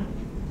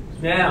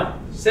 Now,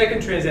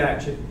 second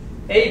transaction.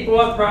 A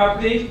bought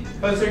property,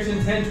 code section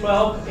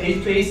 1012,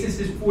 A's basis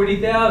is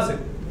 40,000.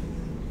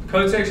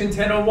 Code section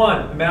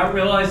 1001, amount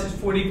realized is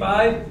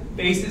 45,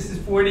 basis is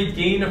 40,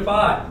 gain of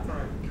 5.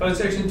 Code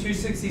section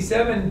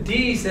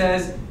 267D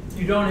says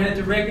you don't have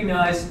to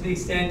recognize the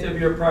extent of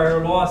your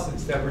prior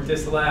losses that were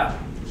disallowed.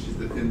 Which is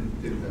the 10,000.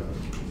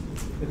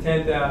 The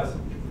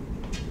 10,000.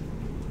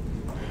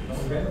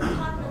 Okay.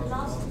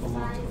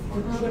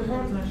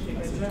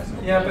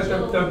 Yeah,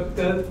 but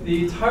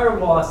the entire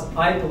loss,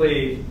 I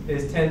believe,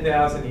 is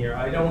 10,000 here.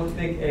 I don't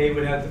think A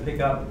would have to pick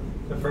up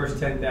the first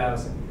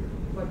 10,000.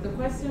 But the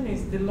question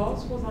is, the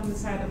loss was on the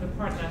side of the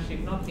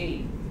partnership, not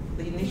A.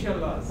 The initial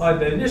loss.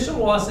 The initial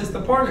loss is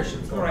the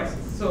partnership. Correct.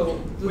 So,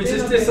 which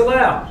is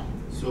disallowed.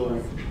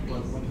 So,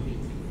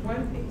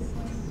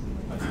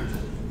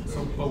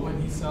 but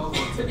when he sells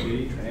it to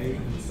B, A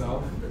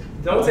himself.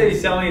 Don't say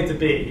he's selling it to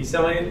B. He's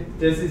selling it.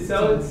 Does he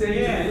sell it?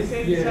 Say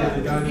yeah,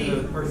 the guy to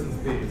the person's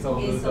B. So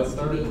the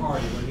third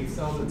party, when he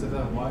sells it to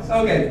them, why does he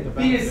get the benefit?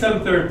 B is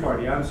some third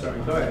party. I'm sorry.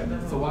 Go ahead.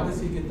 So why does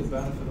he get the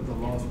benefit of the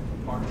loss from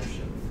the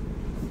partnership?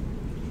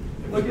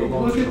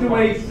 Look at the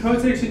way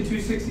code section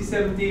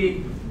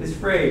 267D is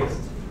phrased.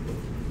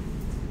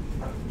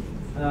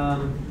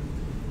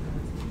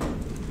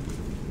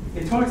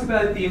 It talks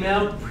about the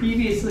amount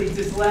previously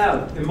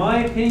disallowed. In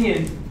my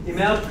opinion, the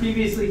amount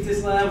previously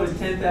disallowed was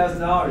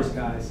 $10,000,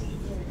 guys.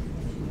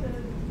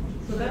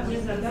 So that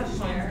means at that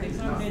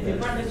point, the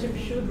partnership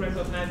should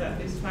recognize at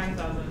least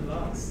 5,000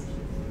 loss.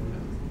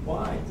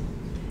 Why?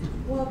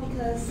 Well,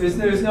 because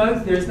there's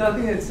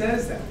nothing that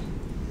says that.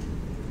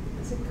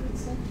 It's a good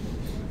sentence.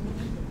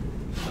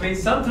 I mean,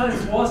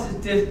 sometimes losses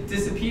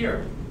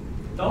disappear.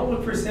 Don't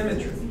look for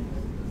symmetry.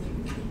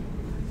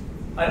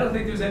 I don't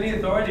think there's any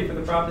authority for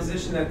the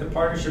proposition that the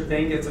partnership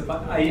then gets a.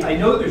 I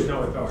know there's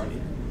no authority.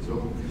 So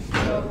we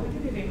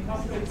did it in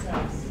corporate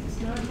tax. It's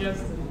not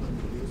just.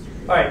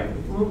 All right,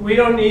 we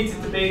don't need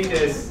to debate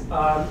this.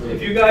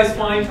 If you guys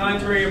find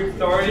contrary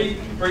authority,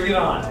 bring it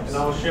on, and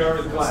I'll share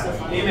it with class.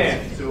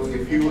 Amen. So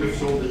if you would have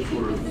sold it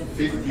for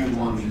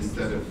 51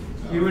 instead of...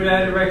 You would have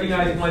had to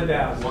recognize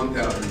 1,000.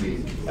 1,000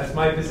 each. That's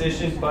my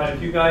position, but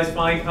if you guys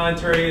find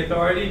contrary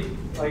authority,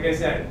 like I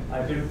said,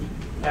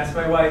 ask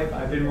my wife,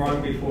 I've been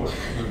wrong before,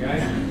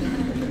 okay?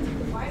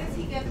 Why does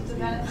he get the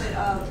benefit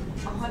of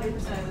 100%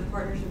 of the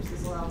partnership's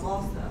disallowed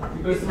loss though?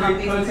 Because the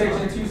way code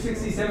section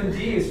 267D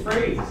is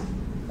phrased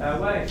that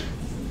way. It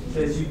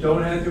says you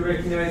don't have to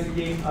recognize the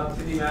gain up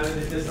to the amount of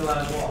the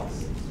disallowed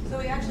loss. So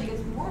he actually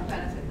gets more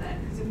benefit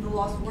then, because if the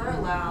loss were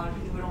allowed,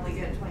 he would only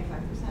get 25%.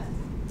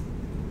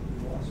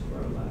 Loss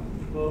were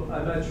allowed. Well,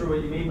 I'm not sure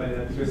what you mean by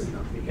that, because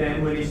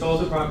then when he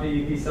sold the property,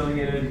 he'd be selling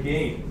it at a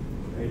gain.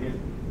 Right?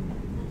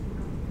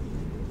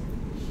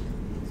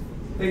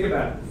 Think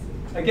about it.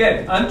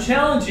 Again, I'm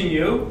challenging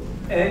you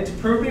and to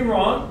prove me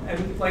wrong,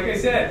 and like I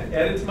said,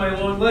 add it to my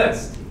long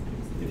list.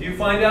 If you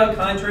find out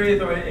contrary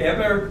authority,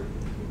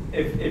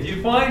 if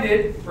you find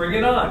it, bring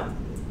it on.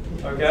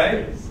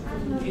 Okay?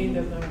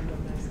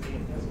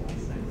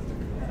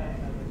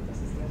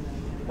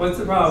 What's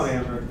the problem,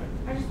 Amber?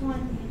 I just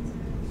wanted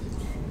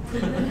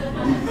the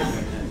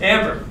answer.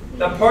 Amber,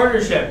 the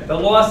partnership, the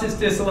loss is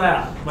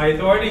disallowed. My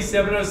authority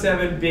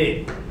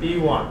 707B,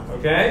 B1,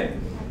 okay?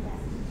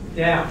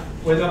 Now,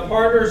 when the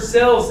partner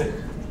sells it,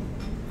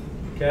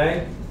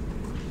 okay,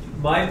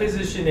 my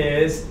position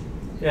is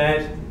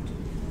that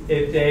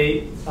if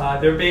they,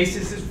 their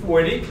basis is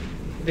 40,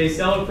 if they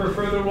sell it for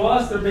further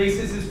loss, their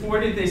basis is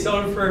 40. If they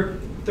sell it for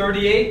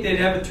 38, they'd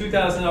have a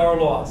 $2,000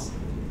 loss.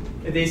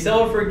 If they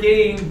sell it for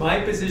gain,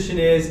 my position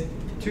is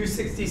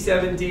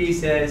 267D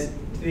says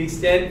to the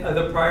extent of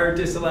the prior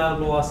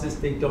disallowed losses,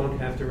 they don't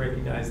have to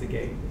recognize the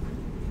gain.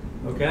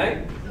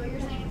 Okay? So you're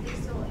saying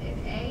if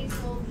A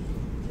sold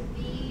to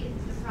B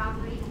the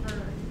property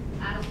for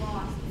at a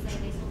loss, say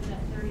they sold it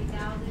at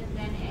 30,000,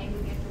 then A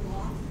would get the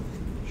loss?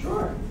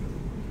 Sure.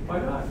 Why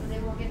not? So they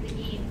won't get the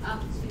gain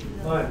up to the...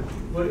 Fine.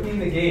 What do you mean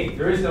the gain?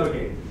 There is no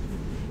gain.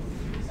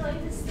 So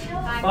if it's still...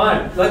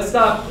 Fine. Let's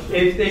stop.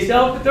 If they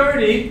sell it for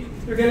 30,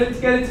 they're going to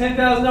get a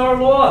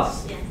 $10,000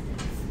 loss. Yes.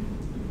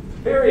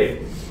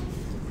 Period.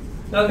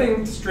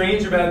 Nothing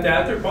strange about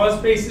that. Their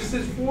cost basis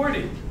is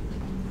 40.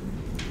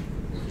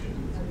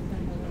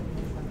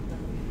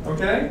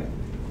 Okay?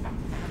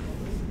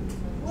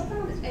 What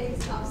about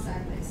A's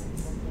outside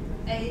basis?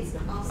 A's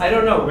outside. I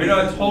don't know. We're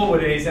not told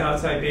what A's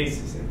outside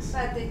basis is.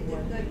 But the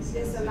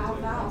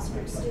disallowed loss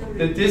would still...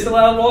 The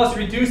disallowed loss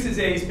reduces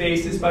A's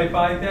basis by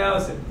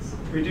 5,000.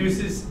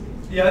 Reduces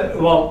the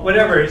other, well,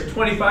 whatever, it's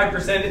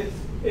 25%.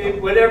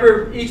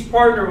 Whatever, each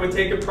partner would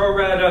take a pro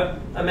rata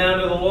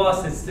amount of the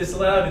loss that's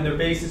disallowed, and their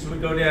basis would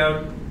go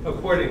down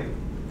accordingly.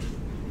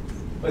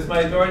 What's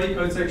my authority?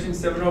 Code section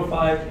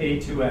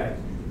 705A2A.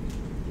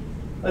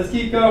 Let's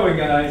keep going,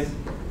 guys.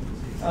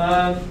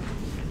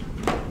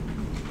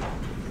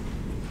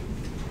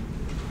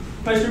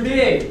 Question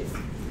B.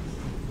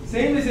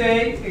 Same as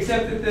A,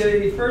 except that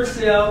the first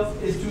sale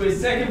is to a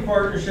second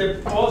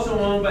partnership also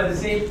owned by the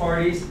same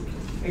parties,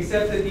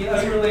 except that an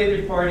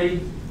unrelated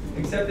party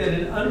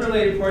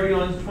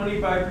owns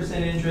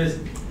 25% interest,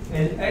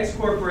 and X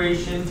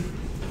corporation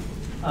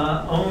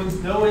owns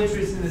no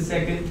interest in the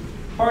second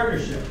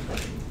partnership.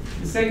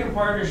 The second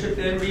partnership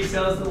then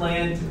resells the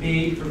land to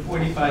B for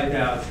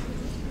 $45,000.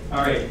 All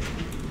right.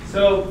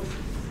 So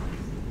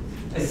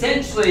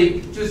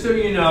essentially, just so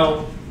you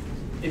know,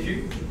 if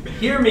you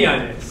hear me on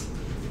this,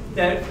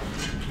 that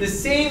the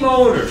same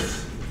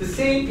owners, the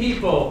same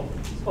people,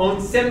 own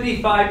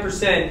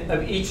 75%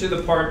 of each of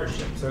the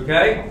partnerships.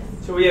 Okay.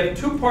 So we have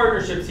two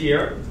partnerships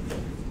here,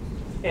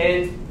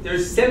 and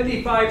there's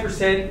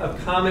 75% of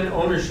common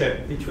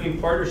ownership between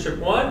partnership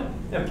 1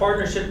 and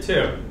partnership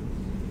 2.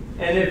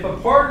 And if a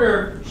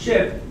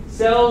partnership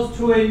sells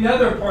to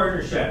another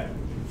partnership,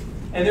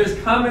 and there's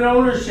common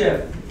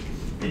ownership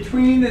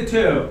between the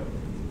two,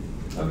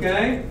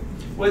 okay,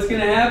 what's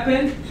going to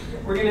happen?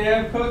 We're going to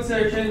have code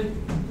section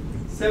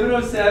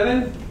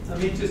 707. Let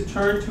me just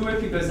turn to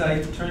it because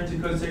I turned to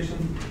code section.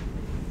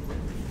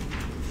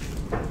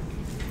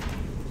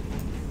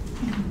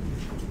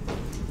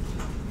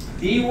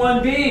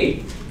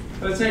 B1B,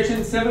 code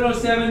section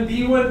 707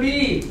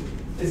 B1B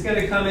is going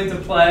to come into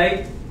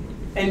play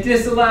and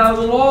disallow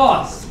the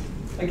loss.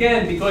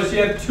 Again, because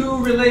you have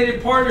two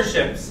related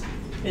partnerships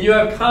and you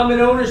have common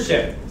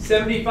ownership,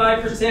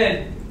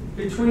 75%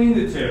 between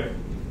the two.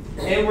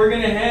 And we're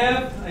going to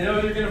have, I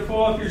know you're going to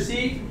fall off your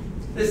seat,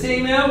 the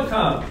same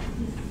outcome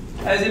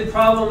as in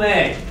problem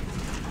A.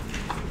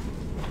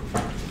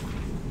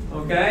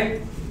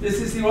 Okay?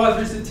 This is the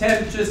author's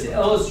attempt just to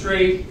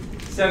illustrate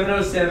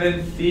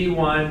 707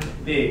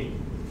 B1B.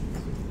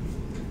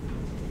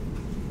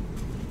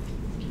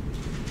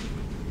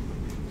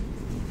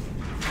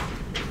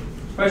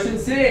 Question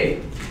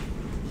C.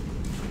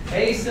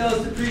 A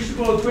sells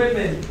depreciable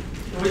equipment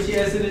in which he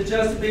has an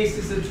adjusted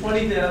basis of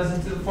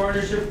 $20,000 to the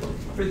partnership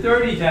for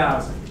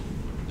 $30,000.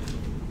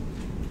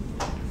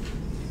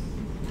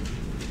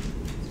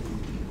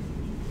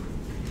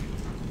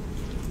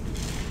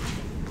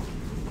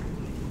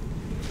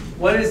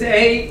 What is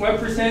A? What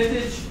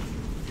percentage?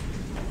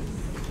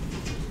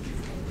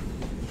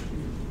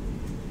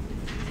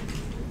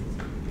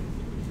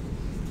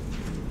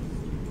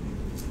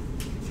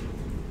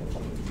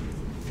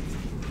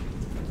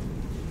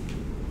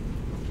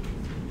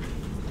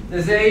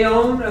 Does A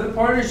own of the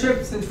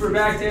partnership, since we're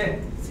back to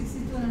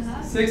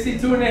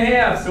 62.5.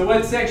 62.5. So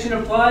what section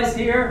applies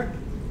here?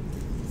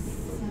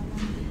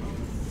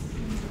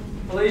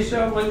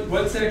 Alicia,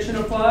 what section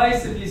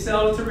applies if you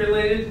sell it to a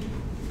related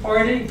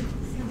party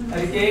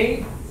at a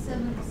gain?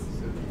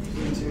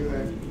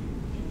 B2A.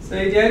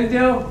 Say again,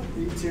 Dill?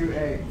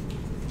 B2A.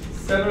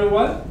 7 of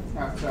what?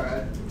 Oh, sorry,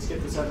 I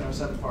skipped the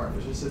 707 part.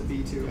 It just said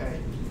B2A.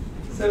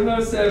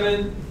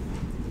 707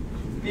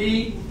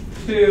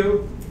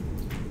 B2.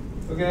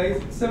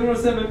 Okay,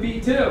 707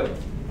 B2.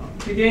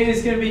 The gain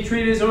is going to be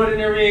treated as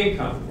ordinary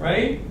income,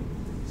 right?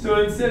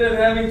 So instead of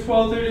having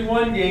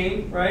 1231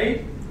 gain,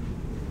 right,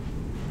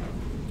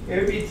 it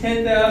would be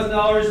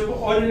 $10,000 of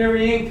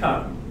ordinary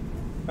income,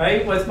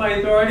 right? What's my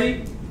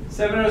authority?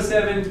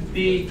 707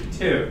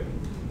 B2.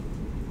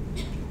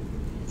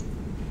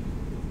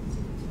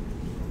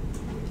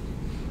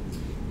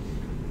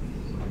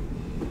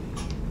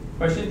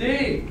 Question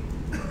D.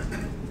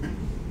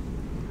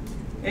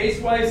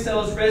 A's wife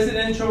sells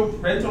residential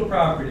rental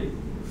property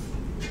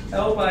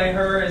held by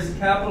her as a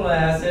capital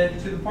asset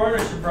to the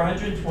partnership for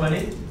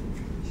 $120,000.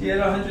 She had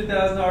a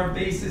 $100,000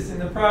 basis in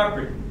the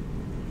property.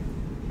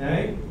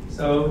 Okay,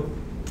 so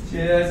she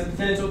has a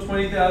potential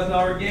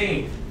 $20,000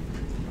 gain.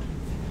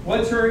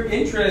 What's her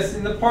interest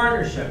in the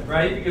partnership,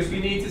 right? Because we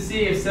need to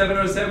see if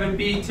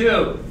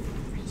 707B2.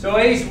 So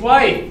A's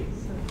wife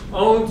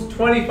owns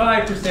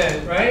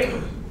 25%, right?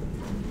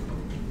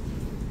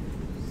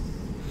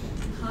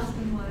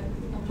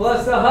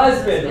 Plus the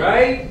husband,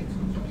 right?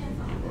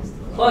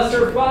 Plus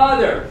her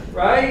father,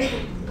 right?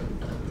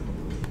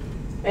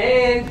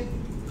 And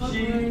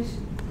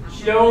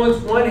she owns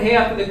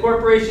 1/2 of the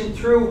corporation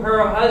through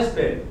her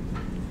husband.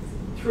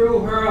 Through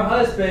her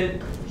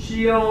husband,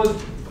 the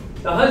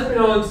husband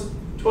owns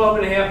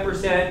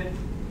 12.5%,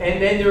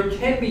 and then there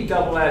can be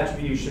double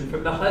attribution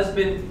from the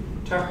husband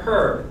to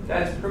her.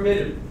 That's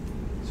permitted.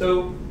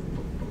 So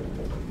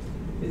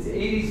it's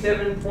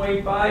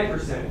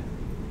 87.5%.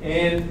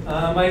 And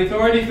my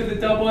authority for the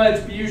double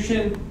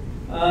attribution,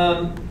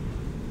 for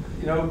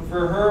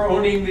her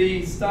owning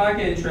the stock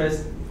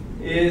interest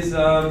is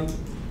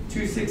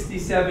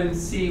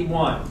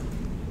 267C1.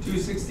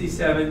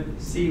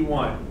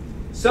 267C1.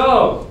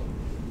 So,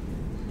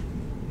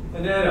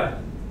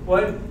 Annetta,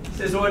 what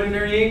says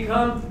ordinary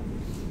income?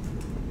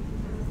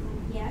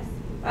 Yes.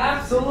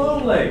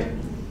 Absolutely.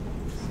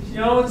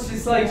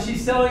 She's like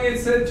she's selling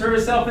it to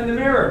herself in the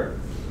mirror.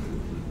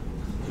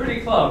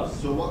 Pretty close.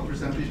 So what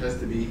percentage has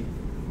to be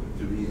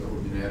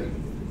ordinary?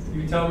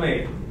 You tell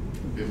me.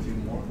 50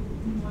 more?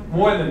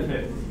 More than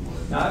 50.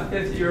 Not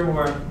 50 or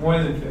more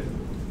than 50.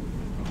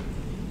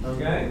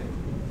 Okay?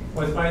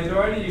 What's my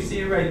authority? You see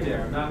it right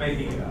there. I'm not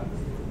making it up.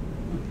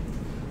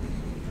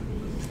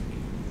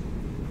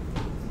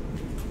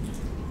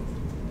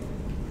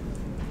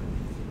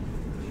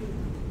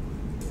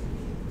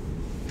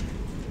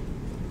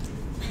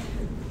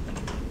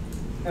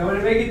 I want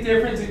to make a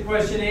difference in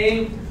question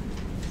A.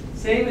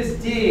 Same as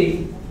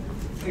D,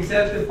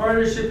 except the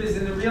partnership is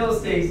in the real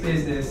estate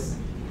business,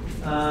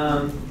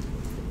 and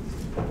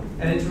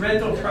it's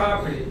rental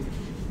property.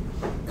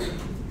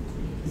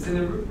 It's in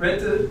the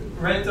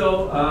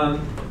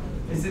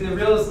it's in the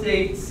real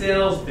estate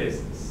sales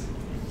business.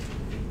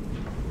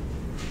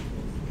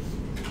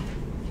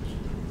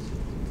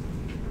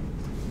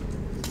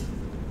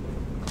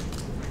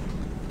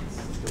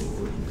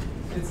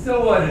 It's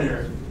still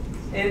ordinary.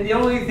 And the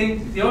only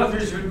thing the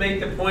authors would make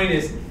the point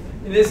is,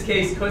 in this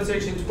case, Code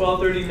Section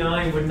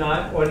 1239 would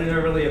not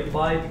ordinarily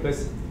apply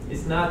because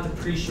it's not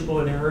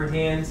depreciable in her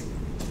hands.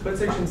 Code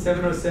Section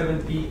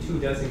 707B2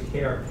 doesn't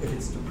care if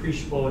it's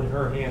depreciable in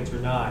her hands or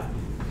not.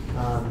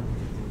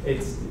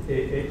 It's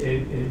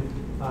the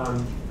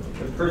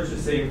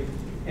purchasing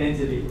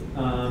entity.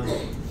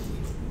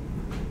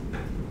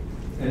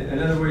 In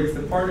other words,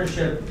 the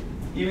partnership,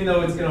 even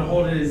though it's going to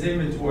hold it as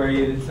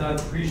inventory and it's not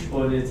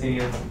depreciable in its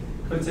hands,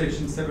 Code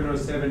Section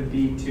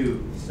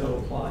 707B2 still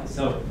applies.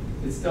 So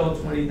it's still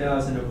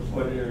 20,000 of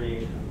ordinary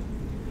income.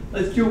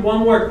 Let's do one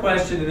more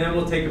question and then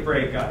we'll take a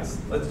break, guys.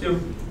 Let's do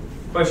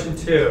question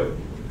 2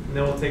 and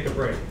then we'll take a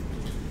break.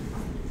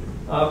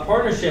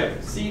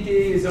 Partnership.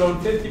 CD is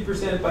owned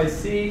 50% by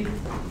C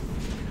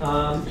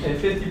and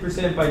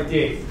 50% by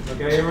D.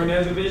 Okay, everyone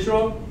has a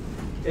visual?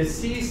 If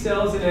C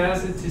sells an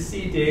asset to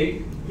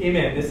CD,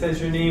 amen, this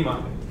has your name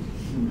on it.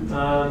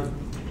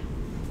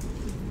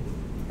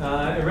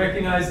 It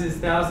recognizes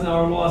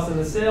 $1,000 loss on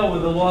the sale.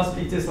 Will the loss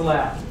be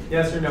disallowed?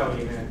 Yes or no,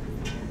 amen?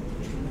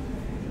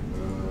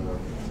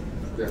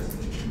 Yes.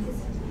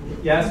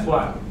 Yes,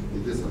 what?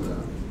 It is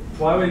allowed.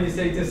 Why would you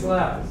say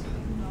disallowed?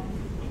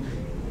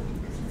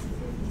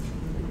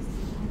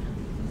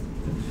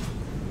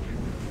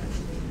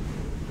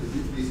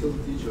 These don't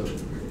teach us.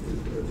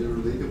 Are they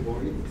related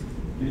parties?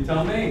 You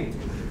tell me.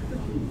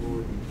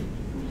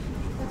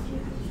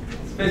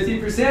 That's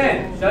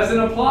 50%. Doesn't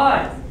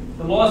apply.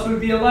 The loss would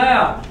be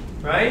allowed,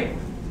 right?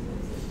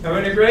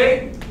 Everyone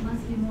agree?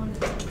 Must be more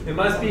than. It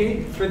must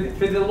be, for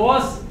the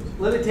loss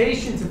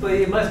limitation to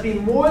play, it must be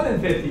more than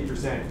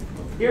 50%.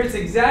 Here it's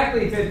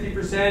exactly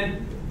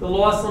 50%. The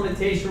loss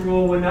limitation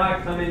rule would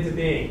not come into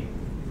being.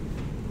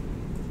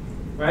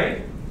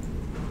 Right?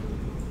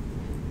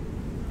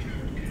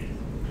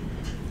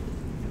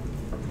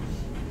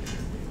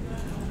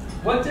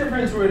 What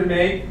difference would it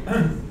make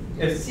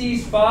if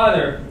C's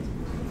father,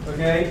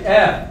 okay,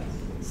 F,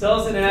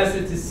 sells an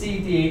asset to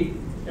CD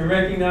and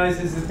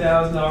recognizes a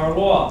 $1,000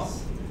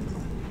 loss?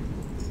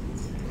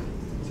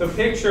 So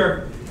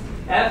picture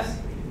F's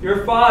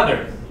your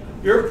father.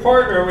 You're a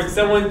partner with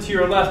someone to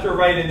your left or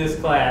right in this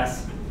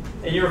class,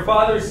 and your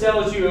father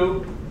sells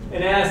you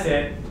an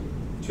asset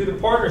to the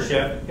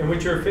partnership in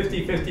which you're a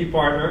 50-50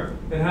 partner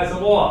that has a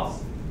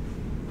loss.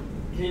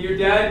 Can your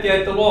dad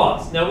get the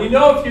loss? Now we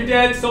know if your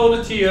dad sold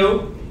it to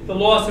you, the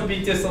loss would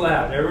be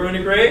disallowed. Everyone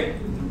agree?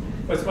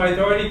 What's my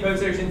authority? Code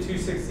section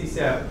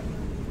 267.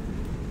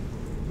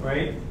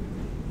 Right?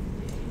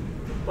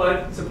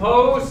 But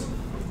suppose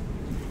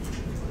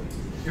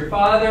your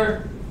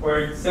father,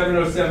 or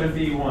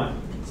 707B1,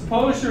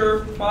 suppose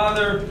your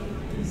father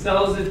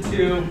sells it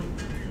to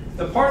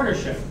the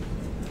partnership.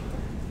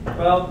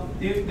 Well,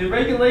 the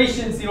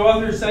regulations the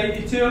author cite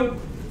you to,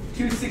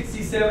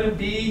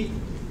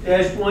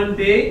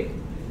 267B-1B,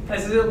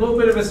 has a little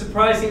bit of a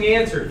surprising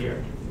answer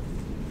here.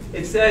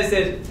 It says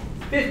that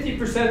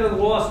 50% of the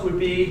loss would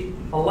be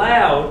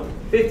allowed,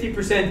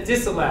 50%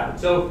 disallowed.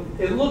 So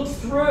it looks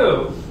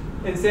through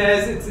and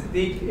says it's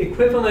the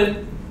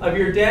equivalent of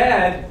your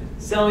dad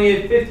selling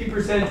it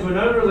 50% to an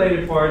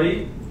unrelated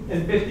party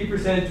and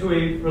 50% to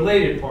a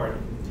related party.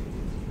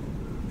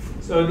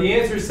 So the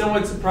answer is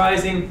somewhat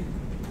surprising.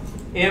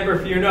 Amber,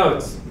 for your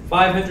notes,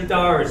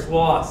 $500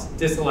 loss,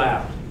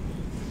 disallowed.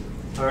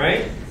 All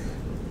right?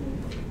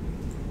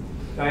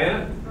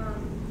 Diana?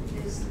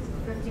 Is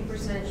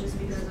 50% just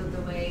because of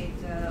the way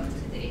the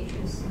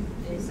interest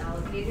is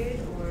allocated,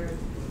 or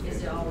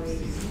is it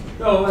always?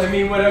 No, I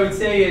mean, what I would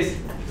say is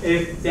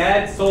if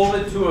dad sold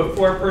it to a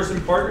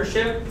 4-person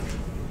partnership,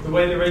 the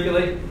way they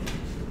regulate,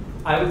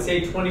 I would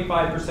say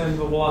 25% of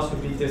the loss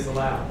would be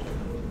disallowed.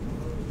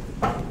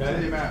 Okay? So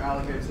the amount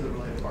allocated to the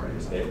related party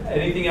is something.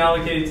 Anything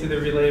allocated to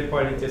the related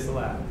party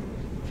disallowed.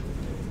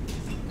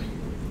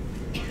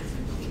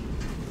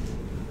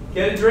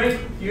 Get a drink,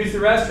 use the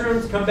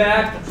restrooms, come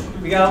back.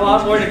 We got a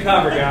lot more to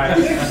cover, guys.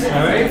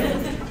 All right?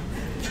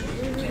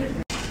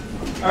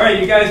 All right,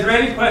 you guys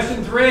ready?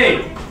 Question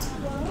 3.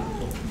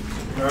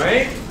 All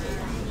right?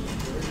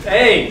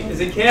 A is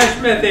a cash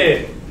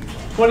method.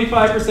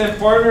 25%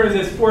 partner in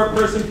this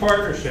 4-person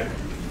partnership,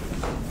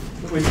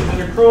 which is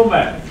an accrual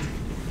method.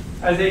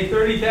 As a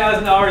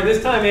 $30,000,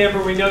 this time,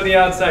 Amber, we know the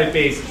outside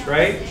basis,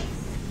 right?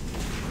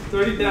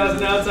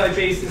 $30,000 outside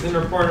basis in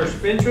her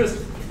partnership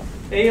interest.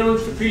 A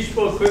owns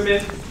depreciable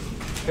equipment,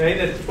 okay,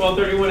 that's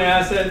 1231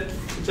 asset,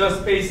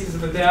 adjust basis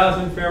of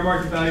 1,000, fair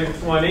market value of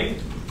 20.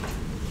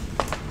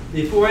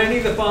 Before any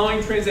of the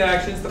following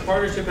transactions, the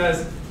partnership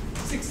has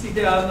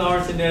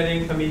 $60,000 in net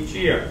income each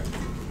year.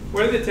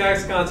 What are the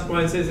tax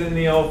consequences in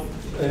the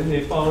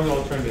following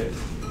alternatives?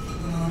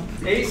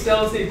 A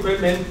sells the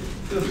equipment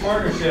to the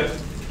partnership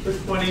for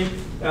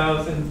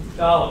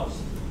 $20,000.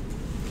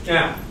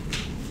 Now,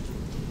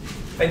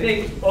 I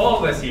think all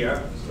of us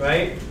here,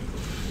 right,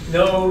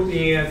 know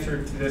the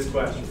answer to this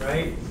question,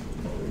 right?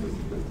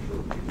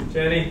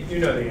 Jenny, you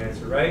know the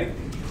answer, right?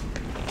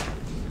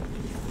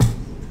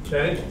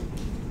 Jenny?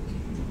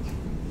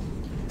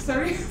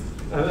 Sorry?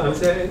 I'm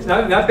saying,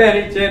 not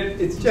Benny, Jen,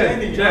 it's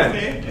Jen.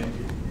 Jen.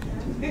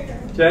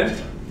 Jen?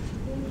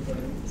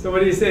 So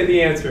what do you say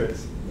the answer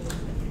is?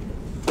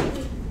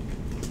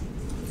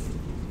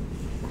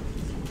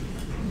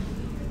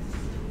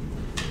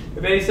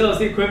 If A sells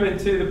the equipment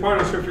to the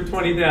partnership for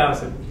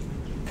 $20,000.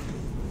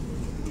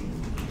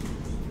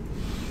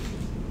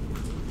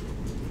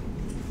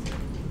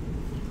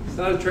 It's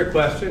not a trick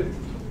question.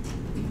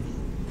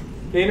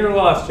 Gain or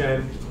loss,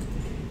 Jen?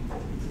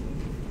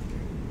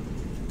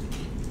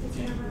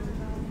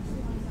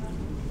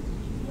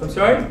 I'm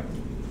sorry?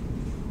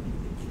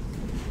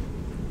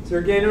 Is there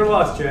a gain or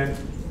loss, Jen?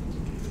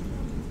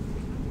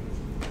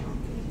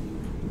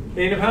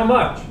 Gain of how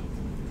much?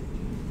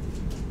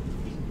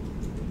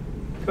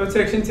 Code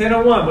section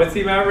 1001. What's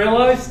the amount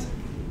realized?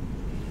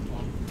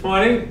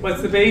 20.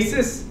 What's the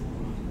basis?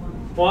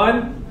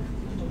 1.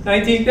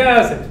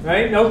 19,000,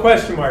 right? No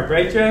question mark,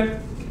 right,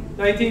 Jen?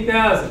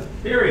 19,000,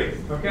 period,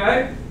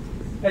 okay?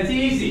 That's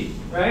easy,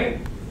 right?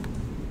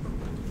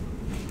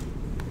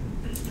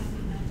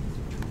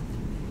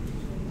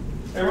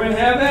 Everyone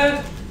have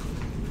that?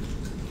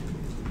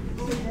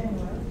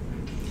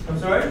 I'm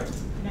sorry?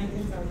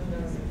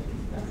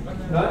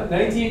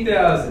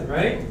 19,000,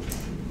 right?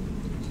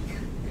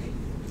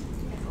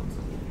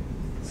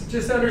 It's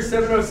just under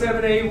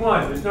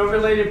 707A1. There's no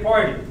related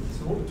party. It's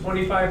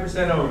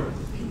 25% owner.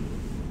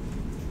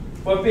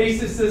 What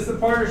basis does the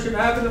partnership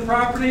have in the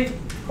property?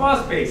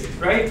 Cost basis,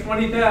 right?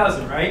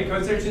 20,000, right?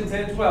 Code section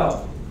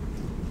 1012.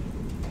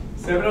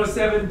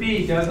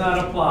 707B does not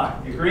apply.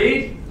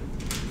 Agreed?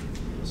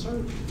 Yes,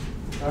 sir.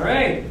 All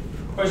right.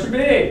 Question B.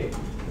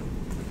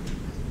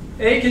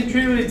 A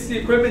contributes the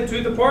equipment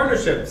to the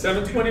partnership.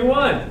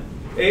 721.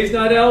 A is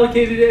not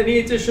allocated any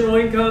additional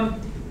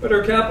income, but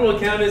her capital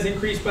account is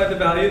increased by the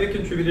value of the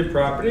contributed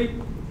property.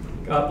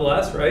 God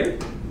bless, right?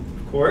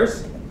 Of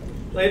course.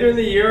 Later in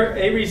the year,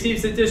 A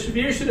receives a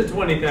distribution of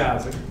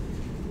 20,000.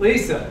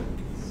 Lisa,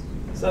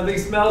 something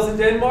smells in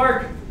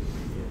Denmark?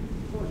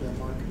 Poor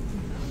Denmark.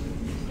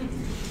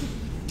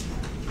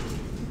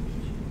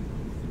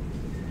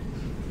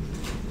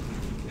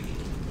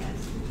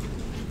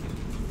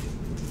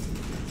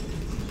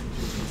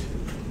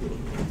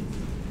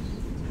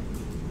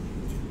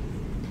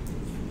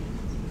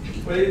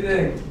 What do you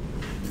think?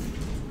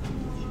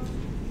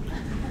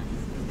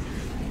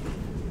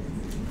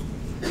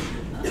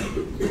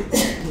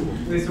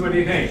 Lisa, what do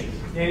you think?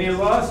 Gain or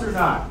loss or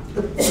not?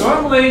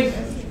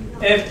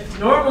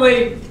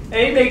 Normally,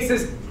 A makes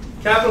this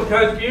capital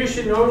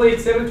contribution, normally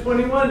it's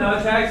 721,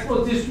 not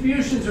taxable.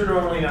 Distributions are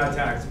normally not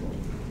taxable.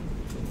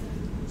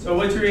 So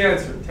what's your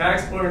answer?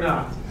 Taxable or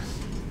not?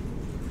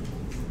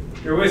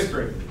 You're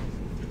whispering.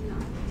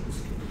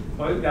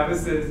 Oh,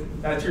 that's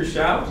your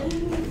shout?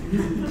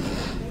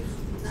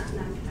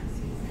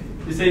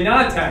 You say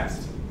not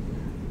taxed.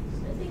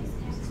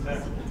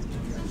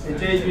 And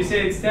James, you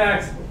say it's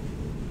taxable.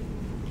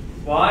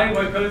 Why?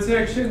 What code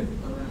section?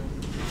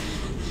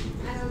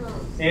 I don't know.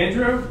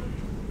 Andrew?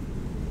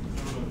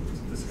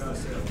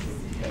 Discuss it.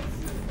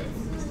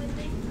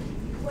 Within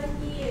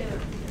 1 year.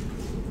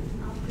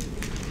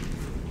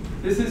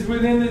 This is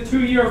within the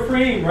 2-year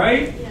frame,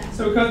 right? Yeah.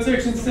 So code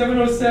section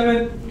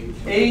 707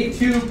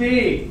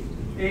 A2B.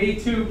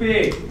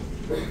 A2B.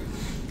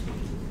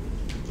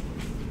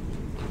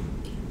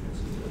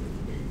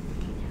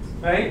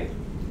 Right?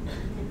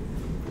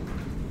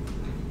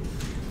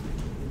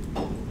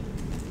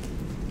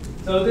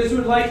 So this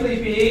would likely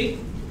be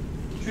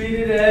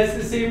treated as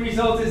the same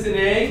result as an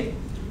A,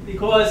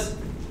 because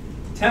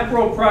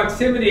temporal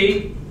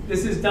proximity,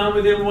 this is done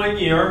within 1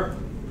 year.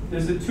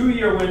 There's a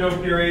 2-year window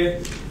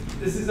period.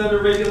 This is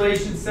under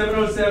regulation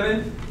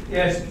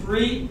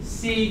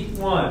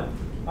 707-3C1.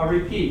 I'll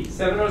repeat,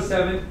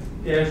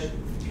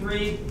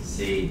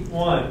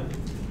 707-3C1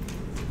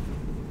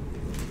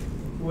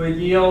 would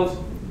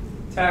yield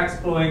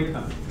taxable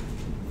income.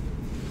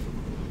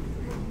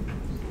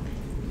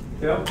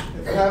 Bill?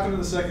 If it happened in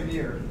the second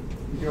year,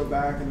 you go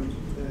back and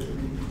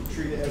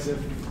treat it as if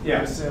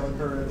Yeah. the sale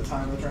occurred at the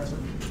time of the transfer?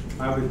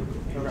 I would.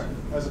 Okay,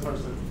 as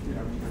opposed to,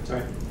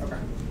 Right. Okay.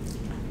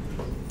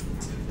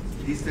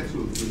 These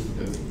taxable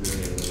includes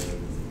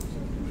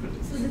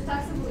So the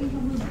taxable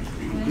income will the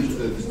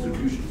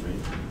distribution,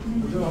 right?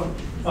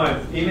 Fine.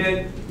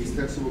 Amen. It's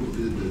taxable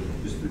because of the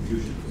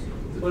distributions.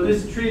 Well,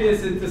 this is treated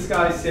as a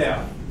disguised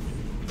sale.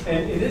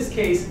 And in this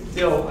case,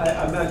 Bill,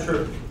 I'm not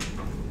sure.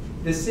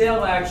 The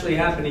sale actually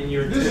happened in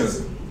year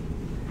 2.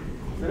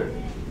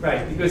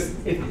 Right, because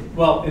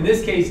well, in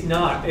this case,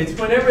 not. It's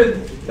whenever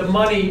the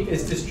money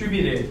is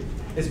distributed,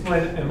 it's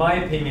when, in my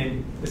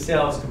opinion, the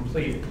sale is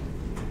completed.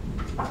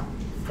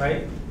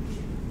 Right?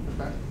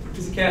 Okay.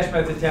 This is cash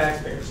by the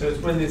taxpayer, so it's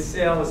when the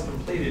sale is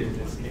completed in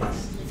this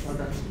case.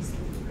 Okay.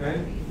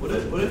 Okay? What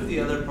if the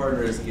other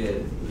partners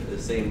get the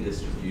same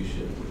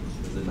distribution?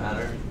 Does it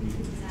matter?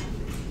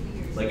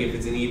 Like if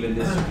it's an even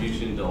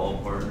distribution to all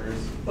partners?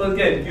 Well,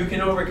 again, you can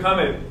overcome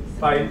it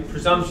by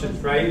presumptions,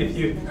 right?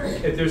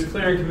 If there's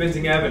clear and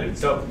convincing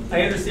evidence. So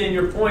I understand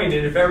your point,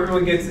 and if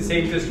everyone gets the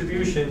same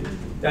distribution,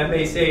 that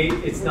may say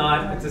it's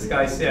not a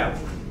disguised sale.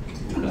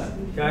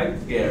 Okay?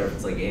 Yeah, or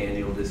it's like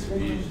annual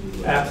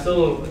distribution.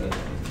 Absolutely.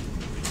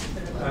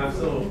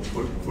 Absolutely.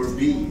 For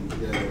B,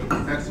 the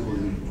taxable is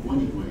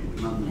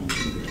 2020, not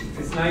 19.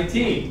 It's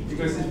 19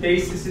 because his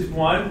basis is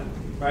 1,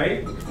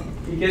 right?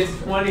 He gets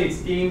 20. It's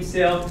deemed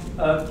sale.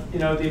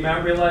 The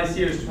amount realized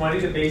here is 20.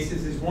 The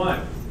basis is 1.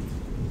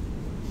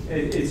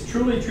 It's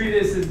truly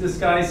treated as a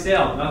disguised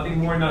sale. Nothing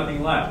more,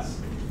 nothing less.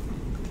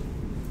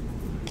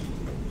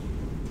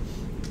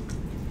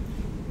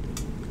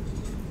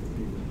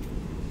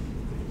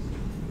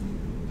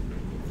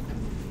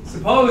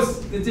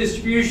 Suppose the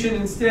distribution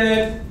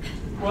instead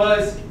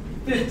was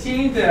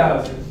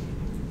 15,000.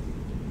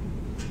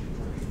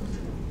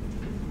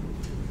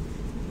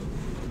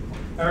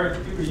 Eric,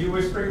 were you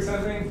whispering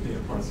something? Yeah,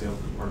 part sale,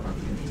 part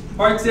contribution.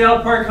 Part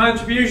sale, part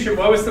contribution.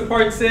 What was the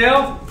part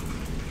sale?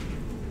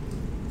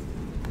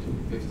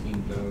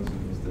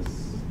 15,000 is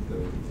the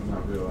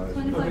amount realized.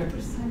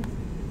 25%.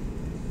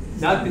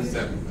 Not the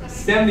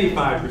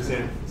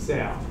 75%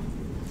 sale.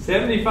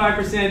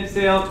 75%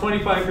 sale,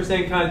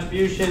 25%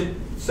 contribution.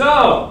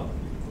 So,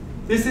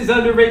 this is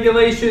under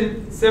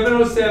regulation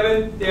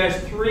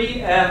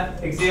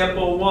 707-3F,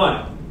 example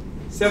 1.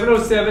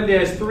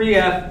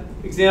 707-3F,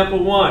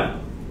 example 1.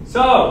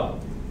 So,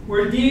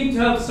 we're deemed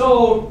to have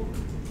sold,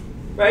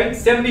 right,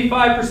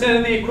 75%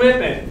 of the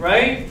equipment,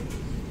 right?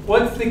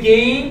 What's the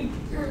gain?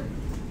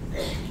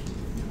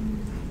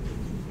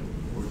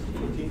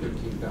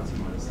 15,000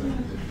 minus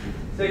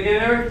 750. Say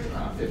again, Eric?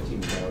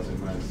 15,000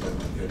 minus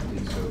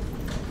 750, so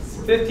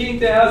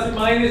 15,000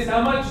 minus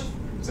how much?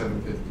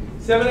 750.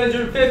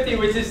 750,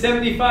 which is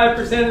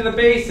 75% of the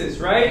basis,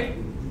 right?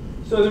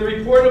 So the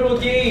reportable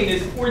gain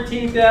is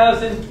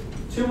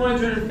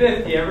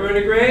 14,250. Everyone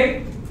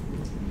agree?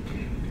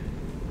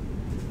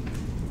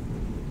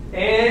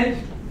 And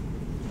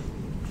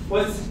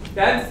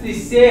that's the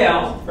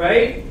sale,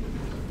 right?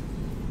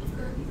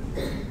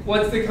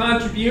 What's the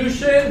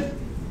contribution?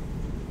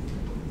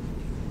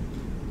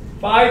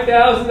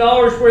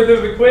 $5,000 worth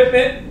of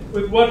equipment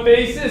with what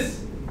basis?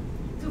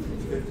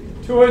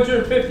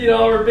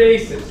 $250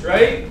 basis,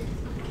 right?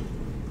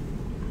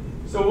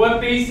 So what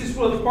basis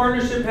will the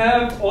partnership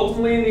have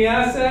ultimately in the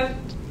asset?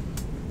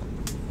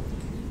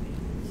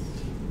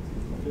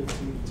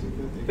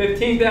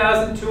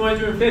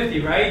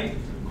 15,250, right?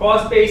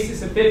 Cost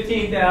basis of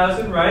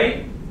 15,000,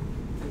 right?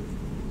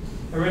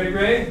 Everyone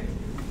agree?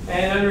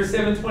 And under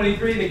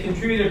 723, the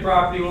contributed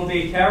property will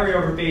be a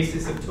carryover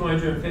basis of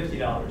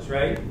 $250,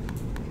 right?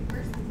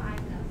 Where's the 5,000?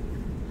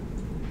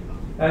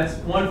 That's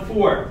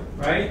 1/4,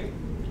 right?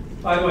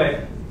 By the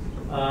way,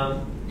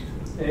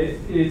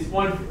 it's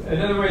one.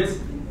 In other words,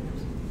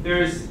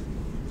 there's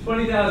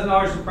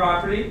 $20,000 of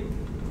property.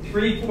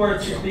 3/4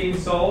 is being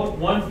sold.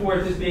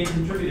 1/4 is being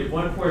contributed.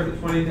 1/4 of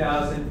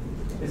 20,000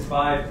 is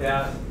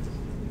 5,000.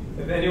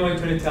 If anyone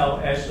couldn't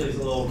tell, Ashley's a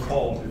little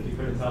cold. If you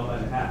couldn't tell by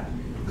the hat.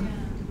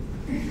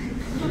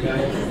 Okay.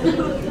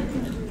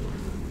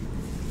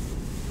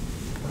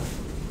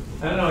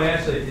 I don't know,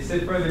 Ashley. If you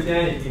sit further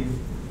down, you can.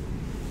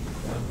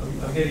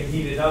 I'm getting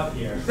heated up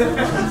here. I'm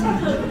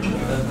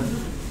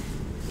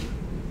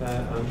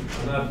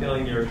not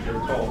feeling your I don't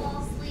want to cold.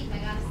 fall asleep. I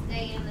gotta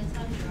stay in the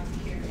tundra up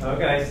here.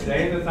 Okay,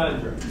 stay in the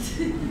tundra.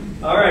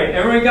 All right,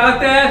 everyone got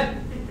that?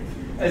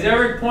 As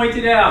Eric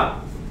pointed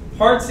out,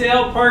 part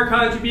sale, part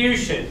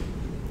contribution.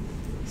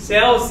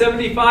 Sale is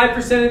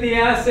 75% of the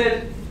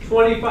asset,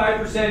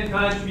 25%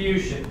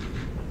 contribution.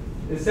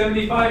 The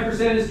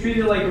 75% is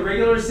treated like a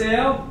regular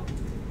sale.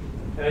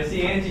 And I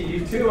see Angie,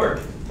 you too are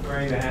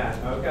wearing the hat,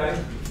 okay?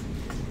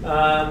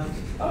 Oh,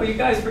 you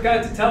guys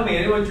forgot to tell me.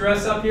 Anyone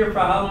dress up here for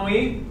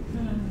Halloween?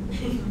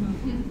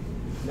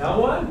 No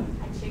one?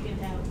 I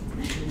chickened out.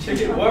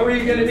 Chicken. What were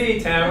you going to be,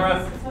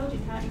 Tamara? I told you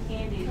cotton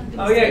candy.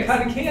 Oh yeah,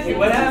 cotton candy.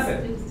 What It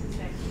happened? was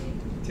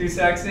too sexy. Too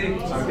sexy?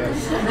 Okay.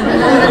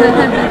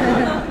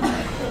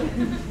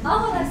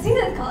 Oh, I've seen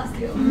that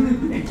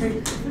costume.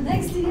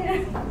 Next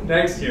year.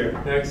 Next year.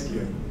 Next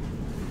year.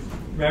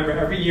 Remember,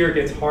 every year it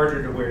gets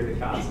harder to wear the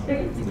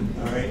costume.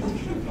 All right.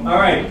 All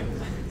right.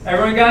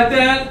 Everyone got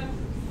that?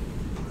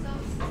 So,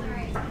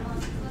 sorry, the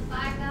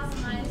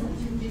 5,000 minus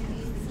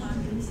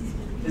 250 is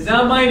It's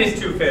not minus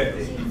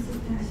 250.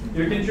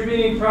 You're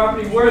contributing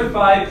property worth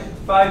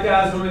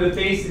 5,000 with a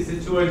basis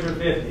at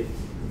 250.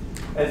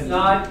 That's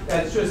not.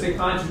 That's just a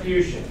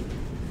contribution.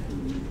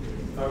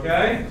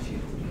 Okay.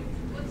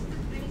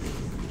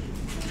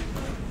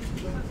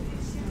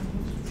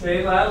 Say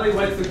it loudly.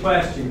 What's the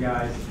question,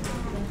 guys?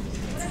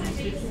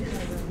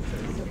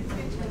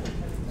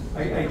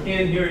 I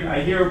can't hear you.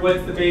 I hear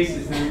what's the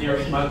basis in your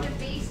month. The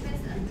basis of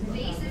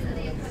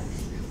the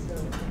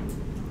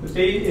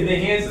equipment. In the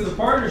hands of the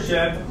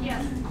partnership,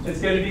 Yes.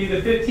 it's going to be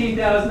the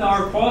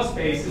 $15,000 cost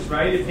basis,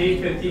 right? It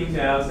paid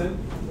 $15,000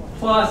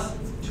 plus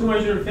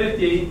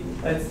 250.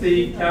 That's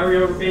the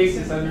carryover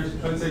basis under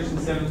Code Section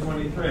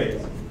 723.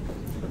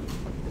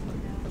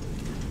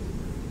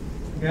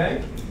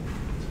 Okay.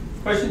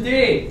 Question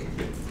D.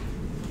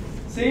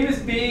 Same as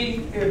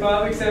B,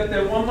 above, except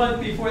that 1 month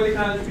before the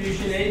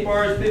contribution, A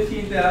borrows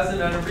 $15,000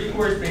 on a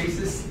recourse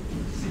basis,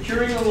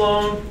 securing a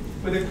loan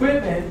with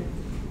equipment.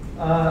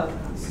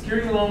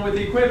 Securing a loan with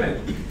the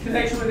equipment. In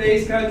connection with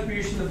A's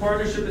contribution, the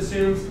partnership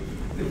assumes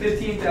the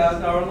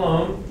 $15,000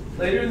 loan.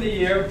 Later in the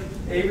year,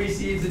 A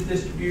receives a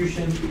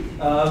distribution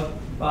of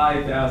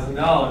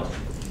 $5,000.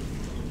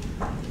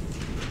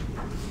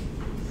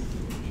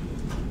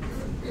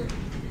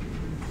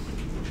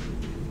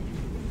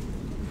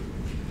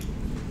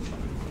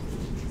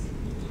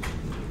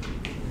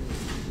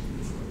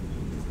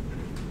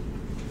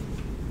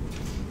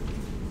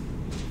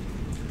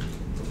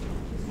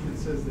 It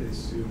says they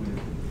assume it.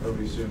 Are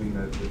we assuming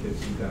that the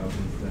 15,000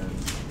 is then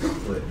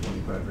split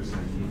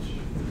 25% each?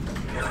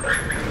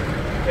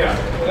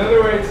 Yeah. In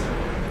other words,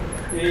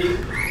 the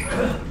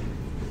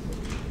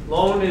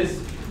loan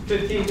is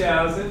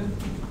 $15,000,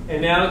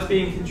 and now it's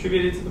being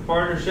contributed to the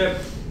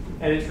partnership,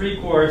 and it's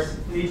recourse.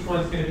 Each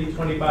one's going to be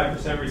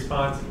 25%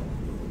 responsible.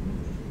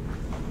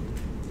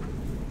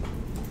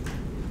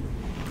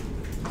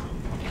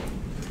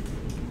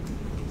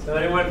 So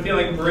anyone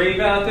feeling brave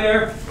out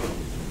there?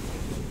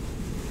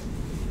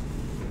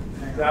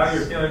 Sal,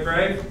 you're feeling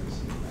brave?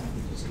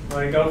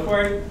 Want to go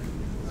for it?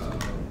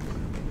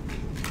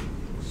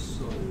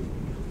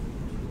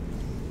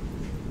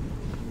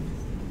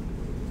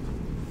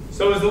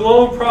 So is the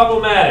loan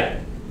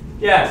problematic?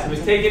 Yes, it was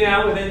taken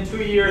out within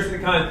 2 years of the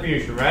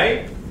contribution,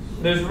 right?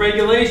 There's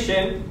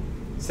regulation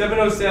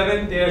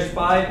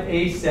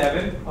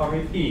 707-5A7. I'll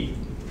repeat.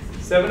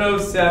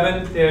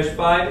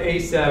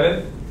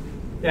 707-5A7.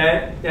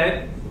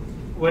 That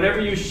whatever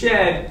you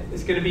shed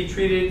is going to be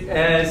treated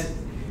as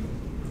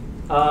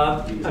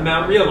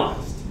amount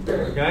realized,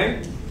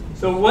 okay?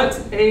 So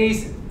what's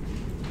A's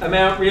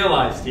amount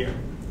realized here?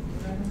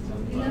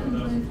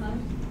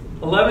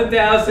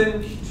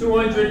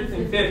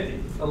 11,250.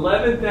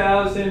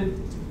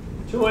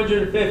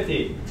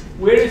 11,250.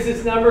 Where does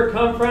this number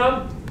come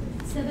from?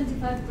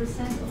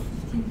 75% of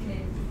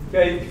 15K.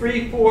 Okay,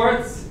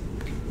 3/4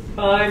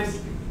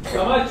 times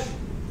how much?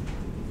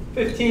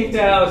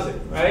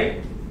 15,000,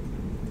 right?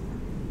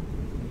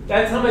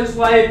 That's how much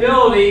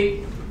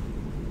liability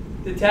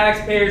the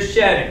taxpayer is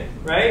shedding,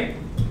 right?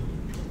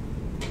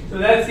 So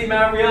that's the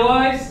amount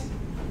realized.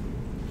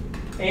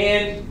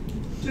 And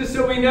just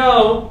so we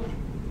know,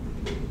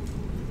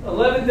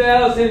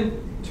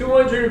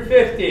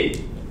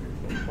 11,250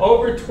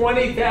 over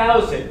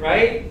 20,000,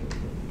 right?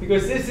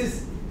 Because this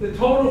is the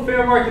total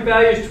fair market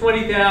value is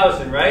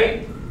 20,000,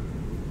 right?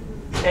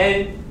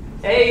 And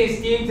A is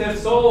deemed to have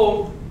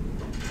sold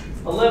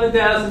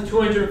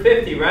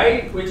 11,250,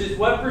 right? Which is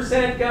what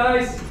percent,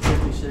 guys?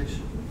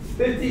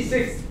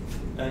 56.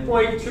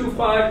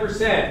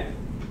 56.25%,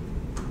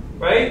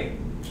 right?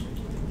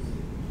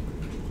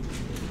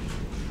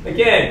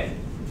 Again,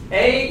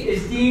 A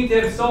is deemed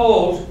to have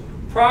sold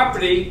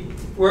property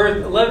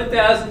worth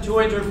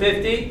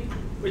 11,250,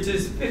 which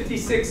is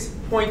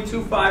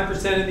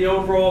 56.25% of the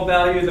overall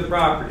value of the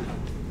property.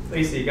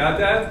 Lisa, you got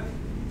that?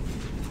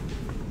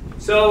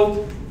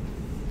 So,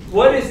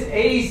 what is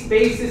A's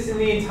basis in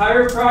the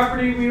entire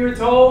property, we were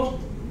told?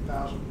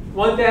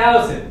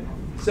 1,000.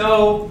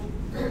 So,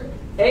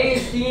 A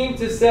is deemed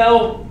to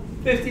sell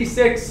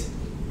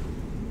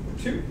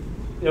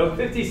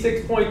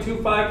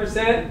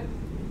 56.25%.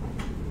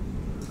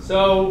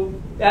 So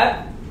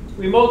that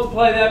we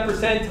multiply that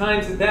percent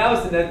times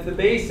 1,000. That's the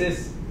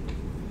basis.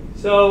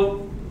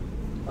 So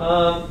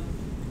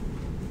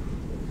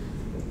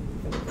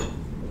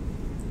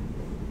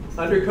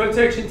under code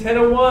section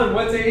 1001,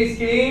 what's A's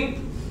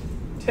gain?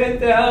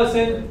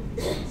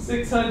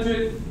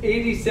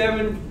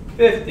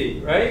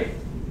 10,687.50, right?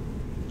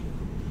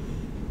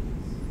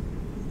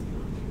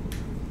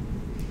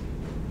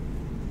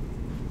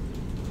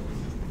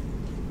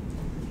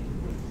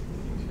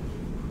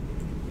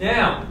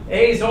 Now,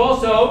 A's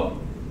also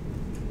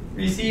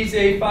receives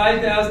a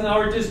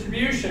 $5,000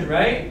 distribution,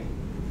 right?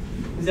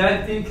 Is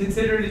that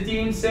considered a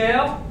deemed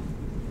sale?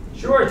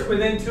 Sure, it's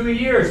within 2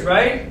 years,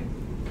 right?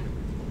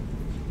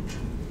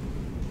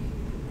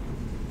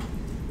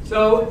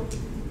 So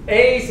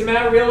A's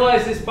amount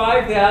realized is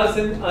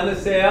 $5,000 on the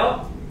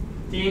sale,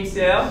 deemed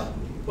sale.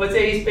 What's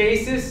A's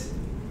basis?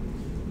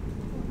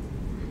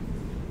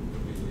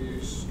 We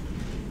use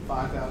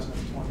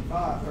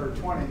 5,025 or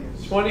 20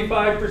 is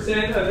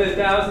 25% of the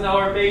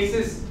 $1,000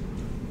 basis,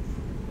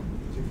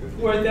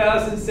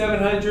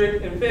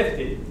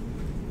 4,750.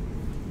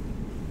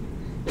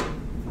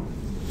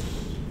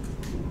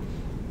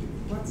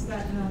 What's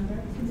that number?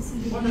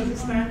 What does it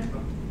stand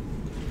for?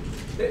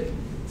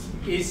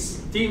 He's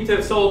deemed to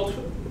have sold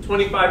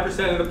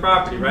 25% of the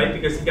property, right?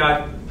 Because he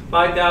got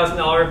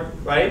 $5,000,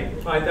 right?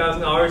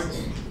 $5,000,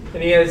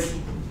 and he has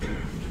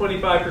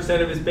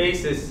 25% of his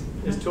basis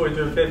is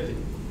 250.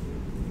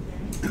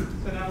 So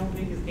that would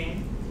be his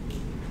gain?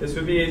 This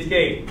would be his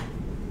gain.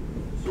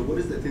 So what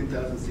is the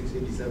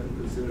 10,687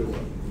 considered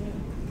what?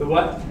 The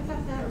what?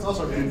 It's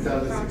also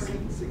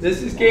 10,687.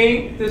 This is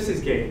gain, this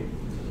is gain.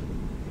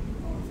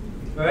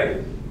 Right?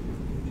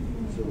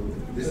 So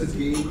this is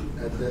gain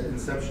at the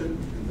inception,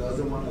 and the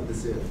other one at the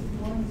sale.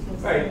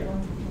 Right.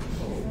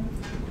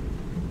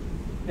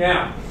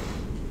 Now,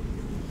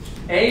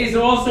 A is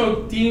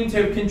also deemed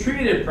to have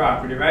contributed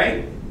property,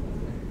 right?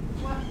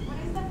 What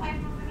is the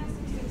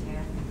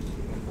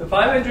 562? The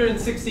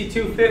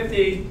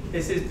 562.50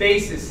 is his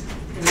basis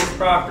in this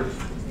property.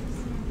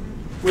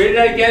 Where did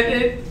I get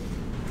it?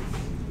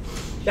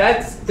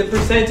 That's the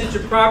percentage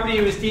of property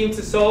it was deemed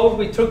to sold.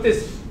 We took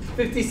this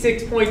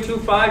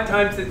 56.25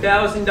 times the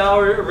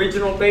 $1,000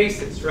 original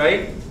basis, right?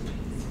 Okay.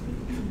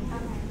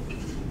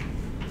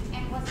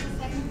 And what's the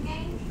second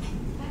gain?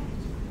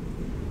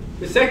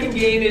 The second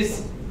gain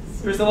is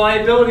there's a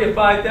liability of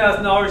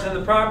 $5,000 on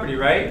the property,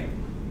 right?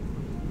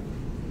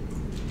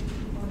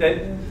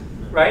 That,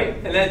 right?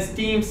 And that's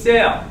deemed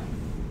sale.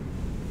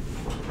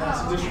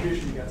 That's the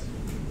distribution you got.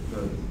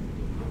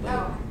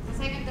 Oh, the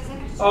second.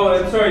 Oh,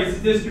 I'm sorry, it's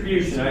a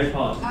distribution. I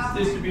apologize. It's a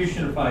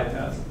distribution of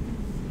 5,000.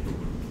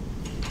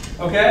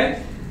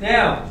 Okay?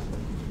 Now,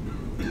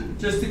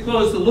 just to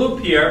close the loop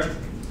here,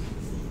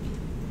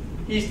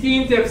 he's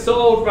deemed to have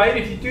sold, right,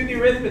 if you do the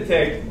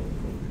arithmetic,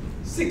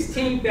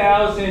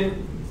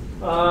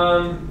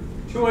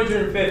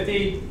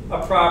 16,250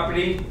 of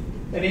property,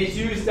 and he's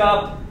used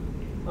up,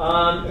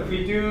 if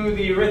we do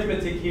the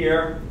arithmetic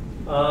here,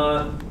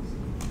 let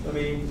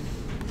me,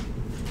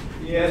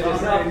 yeah,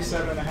 There's it's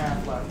up.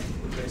 187.5 left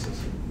basis.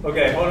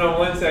 Okay, hold on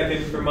 1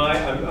 second for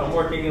I'm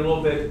working a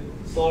little bit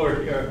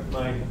slower here.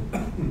 My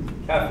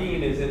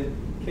caffeine isn't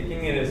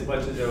kicking in as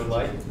much as I would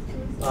like.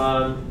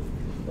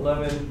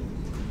 11,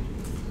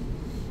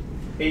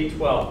 8,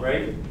 12,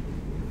 right?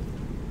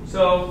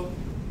 So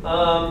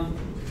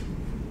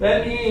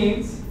that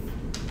means,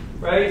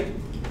 right,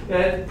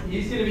 that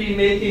he's going to be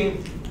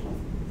making,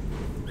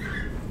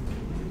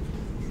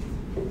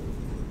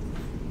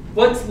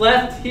 what's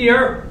left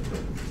here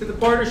to the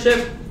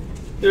partnership,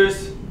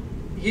 he's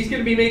going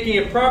to be making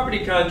a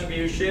property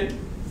contribution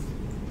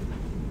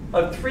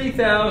of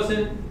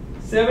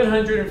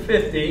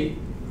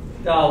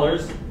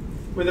 $3,750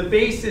 with a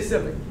basis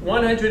of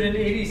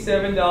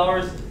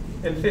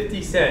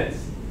 $187.50.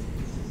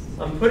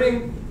 I'm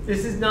putting,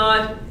 this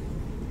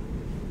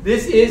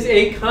is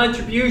a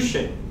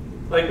contribution,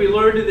 like we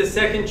learned in the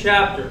second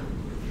chapter.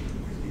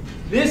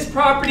 This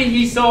property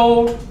he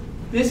sold,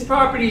 this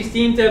property is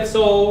deemed to have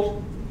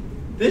sold,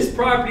 this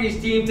property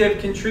is deemed to have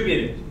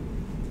contributed.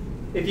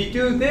 If you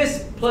do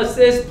this plus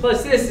this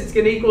plus this, it's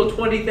going to equal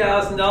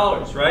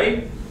 $20,000,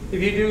 right?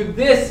 If you do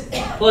this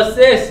plus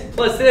this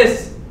plus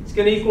this, it's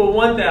going to equal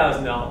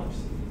 $1,000.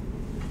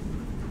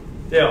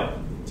 Dale.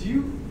 Do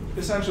you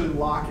essentially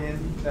lock in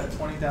that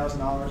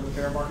 $20,000 of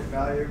fair market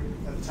value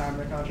at the time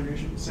of the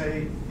contribution?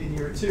 Say in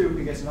year 2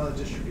 he gets another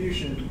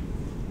distribution.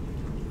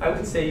 I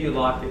would say you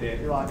lock it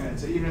in. You lock it in.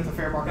 So even if the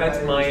fair market That's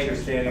value my is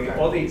understanding. okay.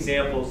 All the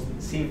examples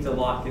seem to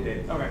lock it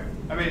in. Okay.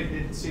 I mean,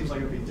 it seems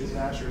like it would be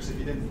disastrous if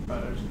you didn't,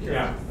 but I was just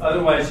curious. Yeah.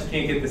 Otherwise, you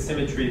can't get the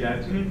symmetry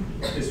that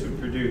this would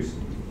produce.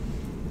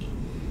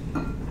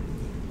 I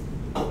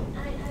don't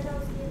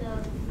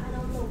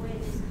know where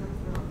this comes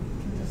from.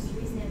 Just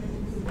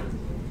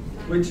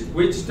 370.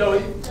 Which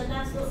don't. So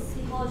that's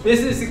what. This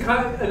is the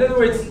kind. In other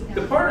words,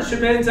 the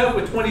partnership ends up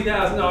with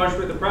 $20,000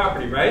 worth of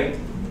property, right?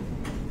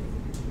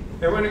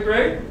 Everyone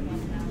agree?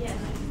 Yes.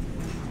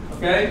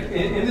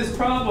 Okay. In this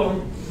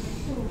problem,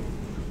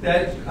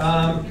 that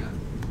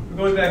we're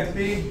going back to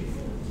B,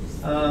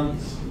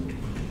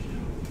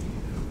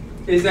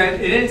 is that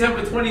it ends up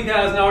with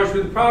 $20,000 worth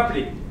of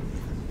property.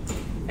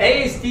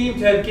 A is deemed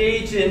to have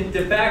engaged in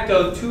de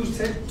facto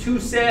two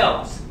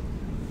sales.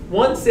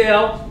 One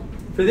sale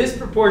for this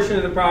proportion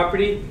of the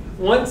property,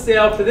 one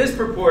sale for this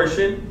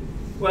proportion.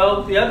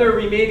 Well, the other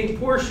remaining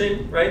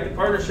portion, right, the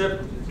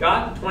partnership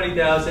got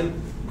 $20,000.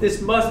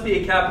 This must be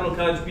a capital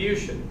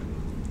contribution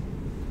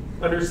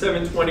under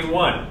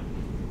 721.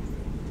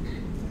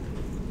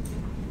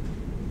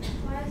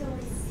 Why is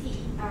only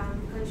C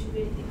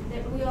contributing?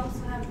 We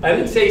also have. I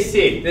didn't say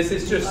C. This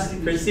is just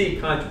for C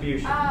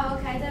contribution. Oh,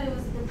 okay. I thought it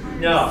was the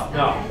partners. No.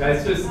 Okay.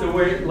 That's just the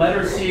word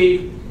letter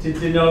C to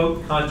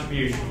denote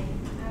contribution.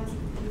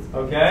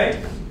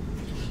 Okay?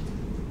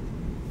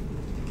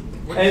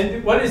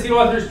 And what is the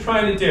authors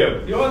trying to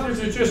do? The authors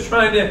are just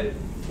trying to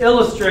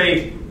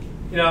illustrate,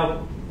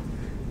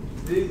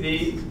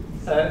 the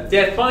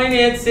debt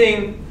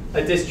financing,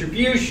 a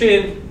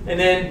distribution, and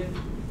then,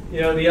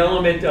 the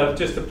element of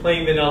just a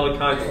plain vanilla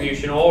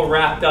contribution, all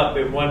wrapped up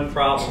in one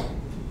problem.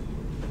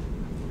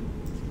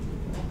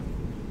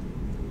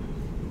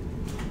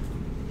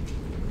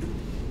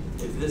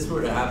 If this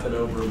were to happen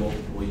over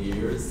multiple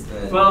years,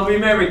 then... Well,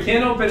 remember, it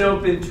can't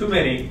open too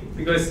many,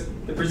 because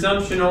the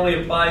presumption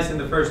only applies in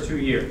the first 2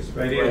 years,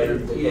 right,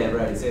 Andrew? Right, yeah,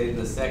 right. Say in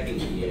the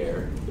second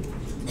year.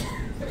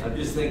 I'm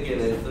just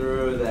thinking it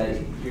through that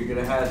you're going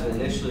to have,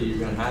 initially you're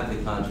going to have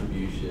the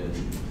contribution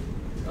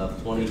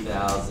of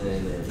 20,000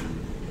 and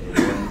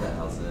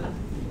 1,000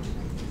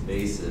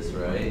 basis,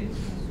 right?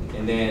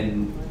 And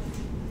then...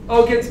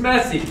 Oh, it gets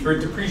messy for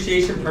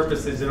depreciation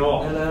purposes and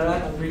all. No,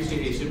 not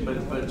depreciation,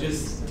 but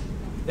just...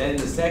 Then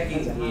the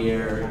second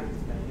year,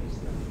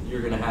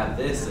 you're going to have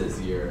this as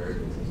your...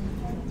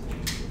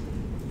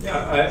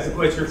 Yeah,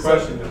 what's your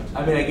question though?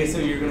 I mean, I guess so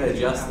you're going to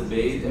adjust the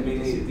base. I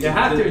mean, you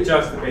have to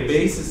adjust the basis. The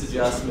basis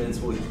adjustments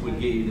would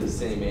get you the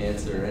same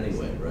answer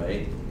anyway,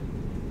 right?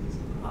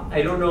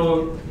 I don't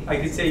know. I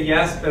could say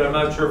yes, but I'm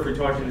not sure if we're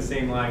talking the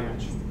same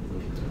language.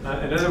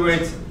 In other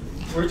words,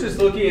 we're just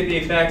looking at the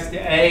effects to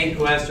A,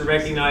 who has to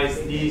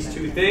recognize these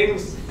two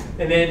things,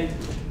 and then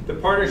the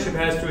partnership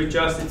has to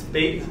adjust its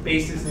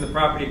basis in the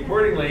property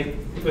accordingly,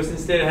 because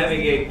instead of having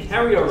a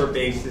carryover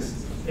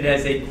basis, it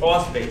has a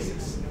cost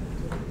basis.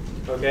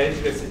 Okay,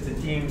 because it's a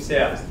deemed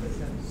sale. So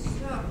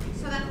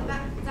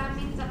that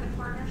means that the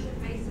partnership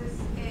basis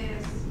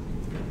is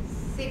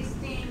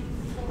 16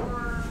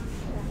 for...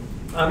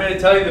 I'm going to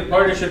tell you the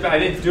partnership, I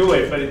didn't do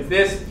it, but it's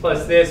this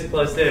plus this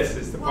plus this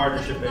is the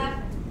partnership basis.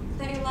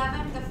 The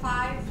 11, the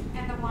 5,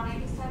 and the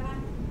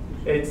 187?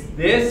 It's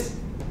this,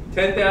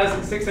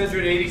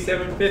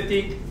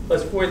 10,687.50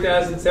 plus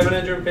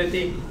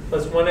 4,750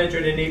 plus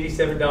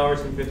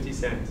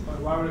 $187.50.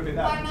 Why would it be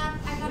that? Why not?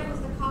 I thought it was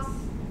the cost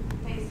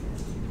basis.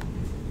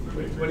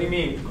 What do you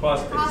mean,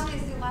 cost The cost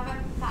basis? is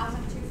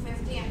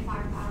 11,250 and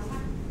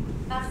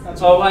 5,000.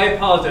 That's Oh, I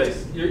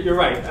apologize. You're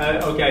right.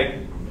 Okay,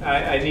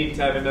 I need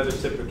to have another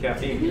sip of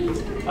caffeine.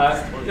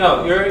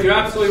 No, you're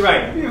absolutely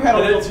right. You've had a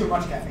little too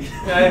much caffeine.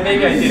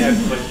 Maybe I did have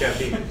too much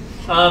caffeine.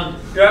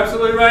 You're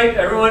absolutely right.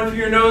 Everyone for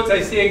your notes,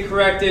 I stand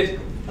corrected.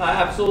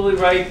 Absolutely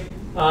right.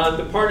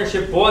 The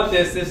partnership bought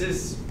this. This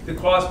is the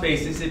cost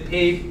basis. It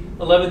paid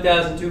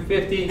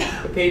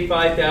 $11,250. It paid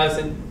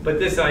 $5,000. But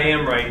this I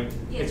am right.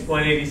 Yes. It's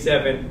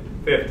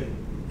 $187.50.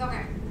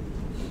 okay.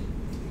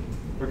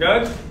 We're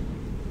good?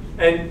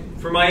 And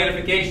for my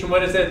edification,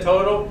 what is that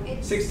total?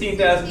 It's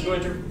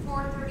 16,200.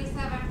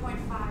 437.50.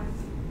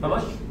 How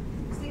much?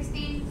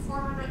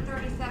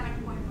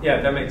 16,437.1.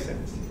 Yeah, that makes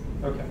sense.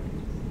 Okay.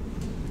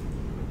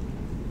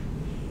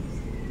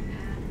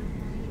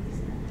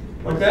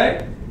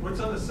 Okay? What's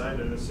on the side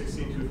there, the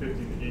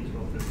 16,250 and the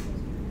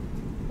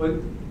 8,1250? What?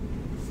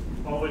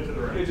 All the way to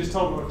the right. They just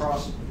total them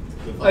across.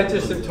 I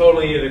just am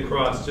totaling it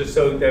across, just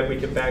so that we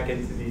can back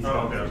into these.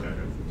 Oh, okay,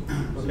 numbers.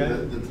 okay, okay.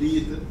 So the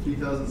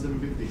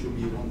 3,750 should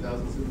be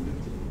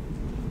 1,750.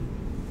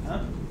 Huh?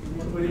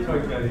 What are you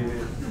talking about,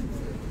 Ian?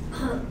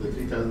 The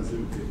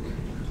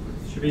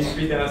 3,750. Should be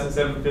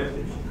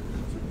 3,750.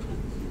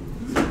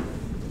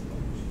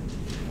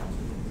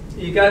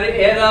 You got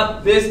to add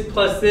up this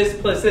plus this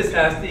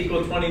has to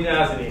equal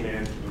 20,000,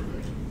 man.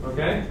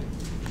 Okay?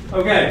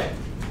 Okay.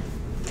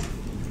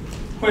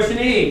 Question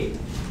E.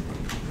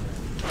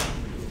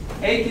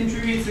 A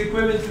contributes the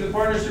equipment to the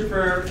partnership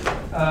for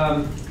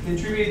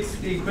contributes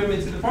the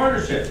equipment to the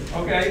partnership.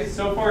 Okay,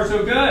 so far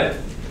so good.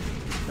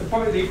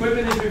 The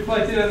equipment is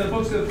reflected on the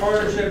books of the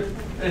partnership.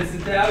 It's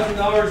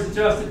 $1,000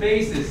 adjusted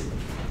basis,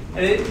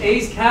 and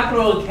A's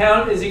capital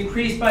account is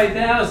increased by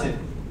 1,000.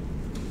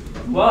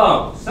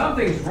 Whoa,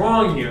 something's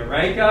wrong here,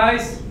 right,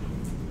 guys?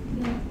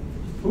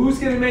 Who's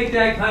going to make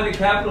that kind of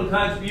capital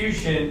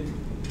contribution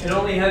and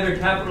only have their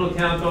capital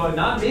account go?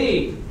 Not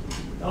me.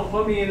 Don't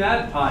put me in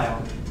that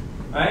pile,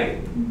 right?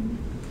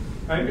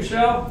 Right,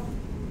 Michelle?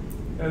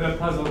 And that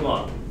puzzle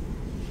look.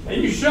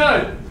 And you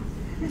should.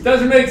 It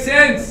doesn't make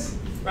sense,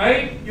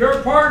 right? You're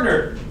a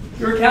partner.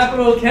 Your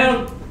capital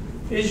account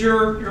is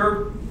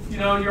your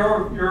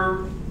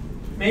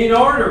main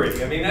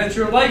artery. I mean, that's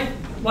your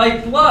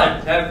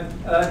lifeblood. Have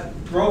a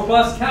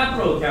robust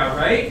capital account,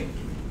 right?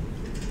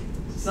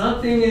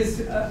 Something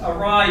is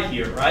awry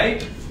here,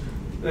 right?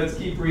 Let's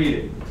keep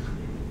reading.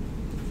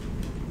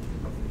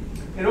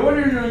 In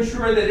order to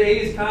ensure that A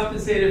is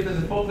compensated for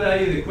the full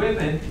value of the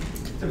equipment,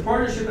 the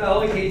partnership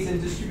allocates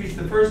and distributes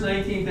the first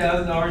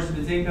 $19,000 of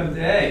its income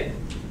to A.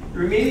 The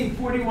remaining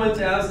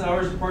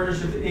 $41,000 of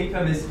partnership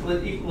income is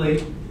split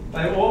equally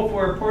by all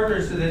four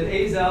partners so that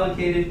A is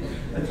allocated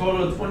a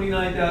total of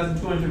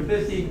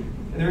 $29,250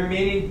 and the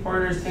remaining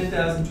partners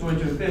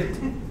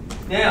 $10,250.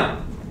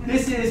 Now,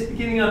 this is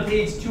beginning on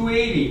page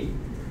 280.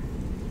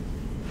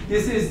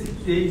 This is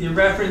the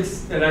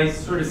reference that I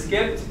sort of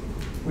skipped,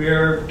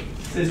 where it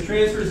says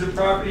transfers of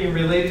property and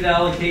related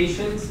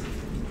allocations.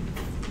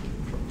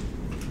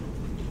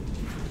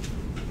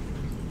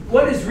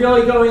 What is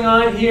really going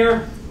on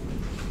here?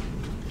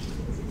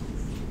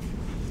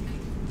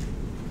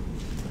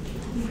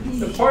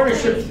 The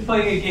partnership is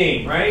playing a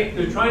game, right?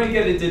 They're trying to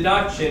get a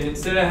deduction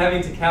instead of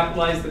having to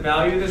capitalize the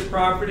value of this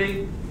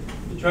property.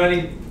 They're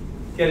trying to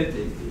get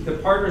it. The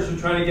partners are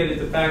trying to get a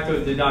de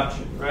facto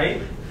deduction,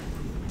 right?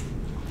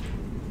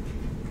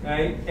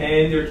 Right?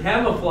 And they're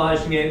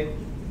camouflaging it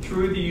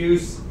through the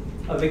use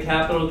of the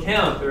capital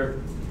account. They're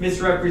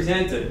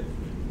misrepresented.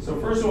 So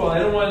first of all, I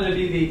don't want to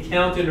be the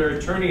accountant or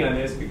attorney on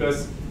this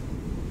because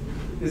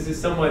this is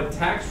somewhat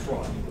tax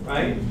fraud,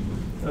 right?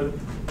 So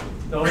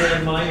don't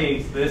add my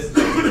name to this,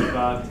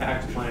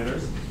 tax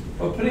planners.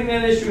 But putting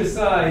that issue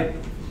aside,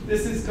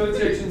 this is Code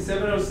Section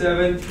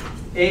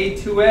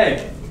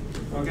 707A2A,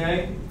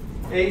 okay?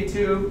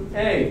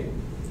 A2A.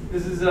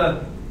 This is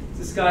a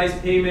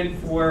disguised payment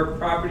for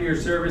property or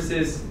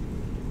services.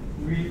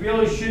 We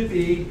really should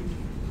be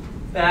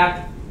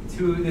back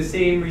to the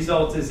same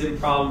results as in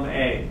problem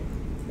A.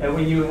 That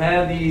when you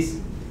have these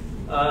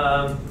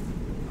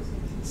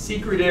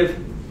secretive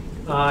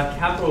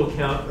capital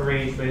account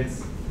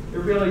arrangements, they're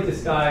really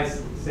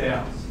disguised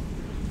sales.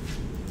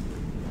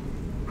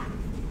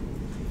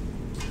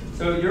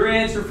 So your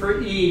answer for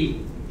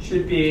E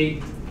should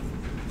be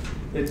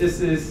that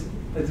this is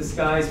a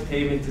disguised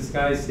payment,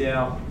 disguised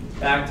sale,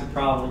 back to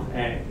problem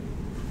A.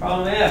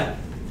 Problem F.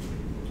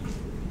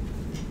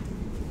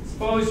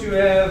 Suppose you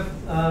have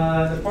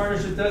the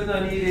partnership does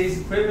not need A's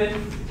equipment,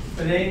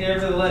 but A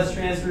nevertheless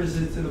transfers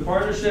it to the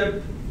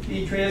partnership.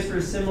 B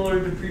transfers similar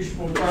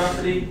depreciable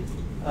property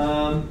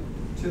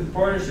to the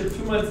partnership.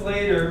 2 months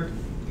later,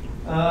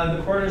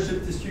 the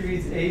partnership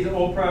distributes A's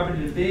old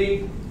property to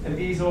B and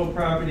B's old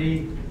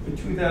property with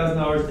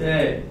 $2,000 to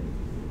A.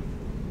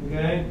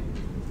 Okay?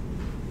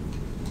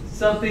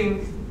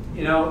 Something,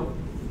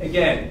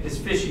 again, is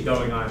fishy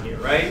going on here,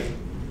 right?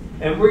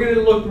 And we're going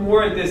to look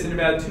more at this in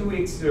about 2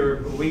 weeks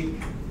or a week.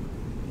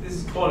 This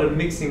is called a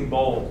mixing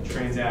bowl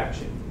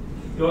transaction.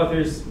 The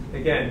authors,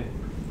 again,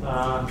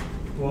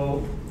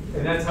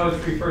 and that's how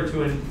it's referred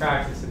to in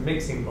practice, a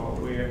mixing bowl,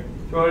 where you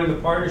throw it in the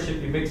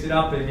partnership, you mix it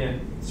up, and you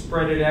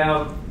spread it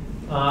out.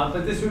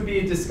 But this would be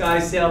a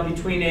disguised sale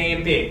between A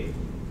and B.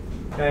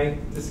 Okay?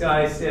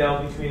 Disguised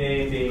sale between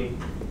A and B.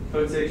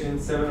 Code Section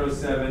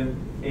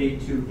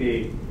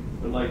 707A2B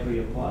would likely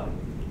apply.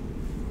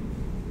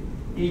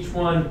 Each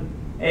one,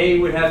 A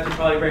would have to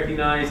probably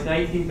recognize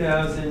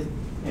 19,000,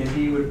 and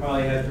B would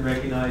probably have to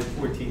recognize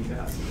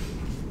 14,000.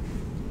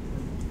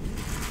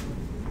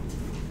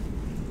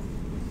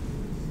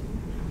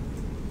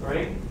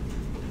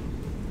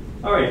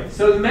 All right,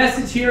 so the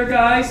message here,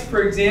 guys,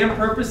 for exam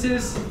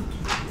purposes,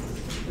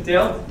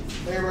 Dale?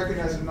 They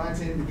recognize in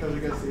 19 because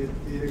it gets the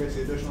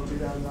additional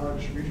 $2,000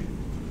 distribution?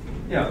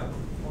 Yeah,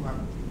 Okay.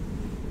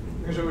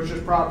 Because if it was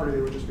just property,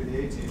 it would just be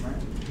the 18, right?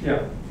 yeah.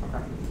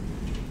 Okay.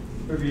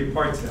 It would be a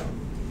part sale.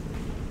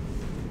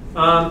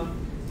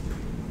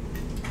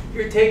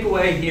 Your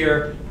takeaway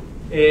here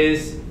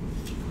is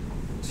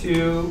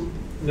to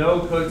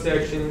know code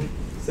section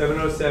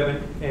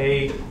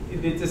 707A,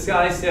 the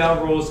disguised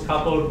sale rules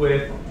coupled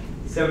with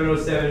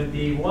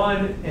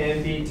 707B1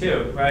 and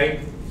B2,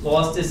 right?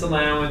 Loss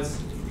disallowance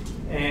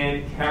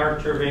and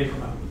character of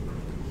income.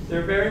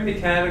 They're very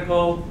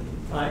mechanical.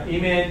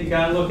 E-man, you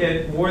got to look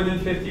at more than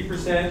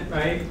 50%,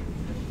 right?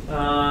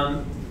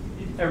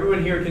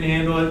 Everyone here can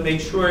handle it.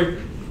 Make sure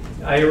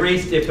I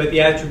erased it, but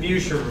the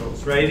attribution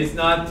rules, right? It's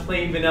not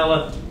plain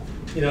vanilla,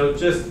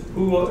 just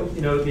who,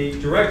 the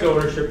direct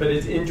ownership, but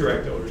it's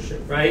indirect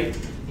ownership, right?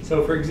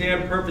 So for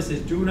exam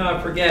purposes, do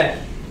not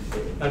forget,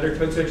 under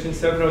code section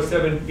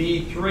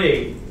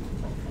 707B3,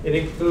 it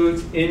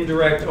includes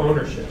indirect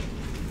ownership.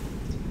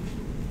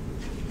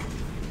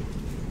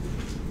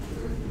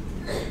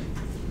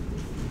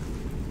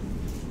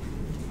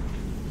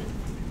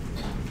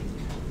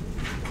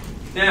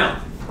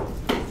 Now,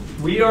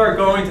 we are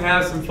going to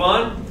have some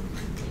fun.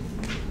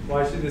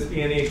 Why should this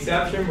be any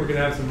exception? We're going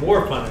to have some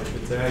more fun, I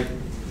should say.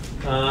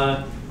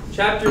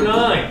 Chapter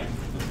 9,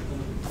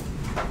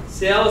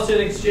 Sales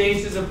and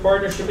Exchanges of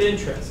Partnership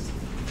Interest.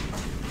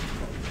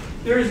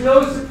 There is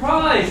no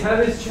surprise how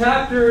this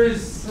chapter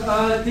is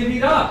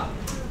divvied up.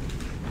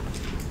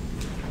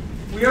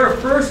 We are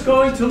first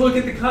going to look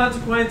at the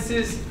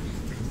consequences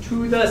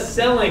to the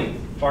selling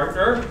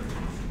partner,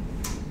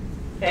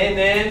 and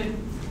then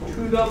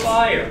to the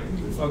buyer,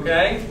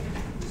 okay?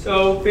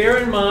 So bear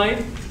in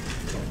mind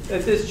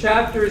that this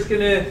chapter is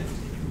going to,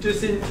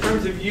 just in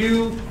terms of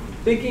you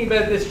thinking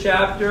about this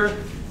chapter,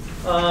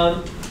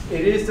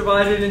 it is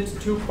divided into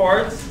two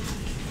parts,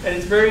 and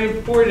it's very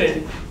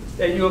important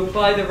that you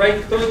apply the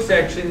right code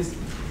sections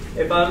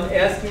if I'm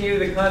asking you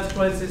the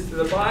consequences to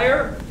the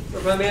buyer, or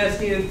if I'm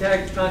asking you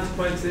the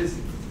consequences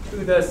to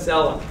the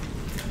seller.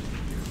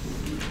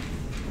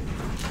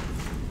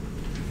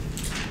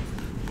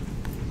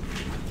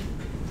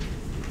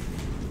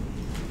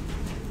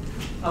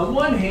 On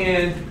one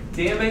hand,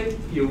 damn it,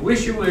 you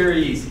wish it were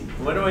easy.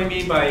 What do I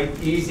mean by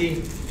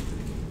easy?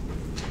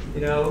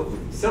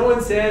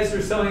 Someone says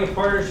they're selling a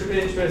partnership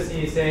interest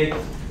and you say,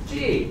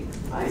 gee,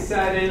 I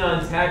sat in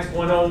on Tax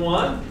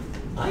 101.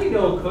 I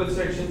know code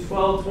section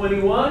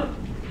 1221.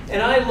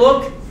 And I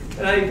look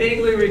and I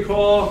vaguely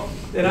recall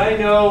that I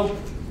know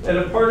that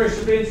a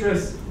partnership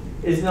interest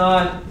is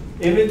not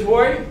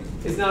inventory,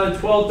 it's not a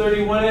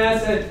 1231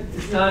 asset,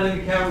 it's not an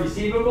account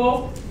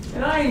receivable.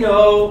 And I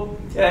know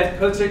that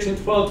code section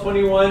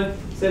 1221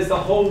 says the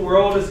whole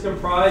world is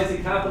comprised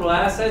of capital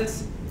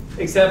assets,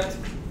 except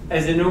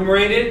as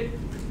enumerated.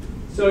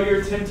 So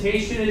your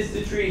temptation is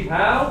to treat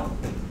how?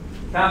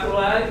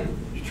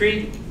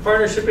 Treat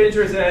partnership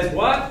interest as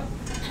what?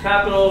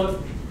 Capital,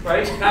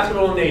 right?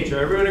 Capital in nature.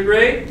 Everyone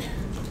agree?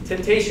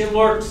 Temptation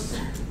lurks,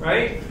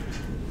 right?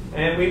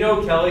 And we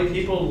know, Kelly,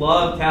 people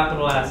love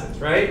capital assets,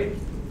 right?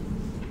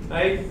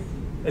 Right?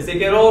 As they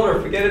get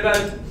older, forget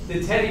about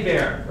the teddy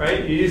bear,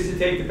 right? You used to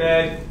take the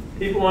bag.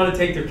 People want to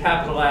take their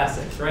capital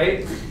assets,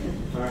 right?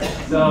 All right.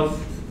 So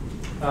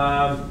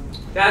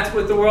that's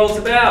what the world's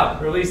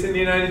about, or at least in the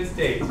United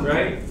States,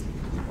 right?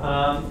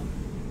 What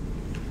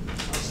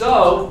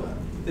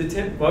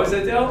was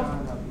that, Dale?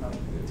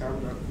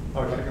 Okay.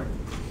 All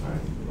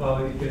right.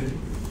 Well, you can,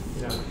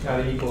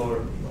 kind of equal or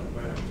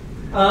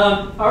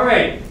whatever. All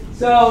right.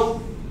 So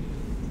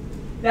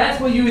that's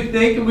what you would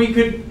think, and we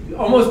could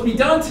almost be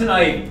done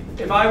tonight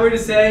if I were to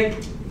say,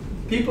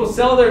 people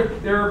sell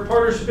their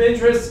partnership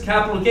interests,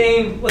 capital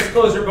gain, let's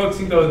close our books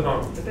and go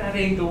home. But that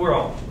ain't the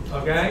world,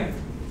 okay?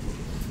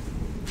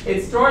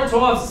 It starts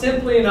off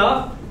simply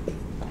enough.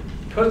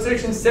 Code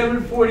section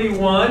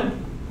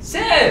 741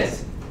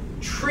 says,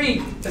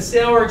 treat a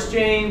sale or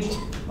exchange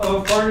of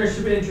a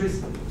partnership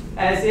interest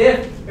as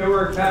if it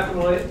were a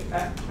capital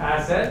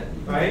asset,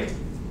 right?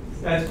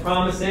 That's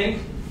promising.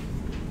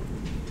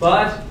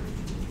 But,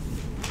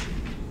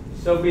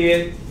 so be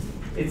it.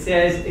 It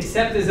says,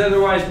 except as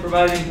otherwise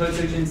provided in code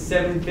section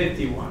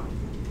 751.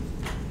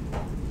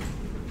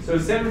 So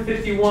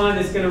 751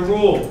 is going to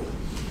rule,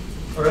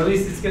 or at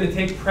least it's going to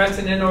take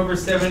precedent over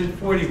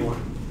 741.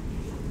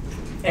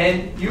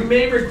 And you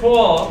may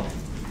recall,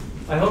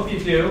 I hope you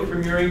do,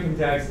 from your income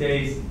tax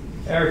days,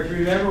 Eric, do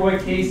you remember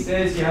what case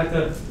says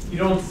you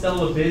don't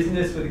sell a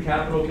business with a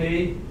capital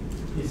B?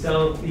 You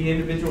sell the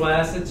individual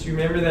assets. You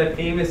remember that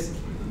famous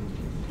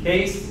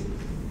case?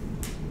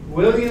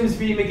 Williams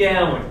v.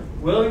 McGowan.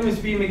 Williams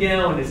v.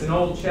 McGowan is an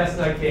old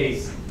chestnut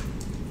case.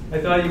 I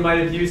thought you might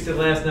have used it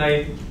last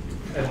night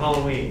at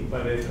Halloween,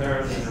 but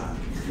apparently not.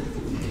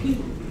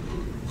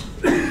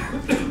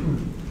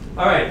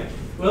 All right,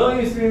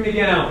 Williams v.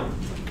 McGowan.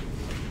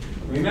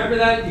 Remember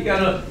that? You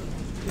gotta,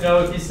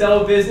 if you sell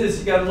a business,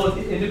 you gotta look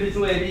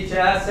individually at each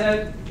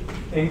asset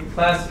and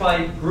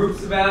classify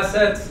groups of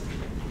assets.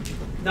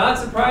 Not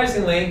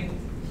surprisingly,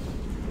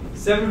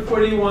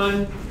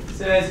 741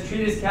 says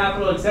treat as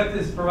capital except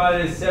as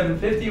provided as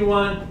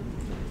 751.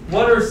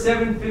 What are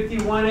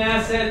 751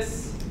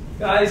 assets,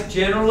 guys,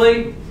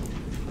 generally?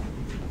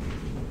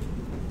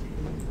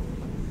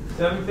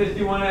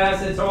 751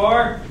 assets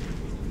are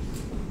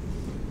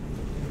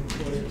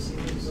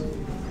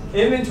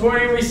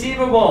inventory and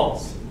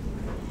receivables.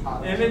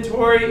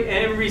 Inventory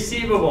and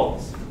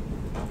receivables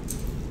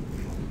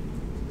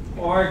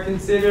are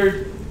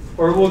considered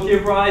or will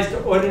give rise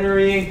to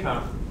ordinary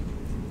income.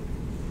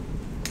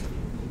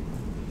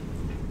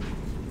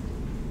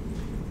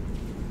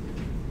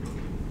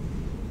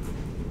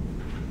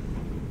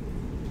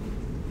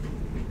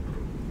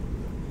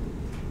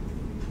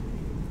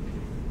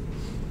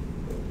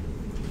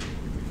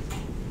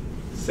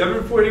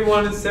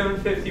 $741 and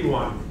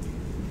 $751.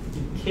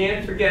 You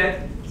can't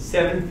forget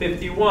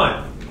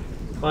 $751.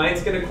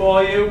 Client's going to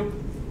call you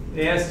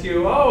and ask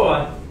you,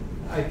 oh,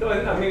 I thought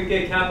I'm going to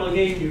get capital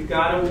gain. You've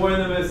got to warn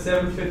them as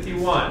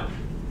 $751.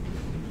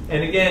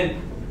 And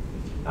again,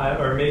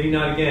 or maybe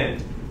not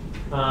again,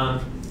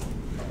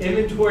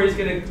 inventory is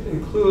going to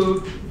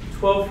include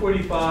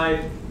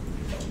 $1245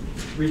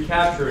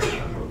 recapture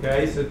income.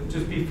 Okay, so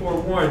just be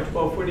forewarned,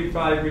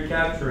 $1245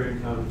 recapture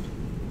income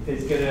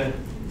is going to.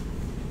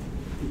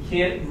 You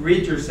can't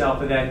rid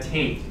yourself of that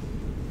taint.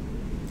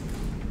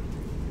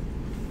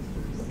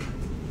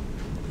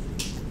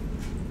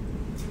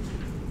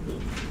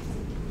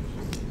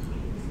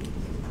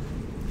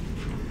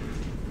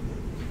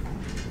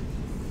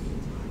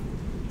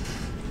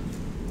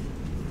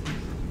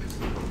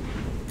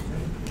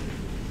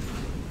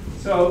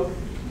 So,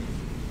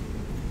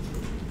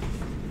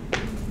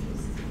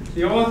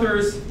 the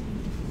authors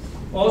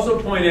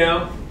also point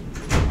out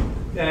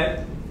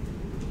that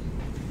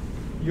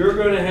you're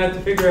going to have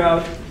to figure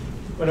out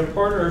when a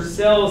partner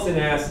sells an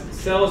asset,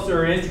 sells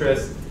their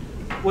interest,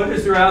 what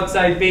is their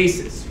outside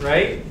basis,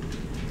 right?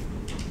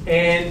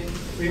 And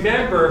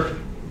remember,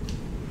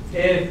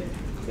 if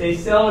they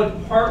sell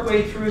it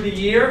partway through the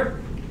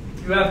year,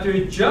 you have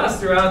to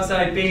adjust their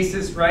outside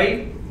basis,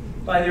 right,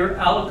 by their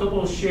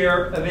allocable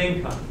share of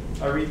income.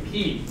 I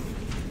repeat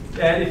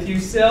that if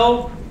you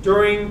sell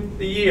during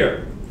the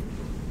year,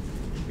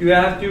 you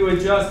have to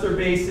adjust their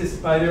basis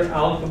by their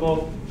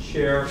allocable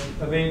share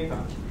of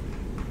income.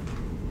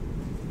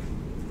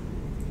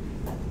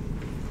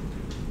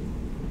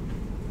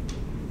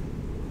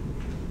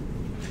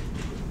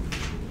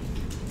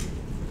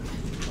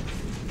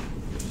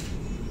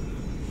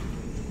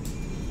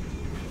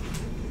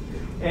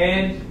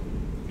 And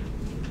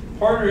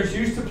partners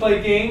used to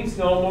play games,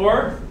 no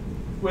more,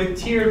 with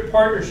tiered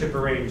partnership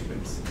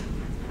arrangements.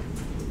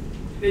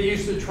 They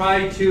used to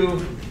try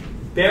to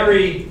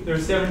bury their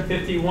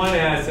 751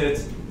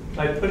 assets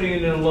by putting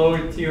it in a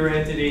lower tier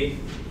entity.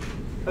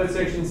 Code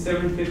section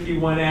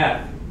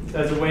 751F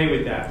does away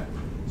with that.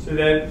 So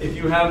that if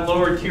you have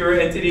lower tier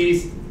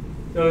entities,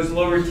 those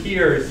lower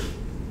tiers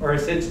are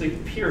essentially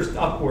pierced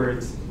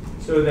upwards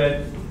so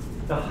that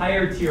the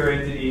higher tier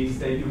entities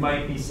that you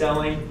might be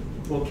selling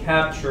will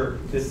capture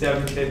the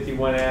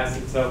 751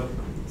 assets. So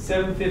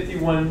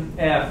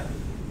 751F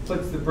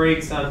puts the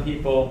brakes on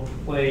people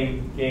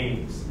playing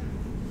games.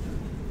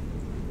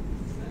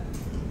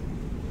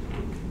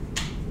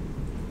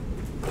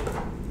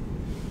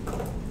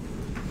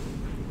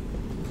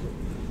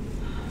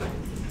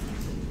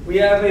 We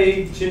have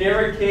a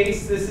generic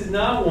case. This is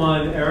not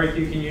one, Eric,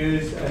 you can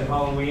use at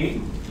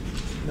Halloween.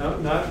 No,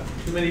 not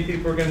too many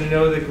people are going to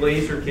know the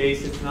Glaser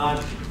case. It's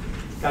not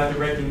got the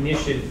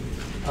recognition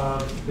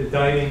of the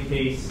diving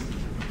case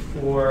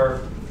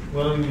for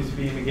Williams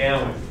v.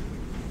 McGowan.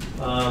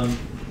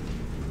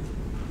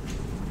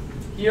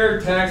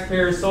 Here,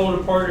 taxpayers sold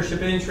a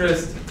partnership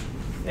interest,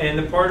 and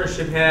the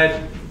partnership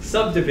had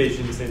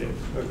subdivisions in it,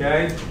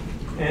 okay?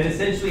 And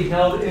essentially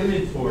held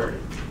inventory.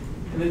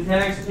 And the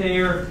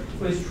taxpayer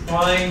was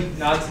trying,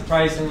 not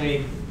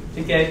surprisingly,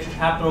 to get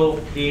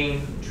capital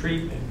gain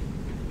treatment.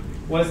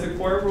 What's the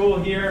court rule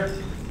here?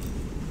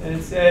 And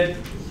it said,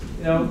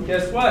 you know,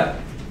 guess what?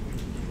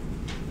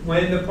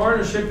 When the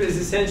partnership is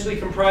essentially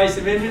comprised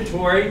of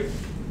inventory,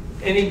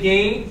 any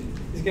gain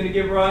is going to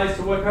give rise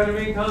to what kind of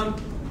income?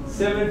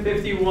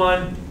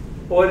 751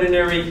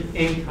 ordinary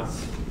income.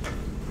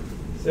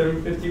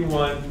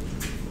 751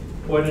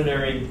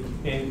 ordinary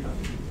income.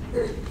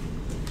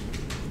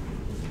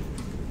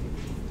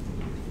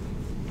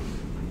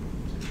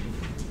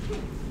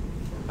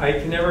 I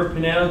can never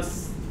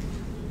pronounce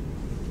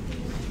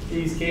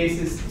these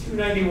cases.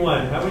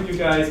 291. How would you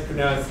guys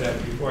pronounce that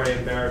before I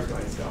embarrass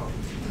myself?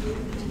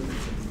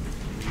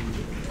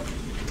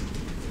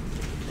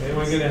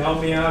 Anyone going to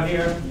help me out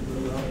here?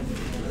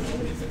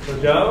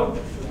 Ladeau?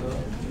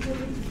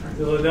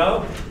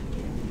 Ladeau?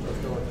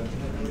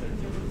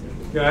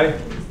 Okay.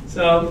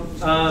 So,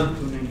 I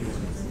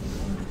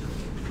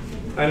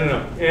don't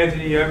know.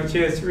 Anthony, you have a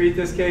chance to read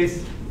this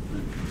case?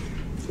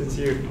 Since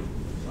you...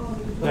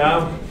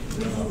 No?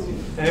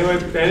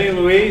 Anyone? Benny,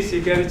 Louise,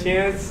 you get a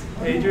chance?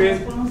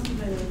 Adrian?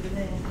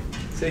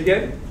 Say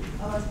again?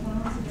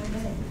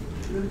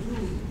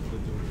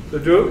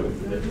 Ledoux?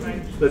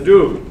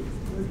 Ledoux.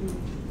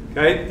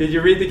 Okay, did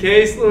you read the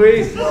case,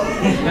 Luis? Well,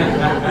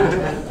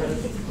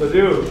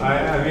 do.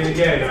 I mean,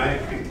 again, I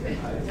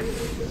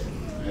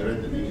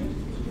read the name.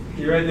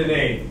 You read the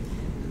name.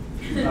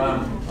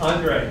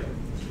 Andre,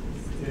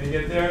 did you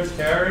get there?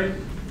 Carrie?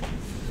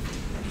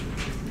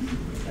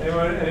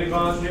 Anyone, any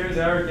volunteers?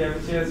 Eric, you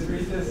have a chance to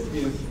read this?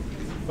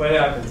 What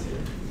happens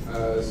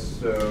here?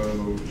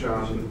 So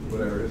John,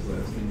 whatever his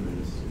last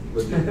name is,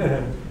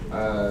 legit,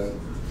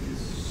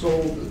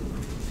 sold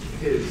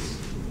his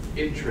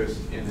interest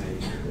in a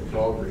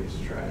dog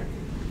racetrack,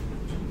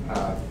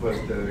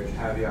 but the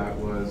caveat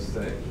was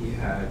that he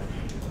had,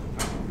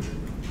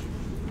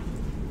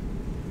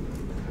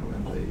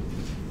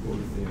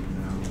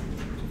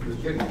 he was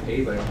getting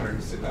paid like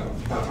about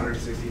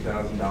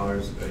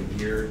 $160,000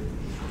 a year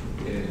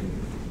in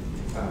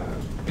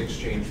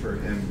exchange for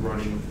him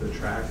running the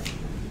track.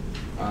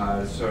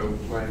 So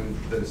when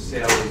the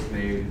sale was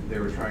made, they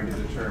were trying to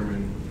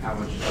determine how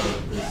much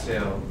of the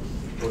sale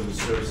was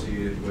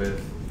associated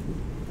with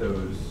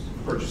those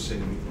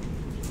purchasing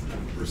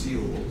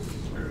receivables,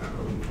 or not, I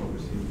wouldn't call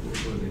receivables,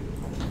 what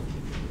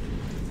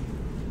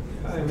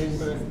are they? I mean,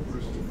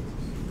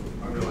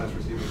 Unrealized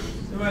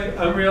receivables.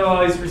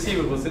 Unrealized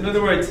receivables. In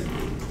other words,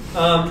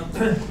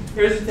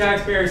 here's a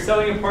taxpayer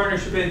selling a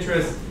partnership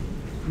interest,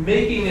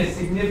 making a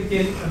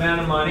significant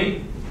amount of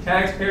money.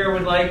 Taxpayer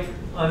would like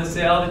on the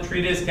sale to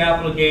treat it as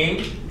capital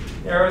gain.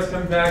 Arrows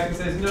comes back and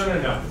says,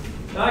 no,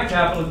 not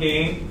capital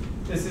gain.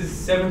 This is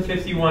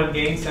 751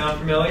 gain. Sound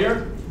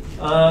familiar?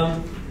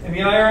 And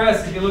the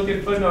IRS, if you look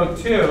at footnote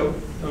 2,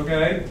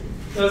 okay,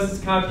 does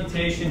its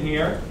computation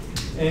here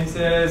and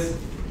says,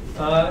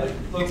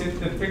 looks at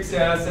the fixed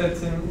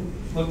assets and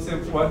looks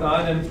at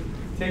whatnot and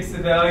takes the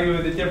value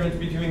of the difference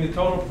between the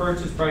total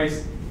purchase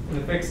price and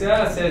the fixed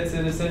assets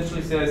and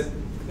essentially says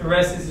the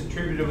rest is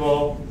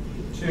attributable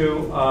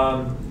to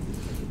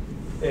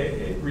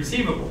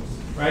receivables,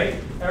 right,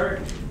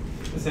 Eric?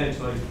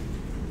 Essentially.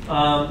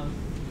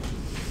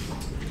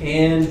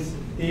 And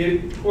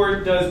the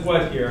court does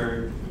what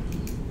here?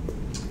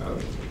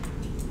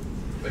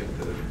 Like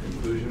the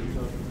conclusion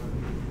you're talking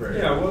about? Right.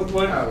 Yeah,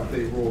 what? How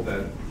they ruled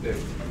that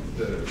if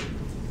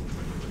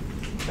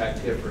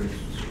that difference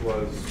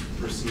was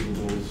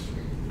receivables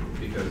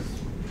because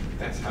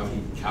that's how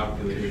he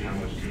calculated how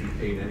much to be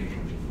paid anyway.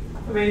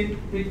 I mean,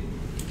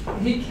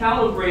 he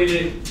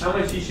calibrated how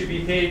much he should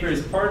be paid for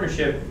his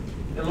partnership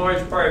in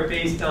large part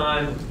based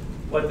on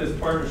what this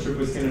partnership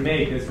was going to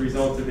make as a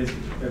result of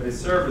his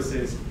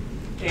services.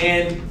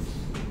 And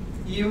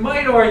you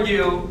might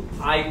argue,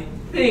 I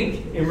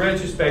think, in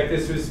retrospect,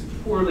 this was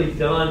poorly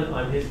done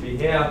on his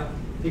behalf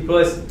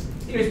because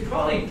he was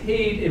probably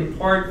paid in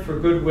part for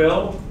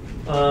goodwill.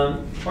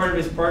 Part of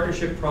his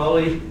partnership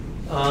probably,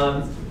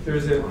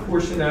 there's a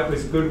portion that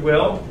was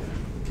goodwill.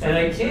 And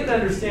I can't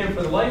understand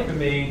for the life of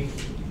me,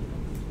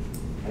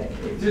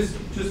 just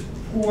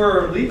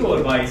poor legal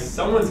advice.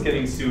 Someone's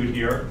getting sued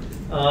here.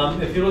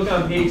 If you look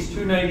on page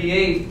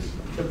 298,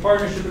 the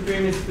partnership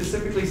agreement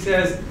specifically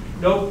says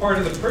no part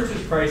of the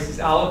purchase price is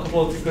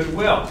allocable to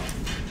goodwill.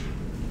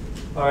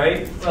 All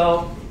right,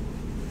 well,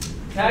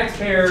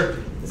 taxpayer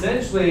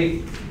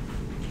essentially,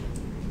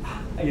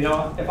 you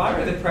know, if I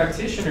were the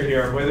practitioner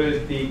here, whether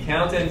it's the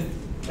accountant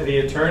or the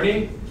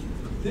attorney,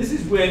 this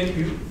is when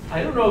you,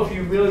 I don't know if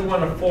you really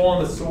want to fall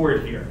on the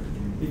sword here.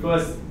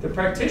 Because the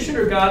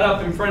practitioner got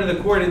up in front of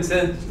the court and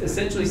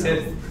essentially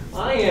said,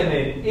 I am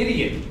an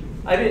idiot.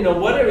 I didn't know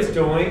what I was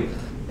doing,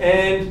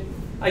 and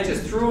I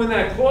just threw in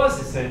that clause,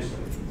 essentially.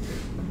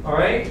 All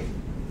right?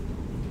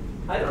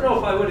 I don't know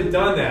if I would have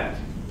done that.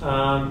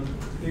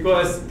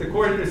 Because the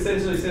court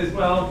essentially says,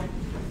 well,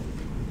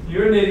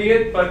 you're an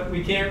idiot, but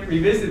we can't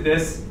revisit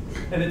this,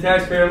 and the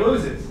taxpayer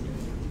loses.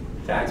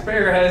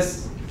 Taxpayer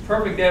has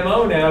perfect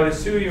MO now to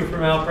sue you for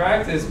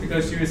malpractice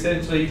because you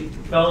essentially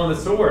fell on the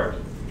sword.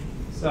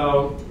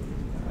 So,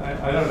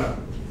 I don't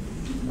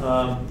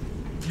know.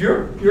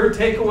 Your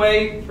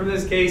takeaway from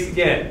this case,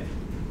 again,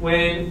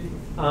 when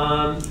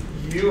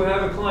you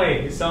have a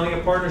client, you're selling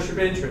a partnership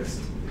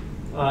interest,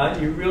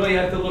 you really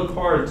have to look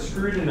hard,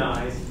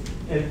 scrutinize,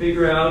 and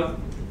figure out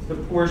the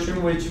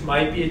portion which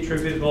might be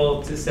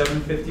attributable to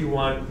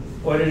 751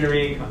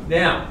 ordinary income.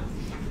 Now,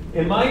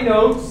 in my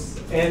notes,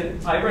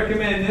 and I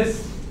recommend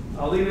this,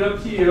 I'll leave it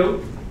up to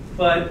you,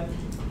 but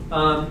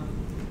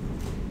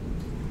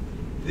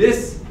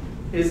this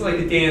is like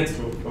a dance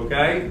move,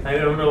 okay? I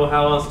don't know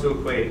how else to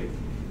equate it.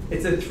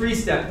 It's a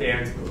 3-step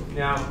dance move.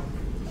 Now,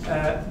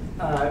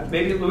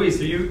 maybe Luis,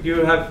 do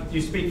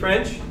you speak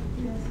French?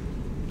 Yes.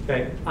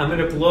 Okay, I'm going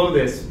to blow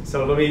this.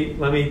 So let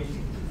me.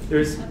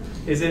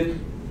 Is it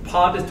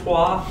pas de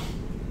trois?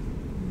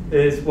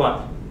 Is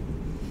what?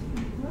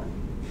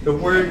 The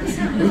word.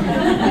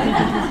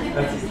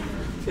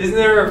 Isn't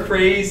there a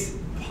phrase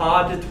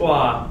pas de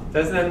trois?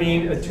 Doesn't that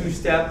mean a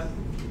 2-step?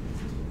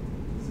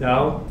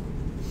 No.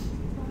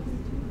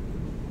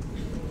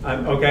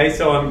 Okay,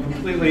 so I'm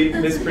completely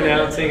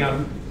mispronouncing.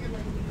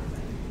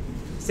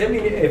 Send me,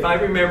 if I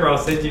remember, I'll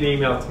send you an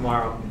email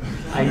tomorrow.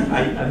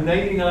 I'm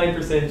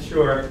 99%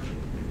 sure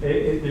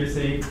there's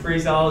a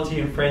phraseology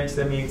in French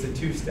that means a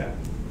 2-step.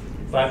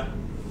 But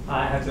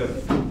I have to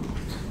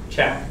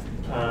check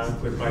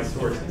with my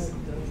sources.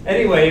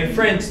 Anyway, in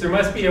French, there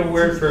must be a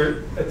word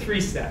for a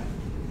three-step.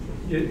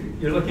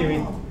 You're looking at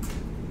me.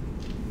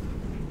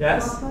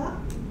 Yes?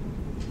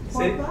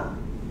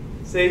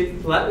 Say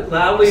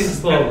loudly and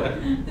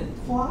slowly.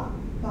 How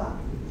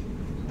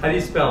do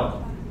you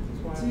spell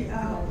it?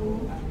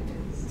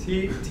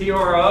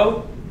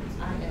 T-R-O?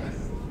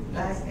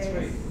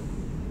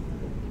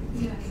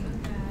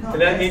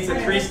 And that means a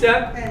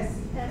three-step?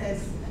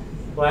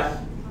 What?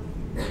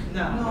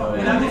 No.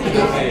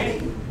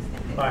 Okay.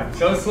 All right,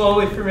 go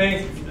slowly for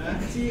me.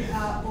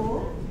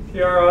 T-R-O.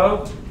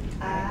 T-R-O?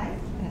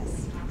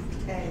 I-S.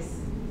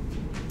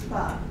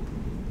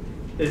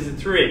 Is it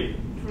three?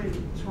 Three.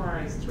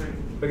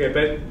 Okay,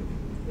 but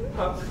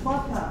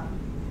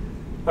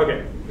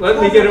okay, let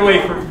me get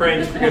away from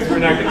French because I'm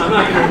not going to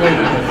win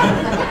on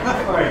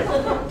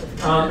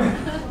this. All right.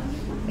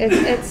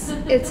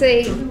 It's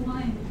a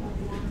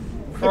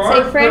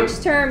French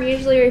term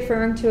usually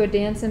referring to a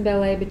dance and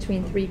ballet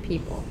between three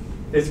people.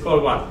 It's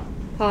called what?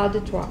 Pas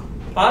de trois.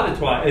 Pas de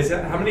trois. Is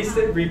that how many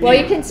repeat? Well,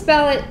 you can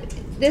spell it.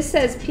 This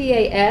says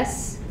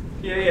P-A-S.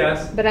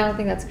 P-A-S. But I don't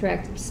think that's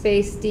correct.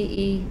 Space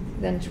D-E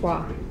then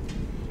trois.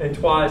 And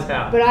trois is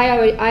how? But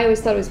I always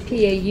thought it was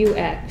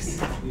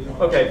P-A-U-X.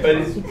 Okay, but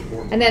it's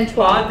and then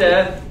trois. Pas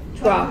de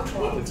trois.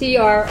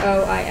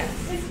 T-R-O-I-S.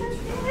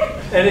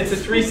 And it's a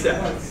three-step.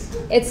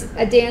 It's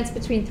a dance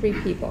between three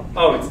people.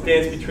 Oh, it's a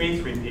dance between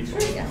three people.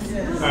 Yes.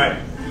 All right.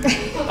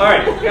 All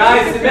right,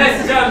 guys, the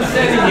message I'm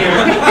sending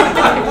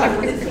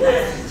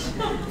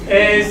here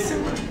is,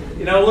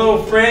 a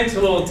little French,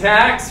 a little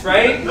tax,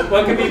 right?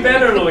 What could be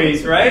better,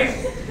 Louise,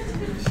 right?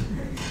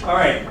 All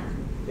right.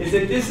 Is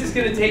that this is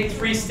going to take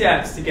 3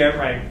 steps to get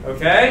right,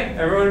 okay?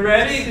 Everyone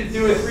ready to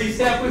do a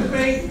 3-step with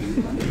me?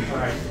 All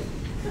right.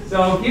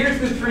 So here's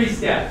the 3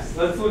 steps.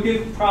 Let's look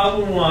at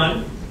problem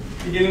 1,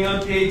 beginning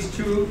on page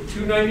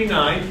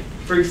 299.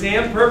 For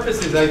exam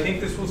purposes, I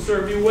think this will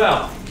serve you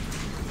well.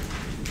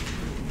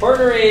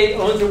 Partner A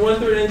owns a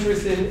 1/3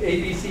 interest in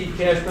ABC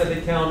Cash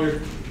Method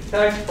Calendar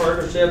Tax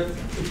Partnership,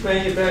 which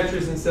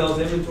manufactures and sells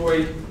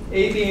inventory.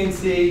 A, B, and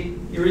C,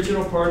 the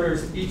original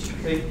partners, each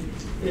make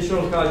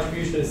initial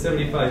contribution of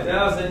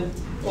 $75,000.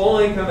 All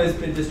income has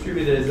been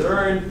distributed as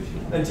earned.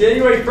 On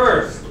January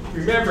 1st,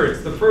 remember,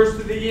 it's the first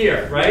of the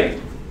year, right?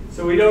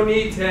 So we don't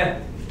need to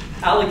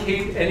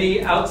allocate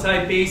any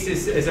outside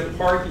basis as a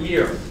part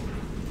year.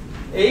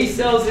 A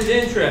sells his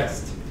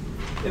interest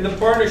in the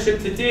partnership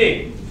to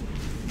D.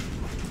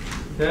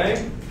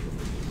 Okay?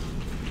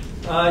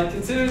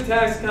 Consider the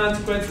tax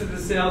consequence of the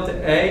sale to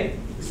A,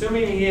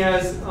 assuming he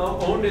has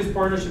owned his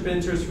partnership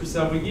interest for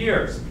several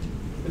years.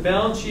 The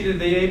balance sheet of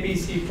the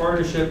ABC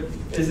partnership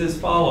is as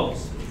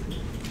follows.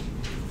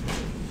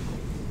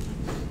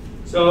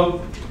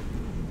 So,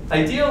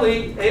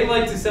 ideally, A would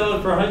like to sell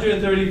it for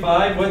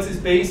 $135. What's his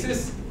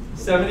basis?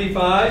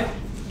 $75.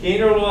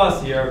 Gain or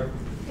loss here?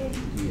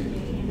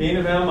 Gain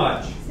of how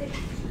much?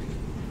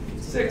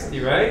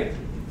 60, right?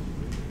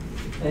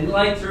 And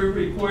like to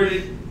record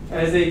it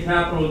as a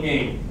capital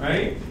gain,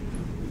 right?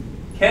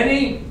 Can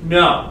he?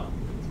 No.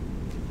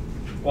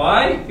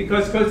 Why?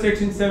 Because code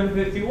section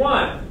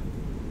 751.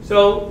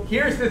 So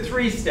here's the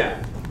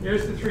 3-step.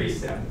 Here's the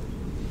 3-step.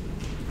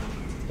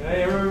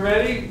 Okay, everyone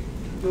ready?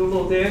 Do a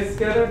little dance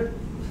together.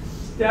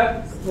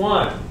 Step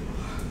 1.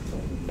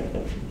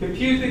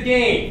 Compute the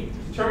gain.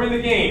 Determine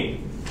the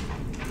gain.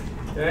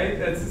 Okay,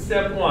 that's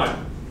step 1.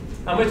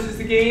 How much is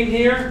the gain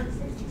here?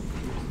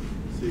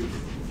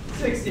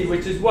 60,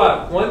 which is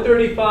what?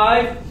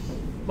 135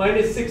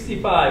 minus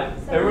 65.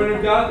 75. Everyone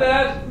have got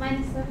that?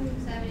 Minus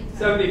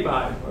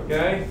 75,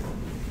 okay?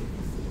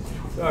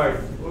 Sorry,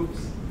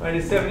 oops.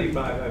 Minus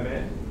 75, I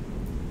meant.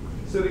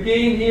 So the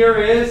gain here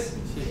is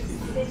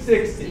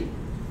 60.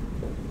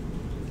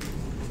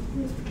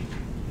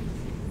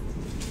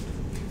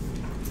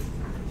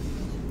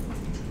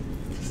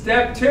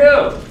 Step 2.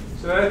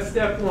 So that's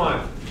step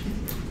 1.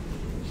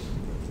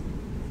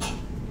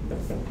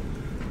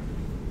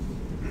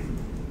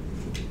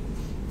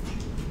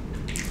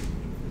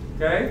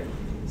 Okay?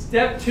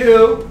 Step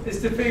 2 is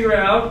to figure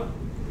out,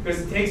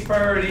 because it takes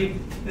priority,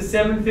 the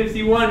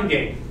 751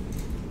 gain.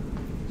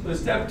 So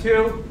step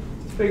 2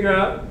 is to figure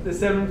out the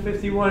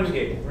 751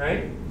 gain,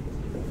 right?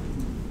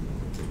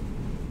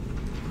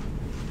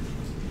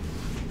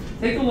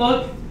 Take a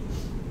look.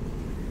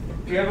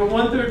 Do we have a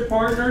 1/3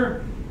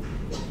 partner?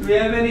 Do we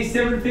have any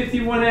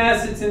 751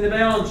 assets in the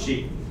balance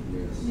sheet?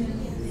 Yes.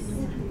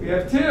 We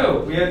have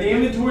 2. We have the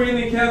inventory and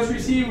the accounts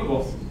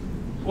receivable.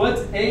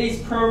 What's A's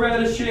pro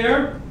rata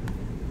share?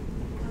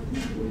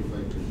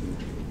 45%.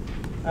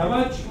 How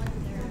much?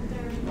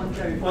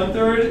 1/3.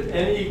 1/3,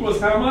 and it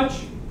equals how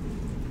much?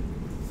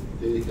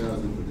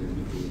 30,000 for the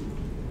inventory.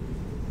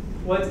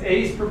 What's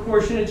A's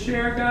proportionate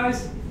share,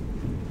 guys?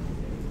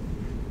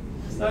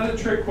 It's not a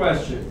trick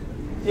question.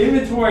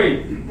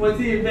 Inventory, what's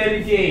the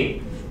embedded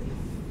gain?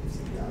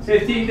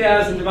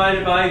 15,000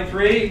 divided by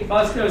 3.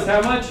 Fusco is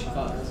how much?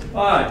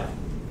 5.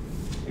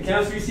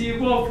 Accounts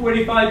receivable,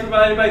 45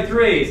 divided by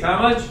 3 is how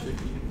much?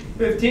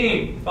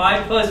 15.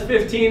 5 plus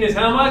 15 is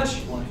how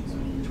much? 20.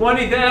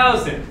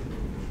 20,000.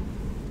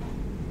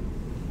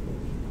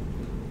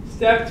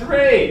 Step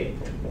 3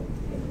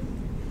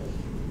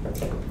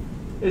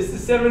 is the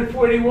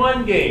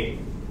 741 gain,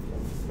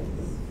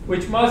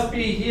 which must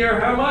be here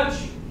how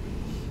much?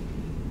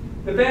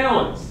 The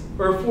balance,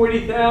 or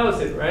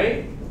 40,000,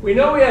 right? We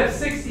know we have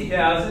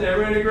 60,000.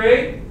 Everyone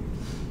agree?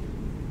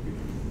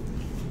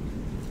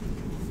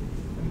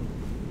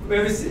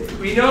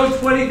 We know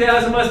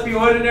 20,000 must be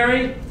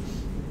ordinary.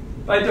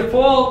 By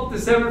default, the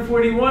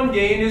 741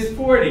 gain is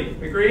 40.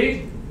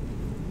 Agreed?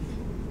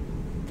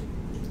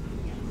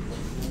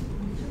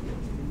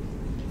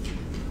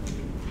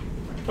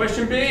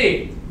 Question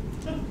B.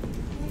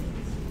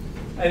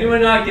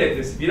 Anyone not get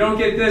this? If you don't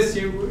get this,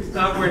 it's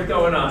not worth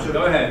going on.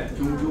 Go ahead.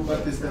 Can we go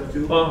back to step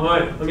 2? Hold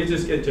on. Let me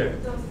just get you.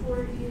 So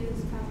 40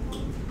 is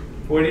capital.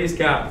 40 is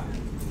capital.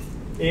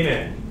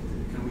 Amen.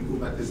 Can we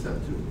go back to step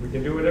 2? We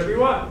can do whatever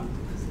you want.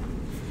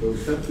 So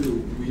step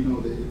 2, we know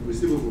the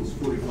receivables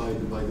 45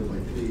 divided by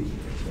 3,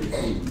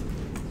 15.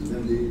 And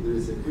then there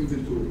is an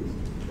inventory,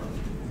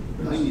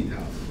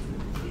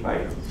 90,000.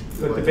 Right.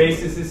 But the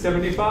basis is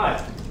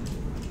 75.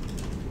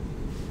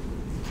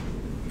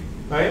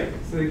 Right?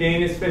 So the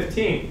gain is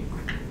 15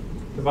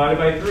 divided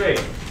by 3.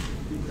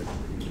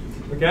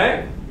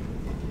 Okay?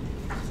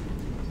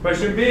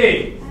 Question B.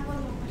 I have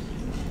one more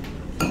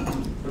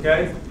question.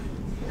 Okay?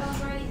 I was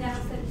writing down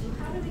step 2.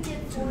 How do we get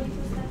 40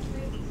 for step 3?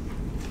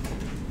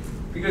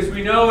 Because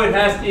we know it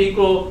has to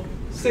equal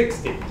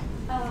 60.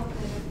 Oh,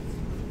 okay.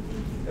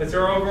 That's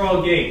our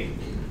overall gain.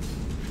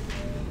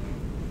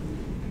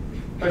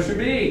 Question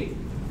B.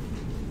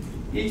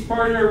 Each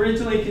partner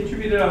originally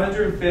contributed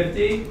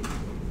 150,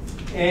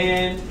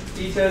 and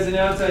each has an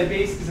outside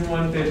basis of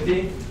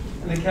 150,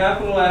 and the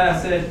capital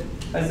asset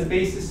has a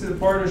basis of the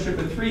partnership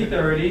of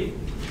 330.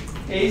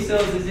 A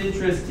sells his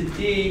interest to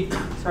D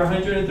for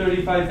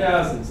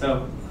 135,000.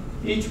 So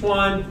each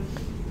one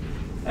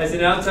has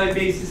an outside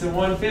basis of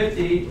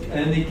 150,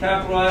 and the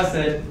capital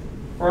asset,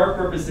 for our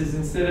purposes,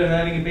 instead of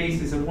having a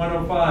basis of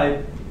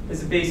 105,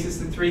 has a basis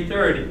of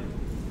 330.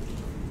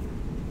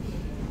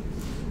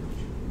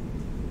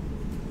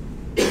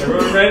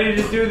 Everyone ready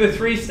to do the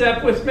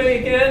 3-step with me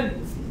again?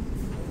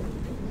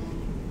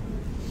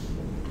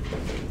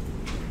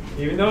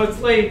 Even though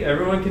it's late,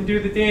 everyone can do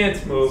the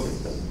dance move.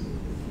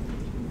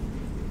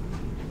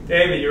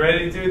 David, you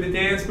ready to do the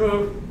dance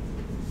move?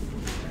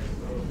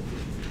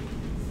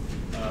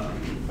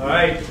 All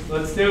right,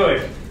 let's do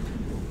it.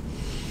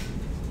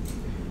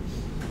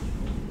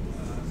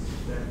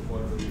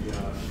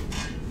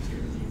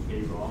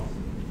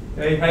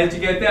 Hey, how did you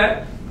get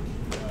that?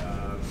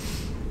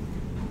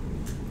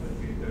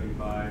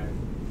 335.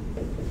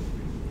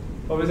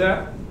 What was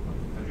that?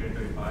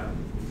 135.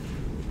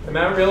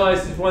 Amount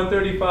realized is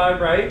 135,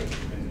 right? And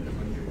then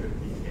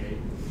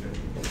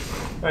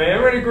 150K. All right,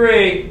 everyone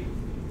agree.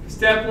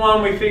 Step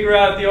 1, we figure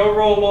out the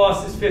overall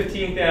loss is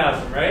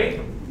 15,000, right?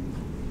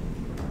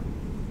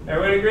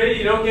 Everyone agree?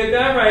 You don't get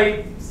that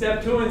right.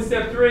 Step 2 and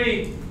step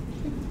 3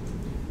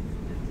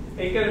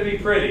 ain't gonna be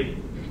pretty.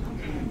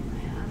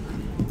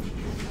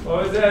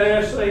 What was that,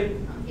 Ashley?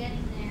 I'm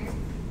getting there.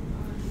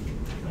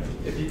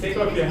 If you take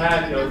off your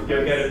hat, you'll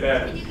get it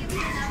better. Can you give me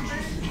the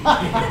numbers?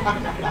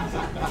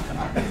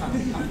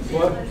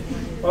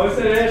 What was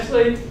that,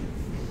 Ashley?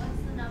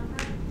 What's the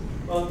number?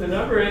 Well, the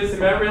number is,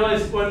 amount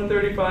realized is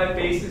 135,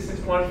 basis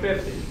is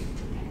 150.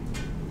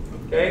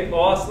 Okay,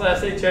 loss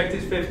last I checked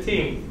is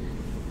 15.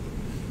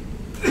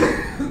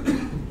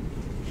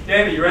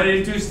 David, you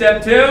ready to do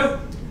step 2?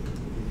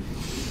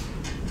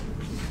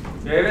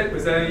 David,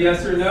 was that a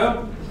yes or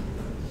no?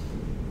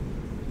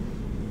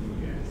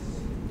 Yes.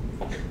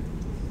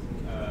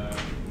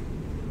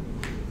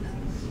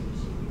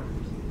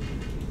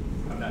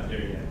 I'm not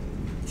there yet.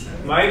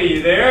 Mighty,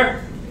 you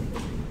there?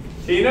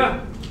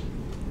 Tina?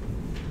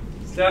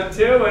 Step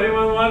 2,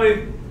 anyone want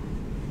to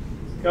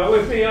go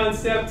with me on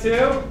step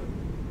 2?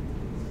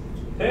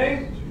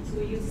 Hey? So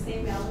we use the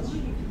same balance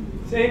sheet?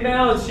 Same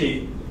balance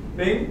sheet.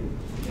 Bing?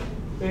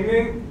 Bing,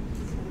 bing.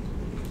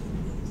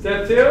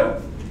 Step 2?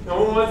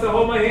 No one wants to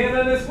hold my hand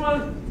on this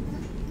one?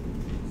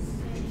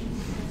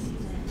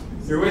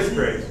 You're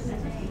whispering.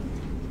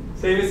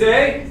 Same as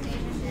A?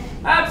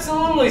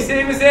 Absolutely,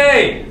 same as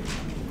A.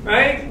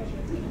 Right?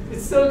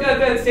 It's still got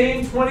that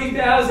same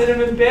 20,000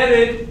 of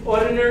embedded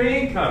ordinary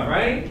income,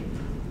 right?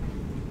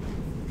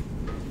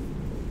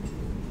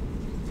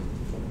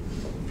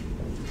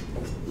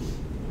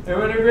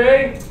 Everyone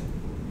agree?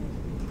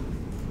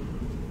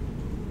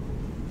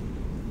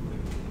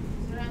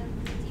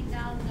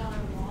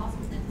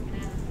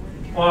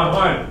 Hold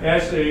on.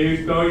 Ashley, are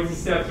you going to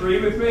step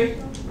 3 with me?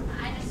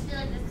 I just feel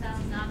like this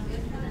sounds not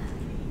good for that.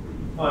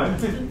 Hold on.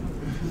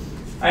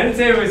 I didn't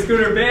say it was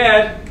good or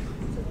bad.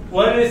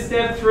 What is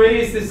step 3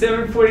 is the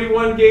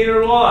 741 gain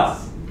or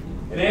loss.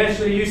 And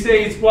Ashley, you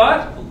say it's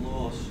what? A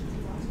loss.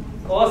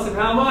 A loss of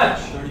how much?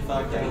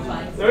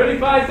 35,000.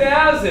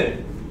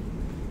 35,000.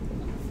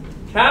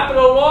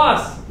 Capital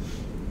loss.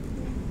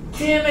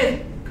 Damn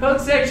it. Code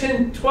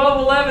section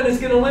 1211 is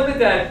going to limit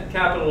that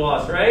capital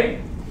loss,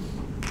 right?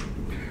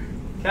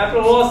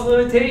 Capital loss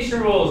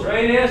limitation rules,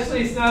 right,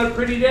 Ashley? It's not a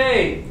pretty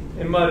day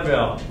in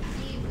Mudville.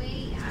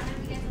 Wait, how did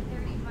we get to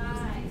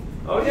 35?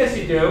 Oh, yes,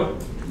 you do.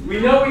 We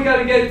know we got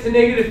to get to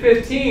negative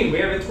 15. We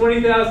have a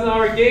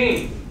 $20,000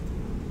 gain.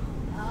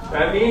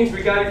 That means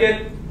we got to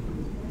get,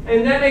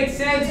 and that makes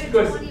sense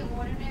because. 20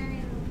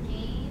 ordinary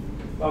gain.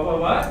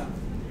 What?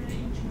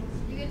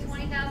 You get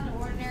 20,000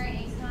 ordinary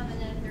income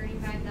and then a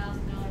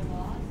 $35,000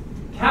 loss.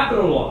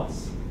 Capital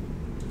loss.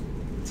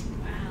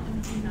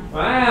 Wow.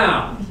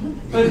 Wow.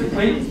 But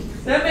wait,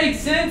 that makes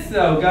sense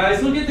though,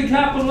 guys. Look at the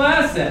capital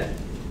asset.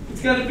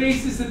 It's got a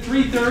basis of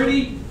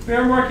 330,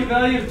 fair market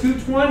value of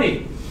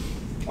 220.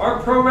 Our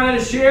pro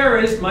rata share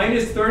is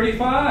minus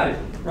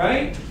 35,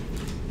 right?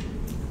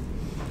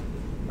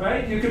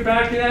 Right? You could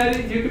back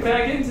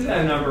into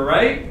that number,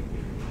 right?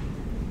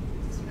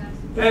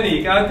 Benny,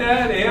 you got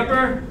that?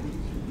 Amber?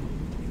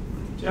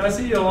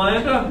 Jesse,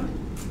 Yolanda?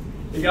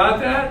 You got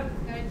that?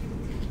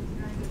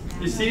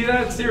 You see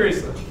that?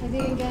 Seriously. I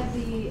didn't get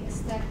the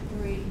step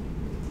 3.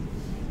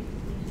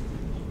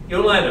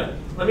 Yolanda,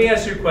 let me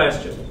ask you a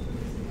question.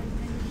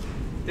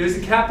 There's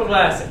a capital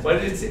asset. What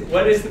is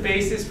the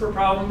basis for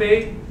problem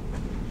B?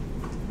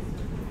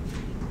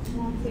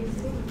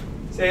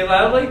 150. Say it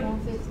loudly.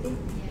 150.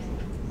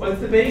 What's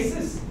the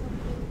basis?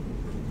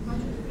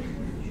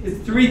 It's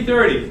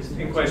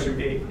 330 in question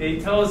B. They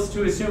tell us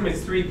to assume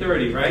it's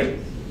 330, right?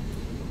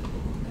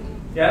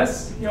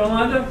 Yes,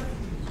 Yolanda?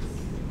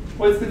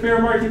 What's the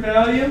fair market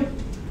value?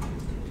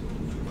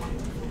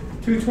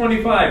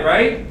 225,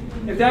 right?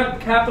 If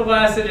that capital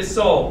asset is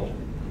sold,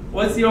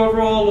 what's the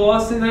overall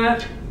loss in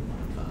that?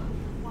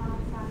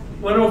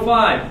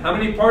 105. How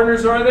many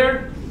partners are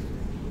there?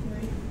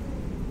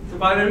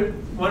 Divided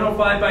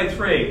 105 by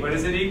 3. What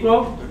does it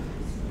equal?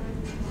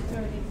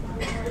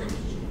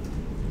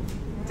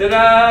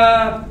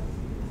 Ta-da!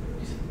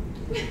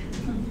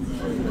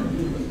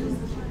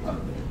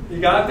 You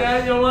got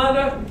that,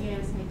 Yolanda?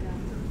 Yes, I got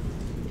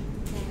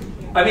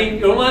it. I mean,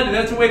 Yolanda,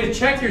 that's a way to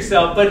check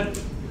yourself,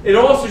 but it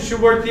also should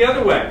work the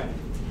other way.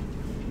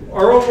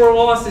 Our overall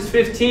loss is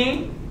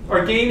 15.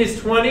 Our gain is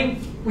 20.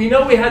 We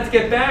know we had to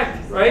get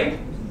back, right?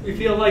 We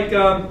feel like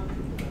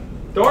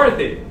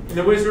Dorothy in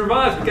The Wizard of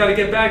Oz. We got to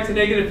get back to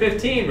negative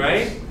 15,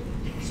 right?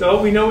 So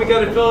we know we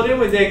got to fill it in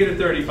with negative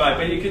 35,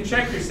 but you can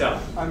check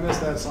yourself. I missed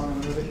that song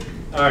in the movie.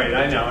 All right,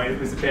 I know. It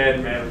was a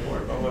bad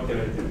metaphor, but what can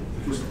I do?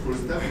 For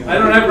step one, I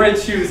don't have red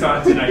shoes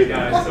on tonight,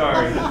 guys.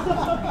 Sorry.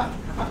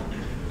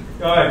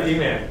 Go ahead,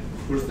 E-Man.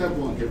 For step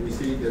 1, can we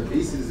say the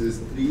basis is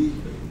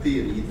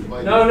 330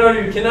 divided? No,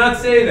 you cannot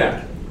say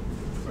that.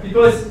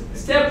 Because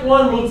step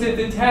 1 looks at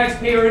the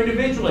taxpayer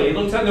individually. It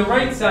looks on the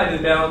right side of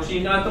the balance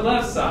sheet, not the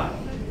left side.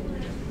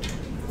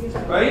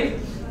 Right?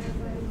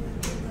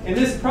 In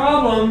this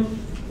problem,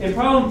 in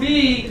problem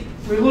B,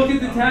 we look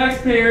at the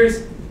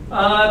taxpayers.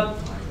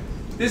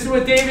 This is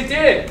what David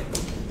did.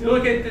 You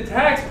look at the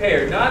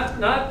taxpayer, not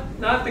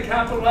the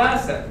capital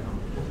asset.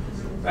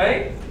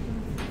 Right?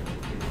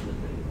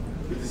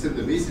 But you said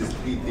the basis is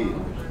 330.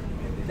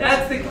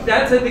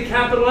 That's the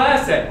capital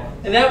asset.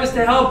 And that was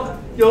to help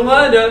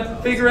Yolanda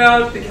figure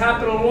out the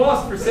capital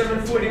loss for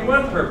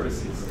 741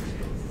 purposes.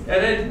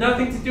 That had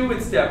nothing to do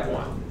with step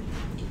 1.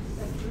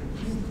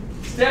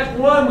 Step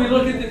 1, we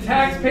look at the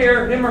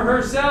taxpayer, him or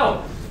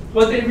herself,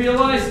 what they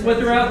realize, what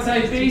their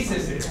outside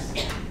basis is.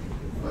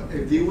 But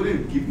if they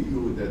wouldn't give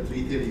you the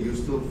 330, you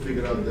still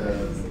figure out the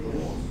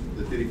loss,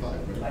 the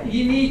 35, right?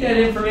 You need that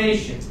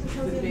information.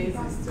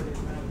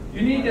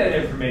 You need that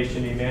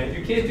information, E-Man.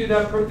 You can't do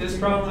this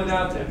problem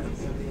without that.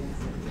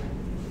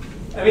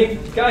 I mean,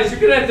 guys, you're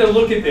going to have to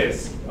look at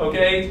this,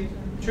 okay?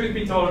 Truth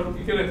be told,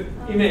 you're going to,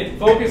 E-Man,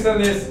 focus on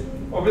this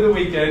over the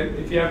weekend.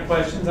 If you have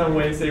questions on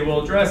Wednesday,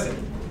 we'll address it.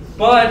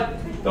 But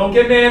don't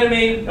get mad at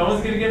me. No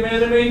one's going to get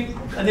mad at me.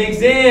 On the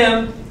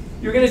exam,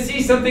 you're going to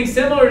see something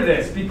similar to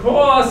this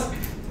because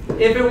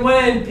if and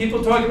when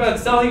people talk about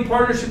selling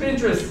partnership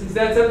interests, is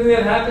that something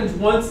that happens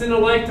once in a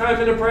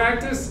lifetime in a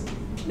practice?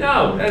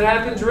 No, that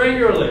happens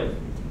regularly.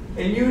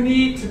 And you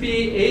need to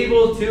be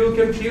able to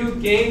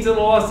compute gains and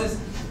losses.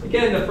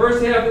 Again, the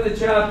first half of the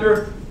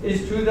chapter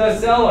is to the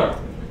seller.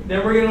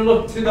 Then we're going to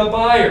look to the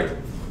buyer.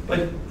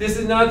 But this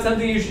is not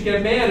something you should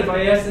get mad if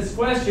I ask this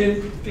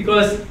question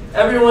because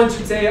everyone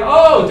should say,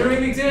 oh, during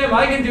the exam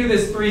I can do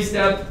this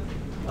 3-step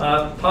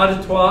pas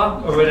de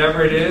trois or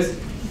whatever it is.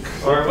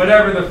 Or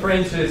whatever the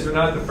French is or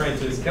not the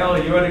French is.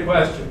 Kelly, you had a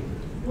question.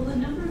 Will the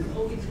numbers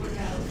always work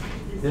out?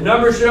 The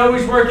numbers should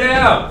always work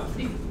out.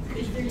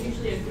 Is there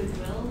usually a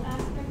goodwill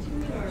aspect to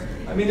it, or?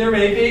 I mean, there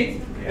may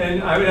be,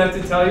 and I would have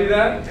to tell you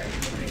that.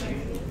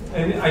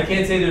 And I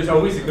can't say there's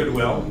always a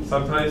goodwill.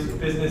 Sometimes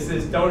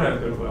businesses don't have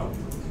goodwill.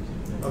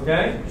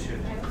 Okay?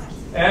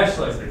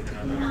 Ashley.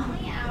 How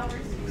many hours do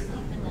you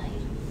sleep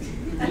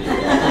a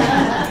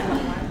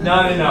night?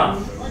 Not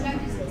enough. Like, I'm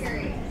just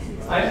curious.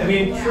 I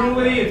mean,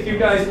 truly, if you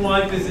guys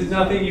want, this is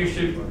nothing you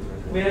should.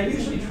 I mean, I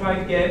usually try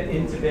to get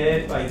into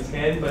bed by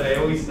 10, but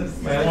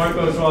my alarm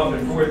goes off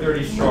at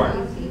 4:30 sharp.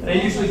 And I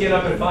usually get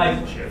up at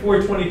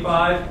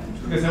 4:25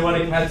 because I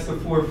want to catch the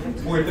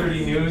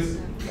 4:30 news.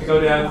 to go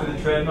down to the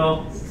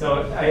treadmill.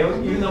 So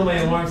even though my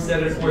alarm's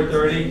set at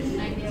 4:30,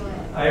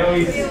 I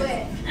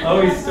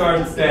always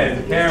start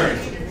then. Karen.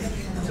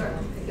 Sorry, I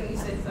thought you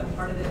said some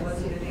part of it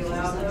wasn't going to be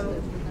allowed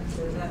though.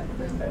 So is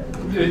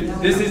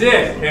that? This is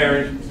it,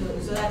 Karen.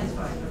 So that is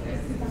fine. Okay.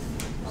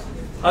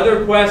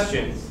 Other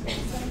questions?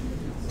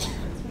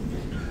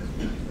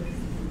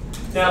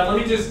 Now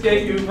let me just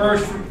get you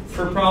first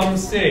for problem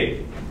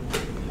C.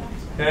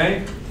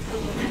 Okay?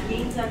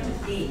 Gains up to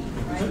D,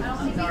 right?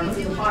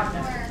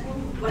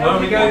 No,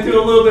 we got to do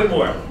a little bit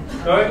more.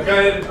 Go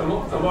ahead,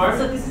 Amar.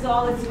 So this is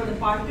all is for the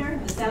partner,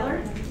 the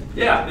seller?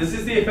 Yeah, this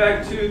is the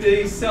effect to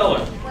the seller.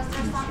 Was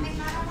there something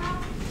not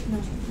allowed?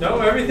 No,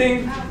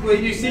 everything what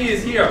you see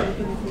is here.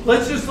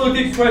 Let's just look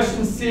at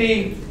question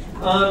C.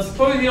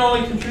 Suppose you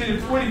only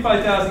contributed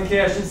 45,000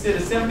 cash instead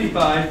of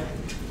 75,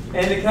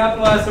 and the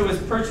capital asset was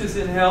purchased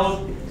and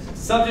held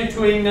subject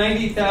to a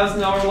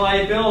 $90,000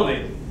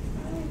 liability.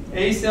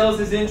 A sells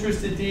his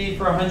interest to D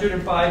for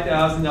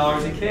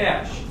 $105,000 in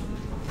cash.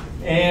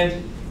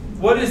 And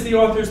what is the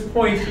author's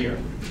point here?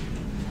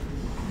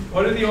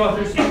 What are the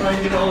authors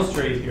trying to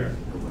illustrate here?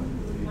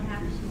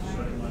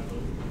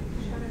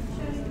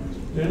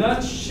 They're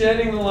not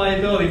shedding the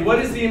liability. What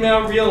is the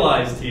amount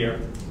realized here?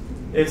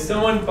 If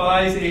someone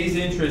buys A's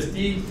interest,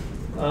 D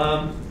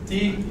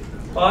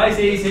buys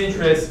A's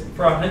interest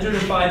for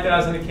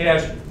 $105,000 in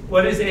cash,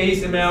 what is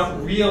A's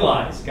amount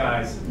realized,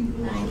 guys?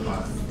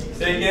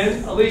 Say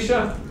again,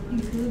 Alicia?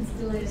 Includes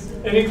the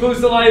liability. It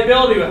includes the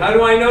liability. How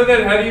do I know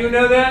that? How do you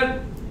know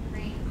that?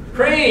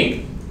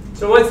 Crane.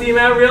 So what's the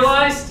amount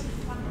realized?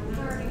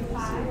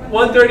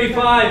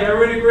 135.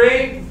 Everyone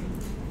agree?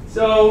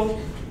 So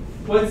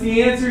what's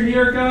the answer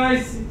here,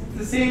 guys? It's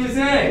the same as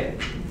A.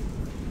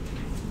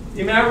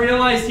 The amount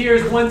realized here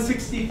is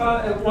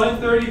 165,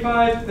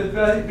 135.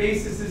 The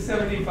basis is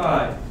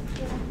 75.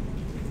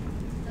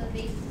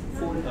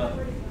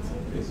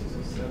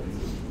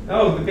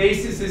 Oh, the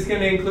basis is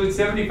going to include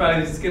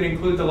 75. It's going to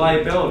include the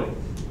liability,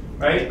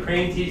 right?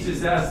 Crane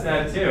teaches us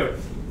that too.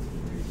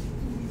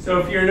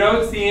 So for your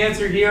notes, the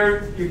answer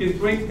here, you can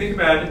think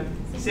about it,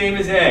 same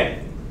as A.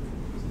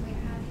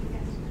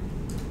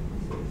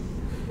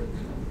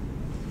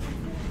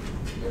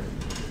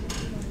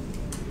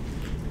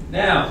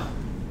 Now,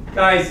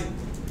 guys,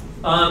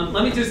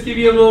 let me just give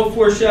you a little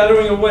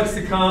foreshadowing of what's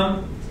to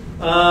come.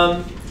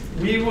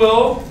 We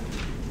will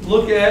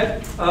look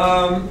at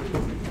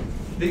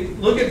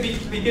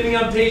beginning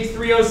on page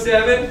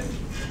 307.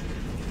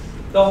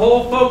 The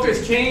whole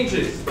focus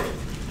changes.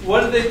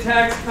 What are the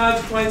tax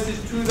consequences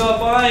to the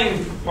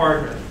buying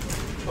partner?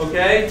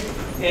 Okay,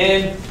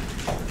 and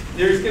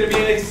there's going to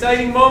be an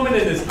exciting moment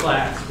in this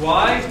class.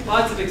 Why?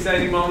 Lots of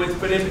exciting moments,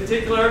 but in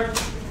particular,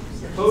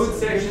 Code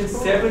Section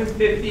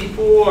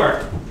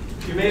 754.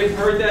 You may have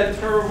heard that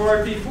term of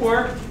art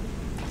before.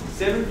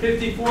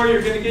 754,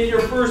 you're going to get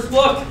your first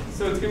look,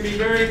 so it's going to be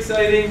very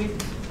exciting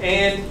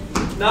and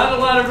not a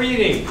lot of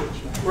reading.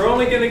 We're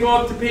only going to go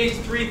up to page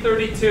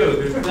 332.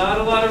 There's not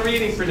a lot of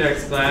reading for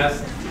next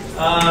class.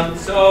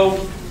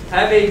 So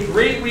have a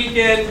great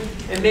weekend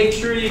and make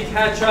sure you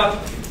catch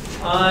up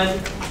on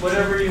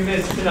whatever you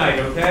missed tonight,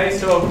 okay?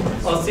 So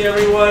I'll see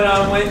everyone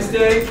on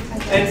Wednesday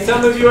and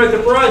some of you at the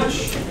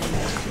brunch.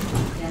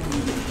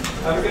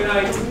 Have a good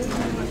night.